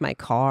has to do with my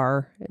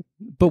car.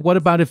 But what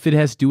about if it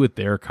has to do with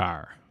their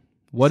car?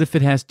 What if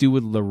it has to do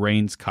with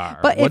Lorraine's car?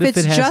 But what if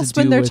it's just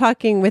when they're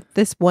talking with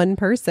this one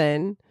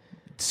person.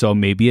 So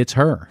maybe it's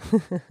her.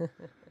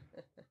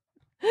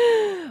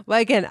 Well,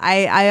 again,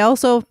 I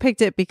also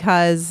picked it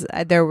because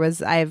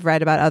I've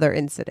read about other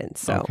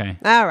incidents. So, okay.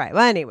 All right.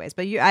 Well, anyways,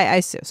 but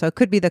I see. So it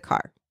could be the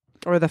car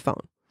or the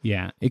phone.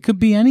 Yeah. It could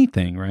be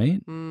anything,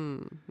 right?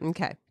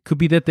 Okay. Could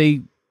be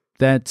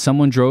that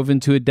someone drove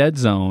into a dead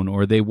zone,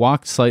 or they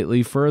walked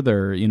slightly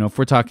further. If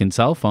we're talking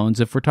cell phones,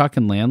 if we're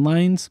talking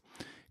landlines,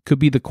 could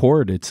be the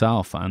cord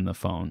itself on the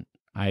phone.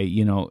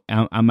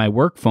 On my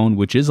work phone,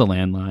 which is a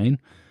landline,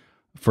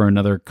 for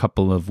another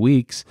couple of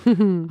weeks,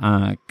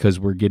 because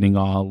we're getting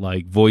all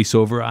like voice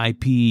over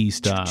IP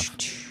stuff.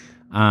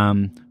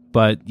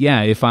 But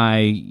yeah, if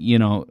I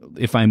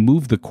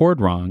move the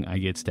cord wrong, I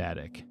get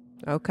static.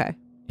 Okay.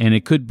 And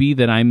it could be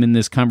that I'm in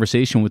this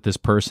conversation with this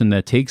person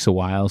that takes a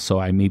while, so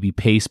I maybe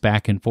pace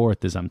back and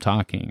forth as I'm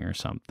talking or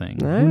something.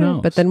 Who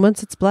knows? But then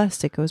once it's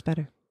blessed, it goes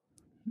better.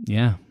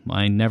 Yeah,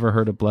 I never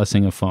heard of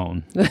blessing a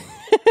phone.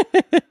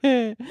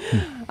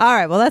 All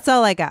right, well, that's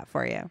all I got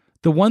for you.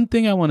 The one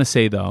thing I want to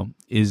say, though,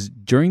 is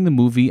during the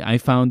movie, I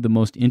found the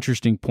most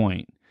interesting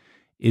point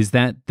is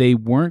that they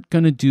weren't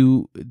going to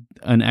do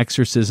an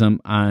exorcism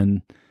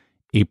on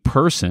a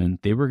person,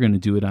 they were going to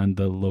do it on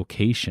the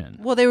location.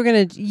 Well, they were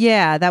going to,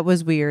 yeah, that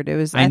was weird.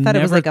 I thought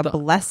it was like a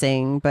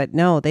blessing, but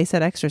no, they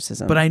said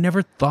exorcism. But I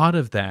never thought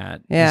of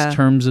that as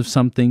terms of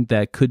something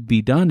that could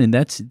be done. And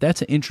that's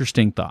an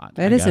interesting thought.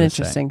 It is an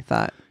interesting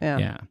thought.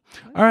 Yeah.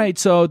 All right.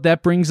 So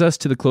that brings us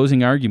to the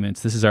closing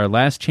arguments. This is our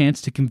last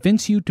chance to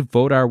convince you to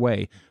vote our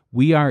way.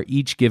 We are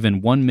each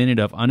given 1 minute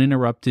of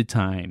uninterrupted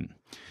time.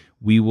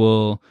 We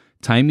will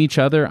time each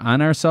other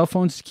on our cell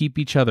phones to keep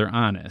each other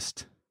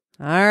honest.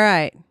 All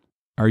right.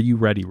 Are you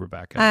ready,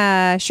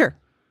 Rebecca? Sure.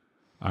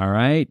 All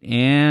right,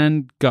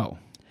 and go.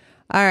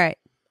 All right.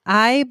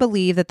 I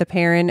believe that the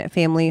Perron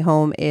family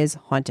home is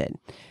haunted.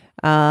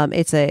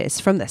 It's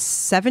from the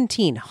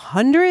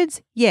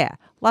 1700s. Yeah.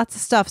 Lots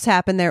of stuff's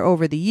happened there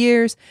over the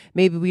years.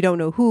 Maybe we don't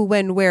know who,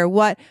 when, where,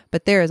 what,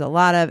 but there is a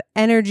lot of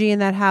energy in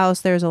that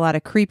house. There's a lot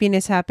of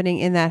creepiness happening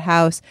in that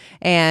house.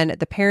 And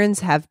the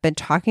Perrons have been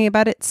talking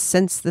about it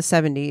since the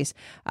 70s.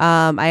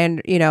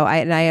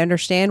 I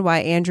understand why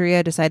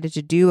Andrea decided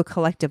to do a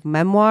collective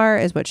memoir,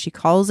 is what she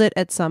calls it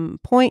at some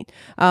point,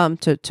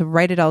 to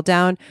write it all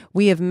down.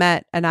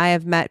 I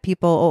have met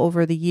people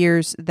over the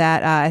years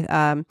that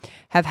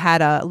have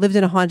had lived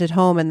in a haunted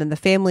home, and then the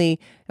family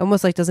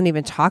almost like doesn't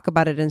even talk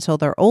about it until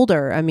they're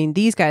older. I mean,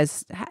 these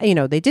guys,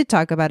 they did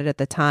talk about it at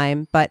the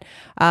time, but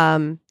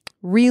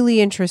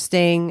really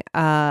interesting.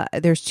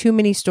 There's too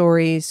many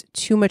stories,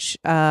 too much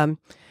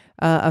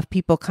of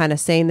people kind of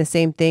saying the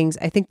same things.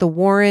 I think the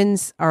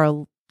Warrens are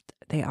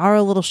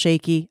a little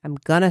shaky. I'm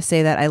gonna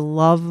say that. I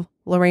love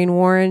Lorraine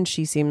Warren.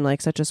 She seemed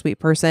like such a sweet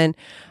person,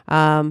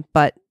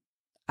 but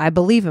I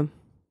believe him.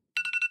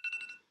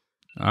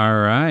 All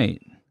right.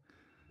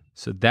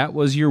 So that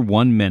was your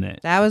 1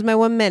 minute. That was my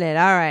 1 minute.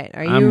 All right.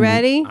 Are you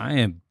ready? I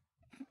am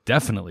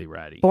definitely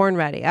ready. Born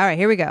ready. All right,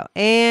 here we go.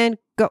 And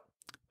go.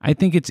 I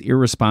think it's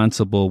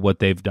irresponsible what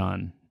they've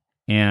done.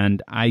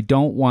 And I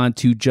don't want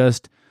to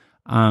just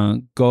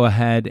go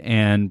ahead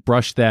and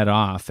brush that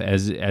off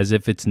as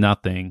if it's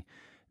nothing.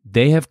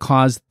 They have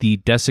caused the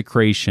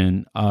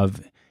desecration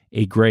of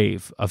a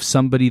grave of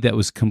somebody that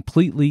was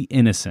completely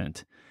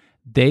innocent.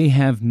 They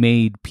have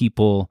made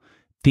people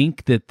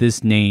think that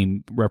this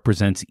name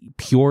represents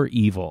pure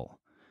evil.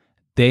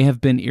 They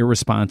have been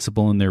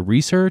irresponsible in their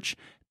research.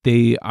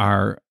 They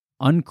are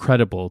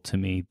uncredible to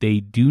me. They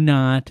do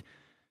not,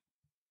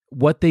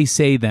 what they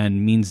say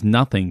then means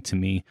nothing to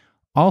me.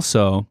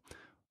 Also,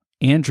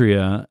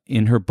 Andrea,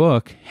 in her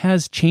book,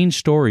 has changed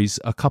stories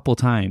a couple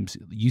times.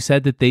 You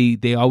said that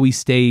they always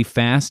stay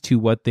fast to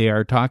what they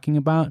are talking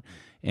about,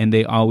 and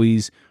they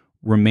always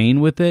remain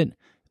with it.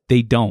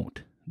 They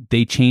don't.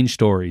 They change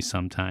stories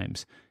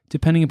sometimes,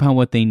 depending upon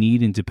what they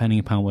need and depending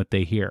upon what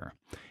they hear.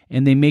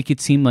 And they make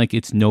it seem like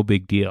it's no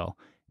big deal.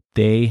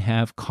 They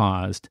have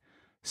caused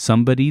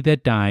somebody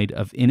that died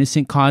of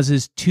innocent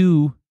causes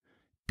to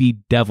be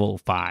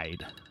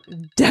devilified.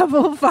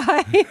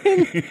 Devilified?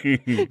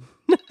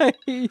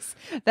 Nice.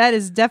 That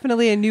is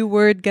definitely a new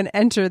word going to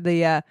enter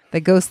the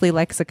ghostly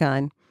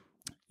lexicon.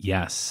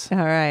 Yes. All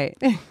right.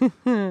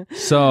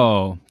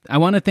 So I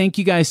want to thank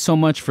you guys so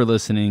much for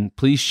listening.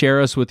 Please share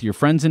us with your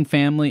friends and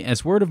family,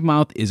 as word of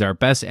mouth is our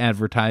best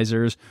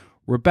advertisers.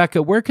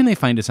 Rebecca, where can they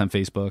find us on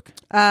Facebook?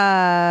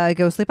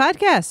 Ghostly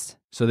Podcast.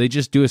 So they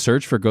just do a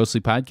search for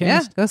Ghostly Podcast?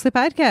 Yeah, Ghostly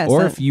Podcast.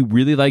 Or if you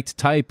really like to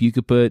type, you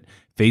could put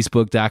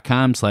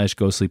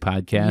facebook.com/Ghostly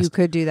Podcast. You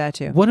could do that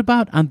too. What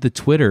about on the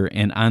Twitter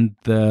and on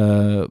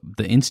the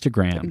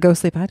Instagram?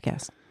 Ghostly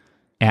Podcast.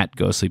 At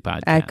Ghostly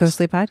Podcast. At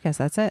Ghostly Podcast.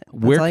 That's it.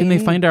 Where can they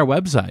find our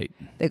website?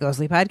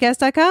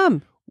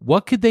 theghostlypodcast.com.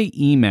 What could they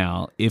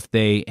email if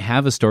they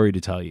have a story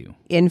to tell you?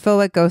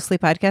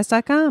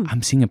 info@ghostlypodcast.com.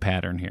 I'm seeing a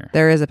pattern here.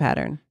 There is a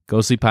pattern.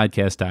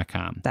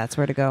 Ghostlypodcast.com. That's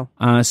where to go.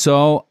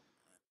 So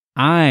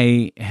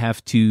I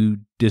have to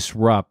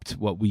disrupt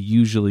what we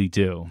usually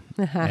do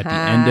at the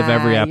end of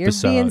every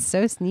episode. You're being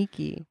so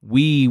sneaky.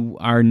 We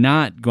are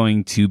not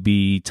going to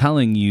be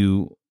telling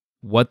you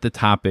what the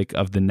topic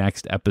of the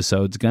next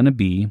episode's going to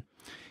be.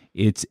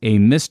 It's a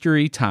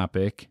mystery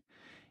topic,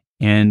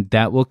 and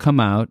that will come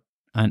out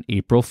on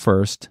April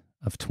 1st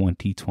of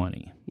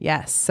 2020.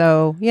 Yes.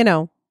 So,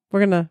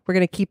 we're going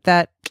to keep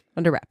that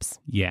under wraps.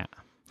 Yeah.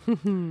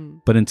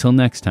 But until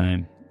next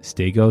time,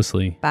 stay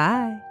ghostly.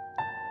 Bye.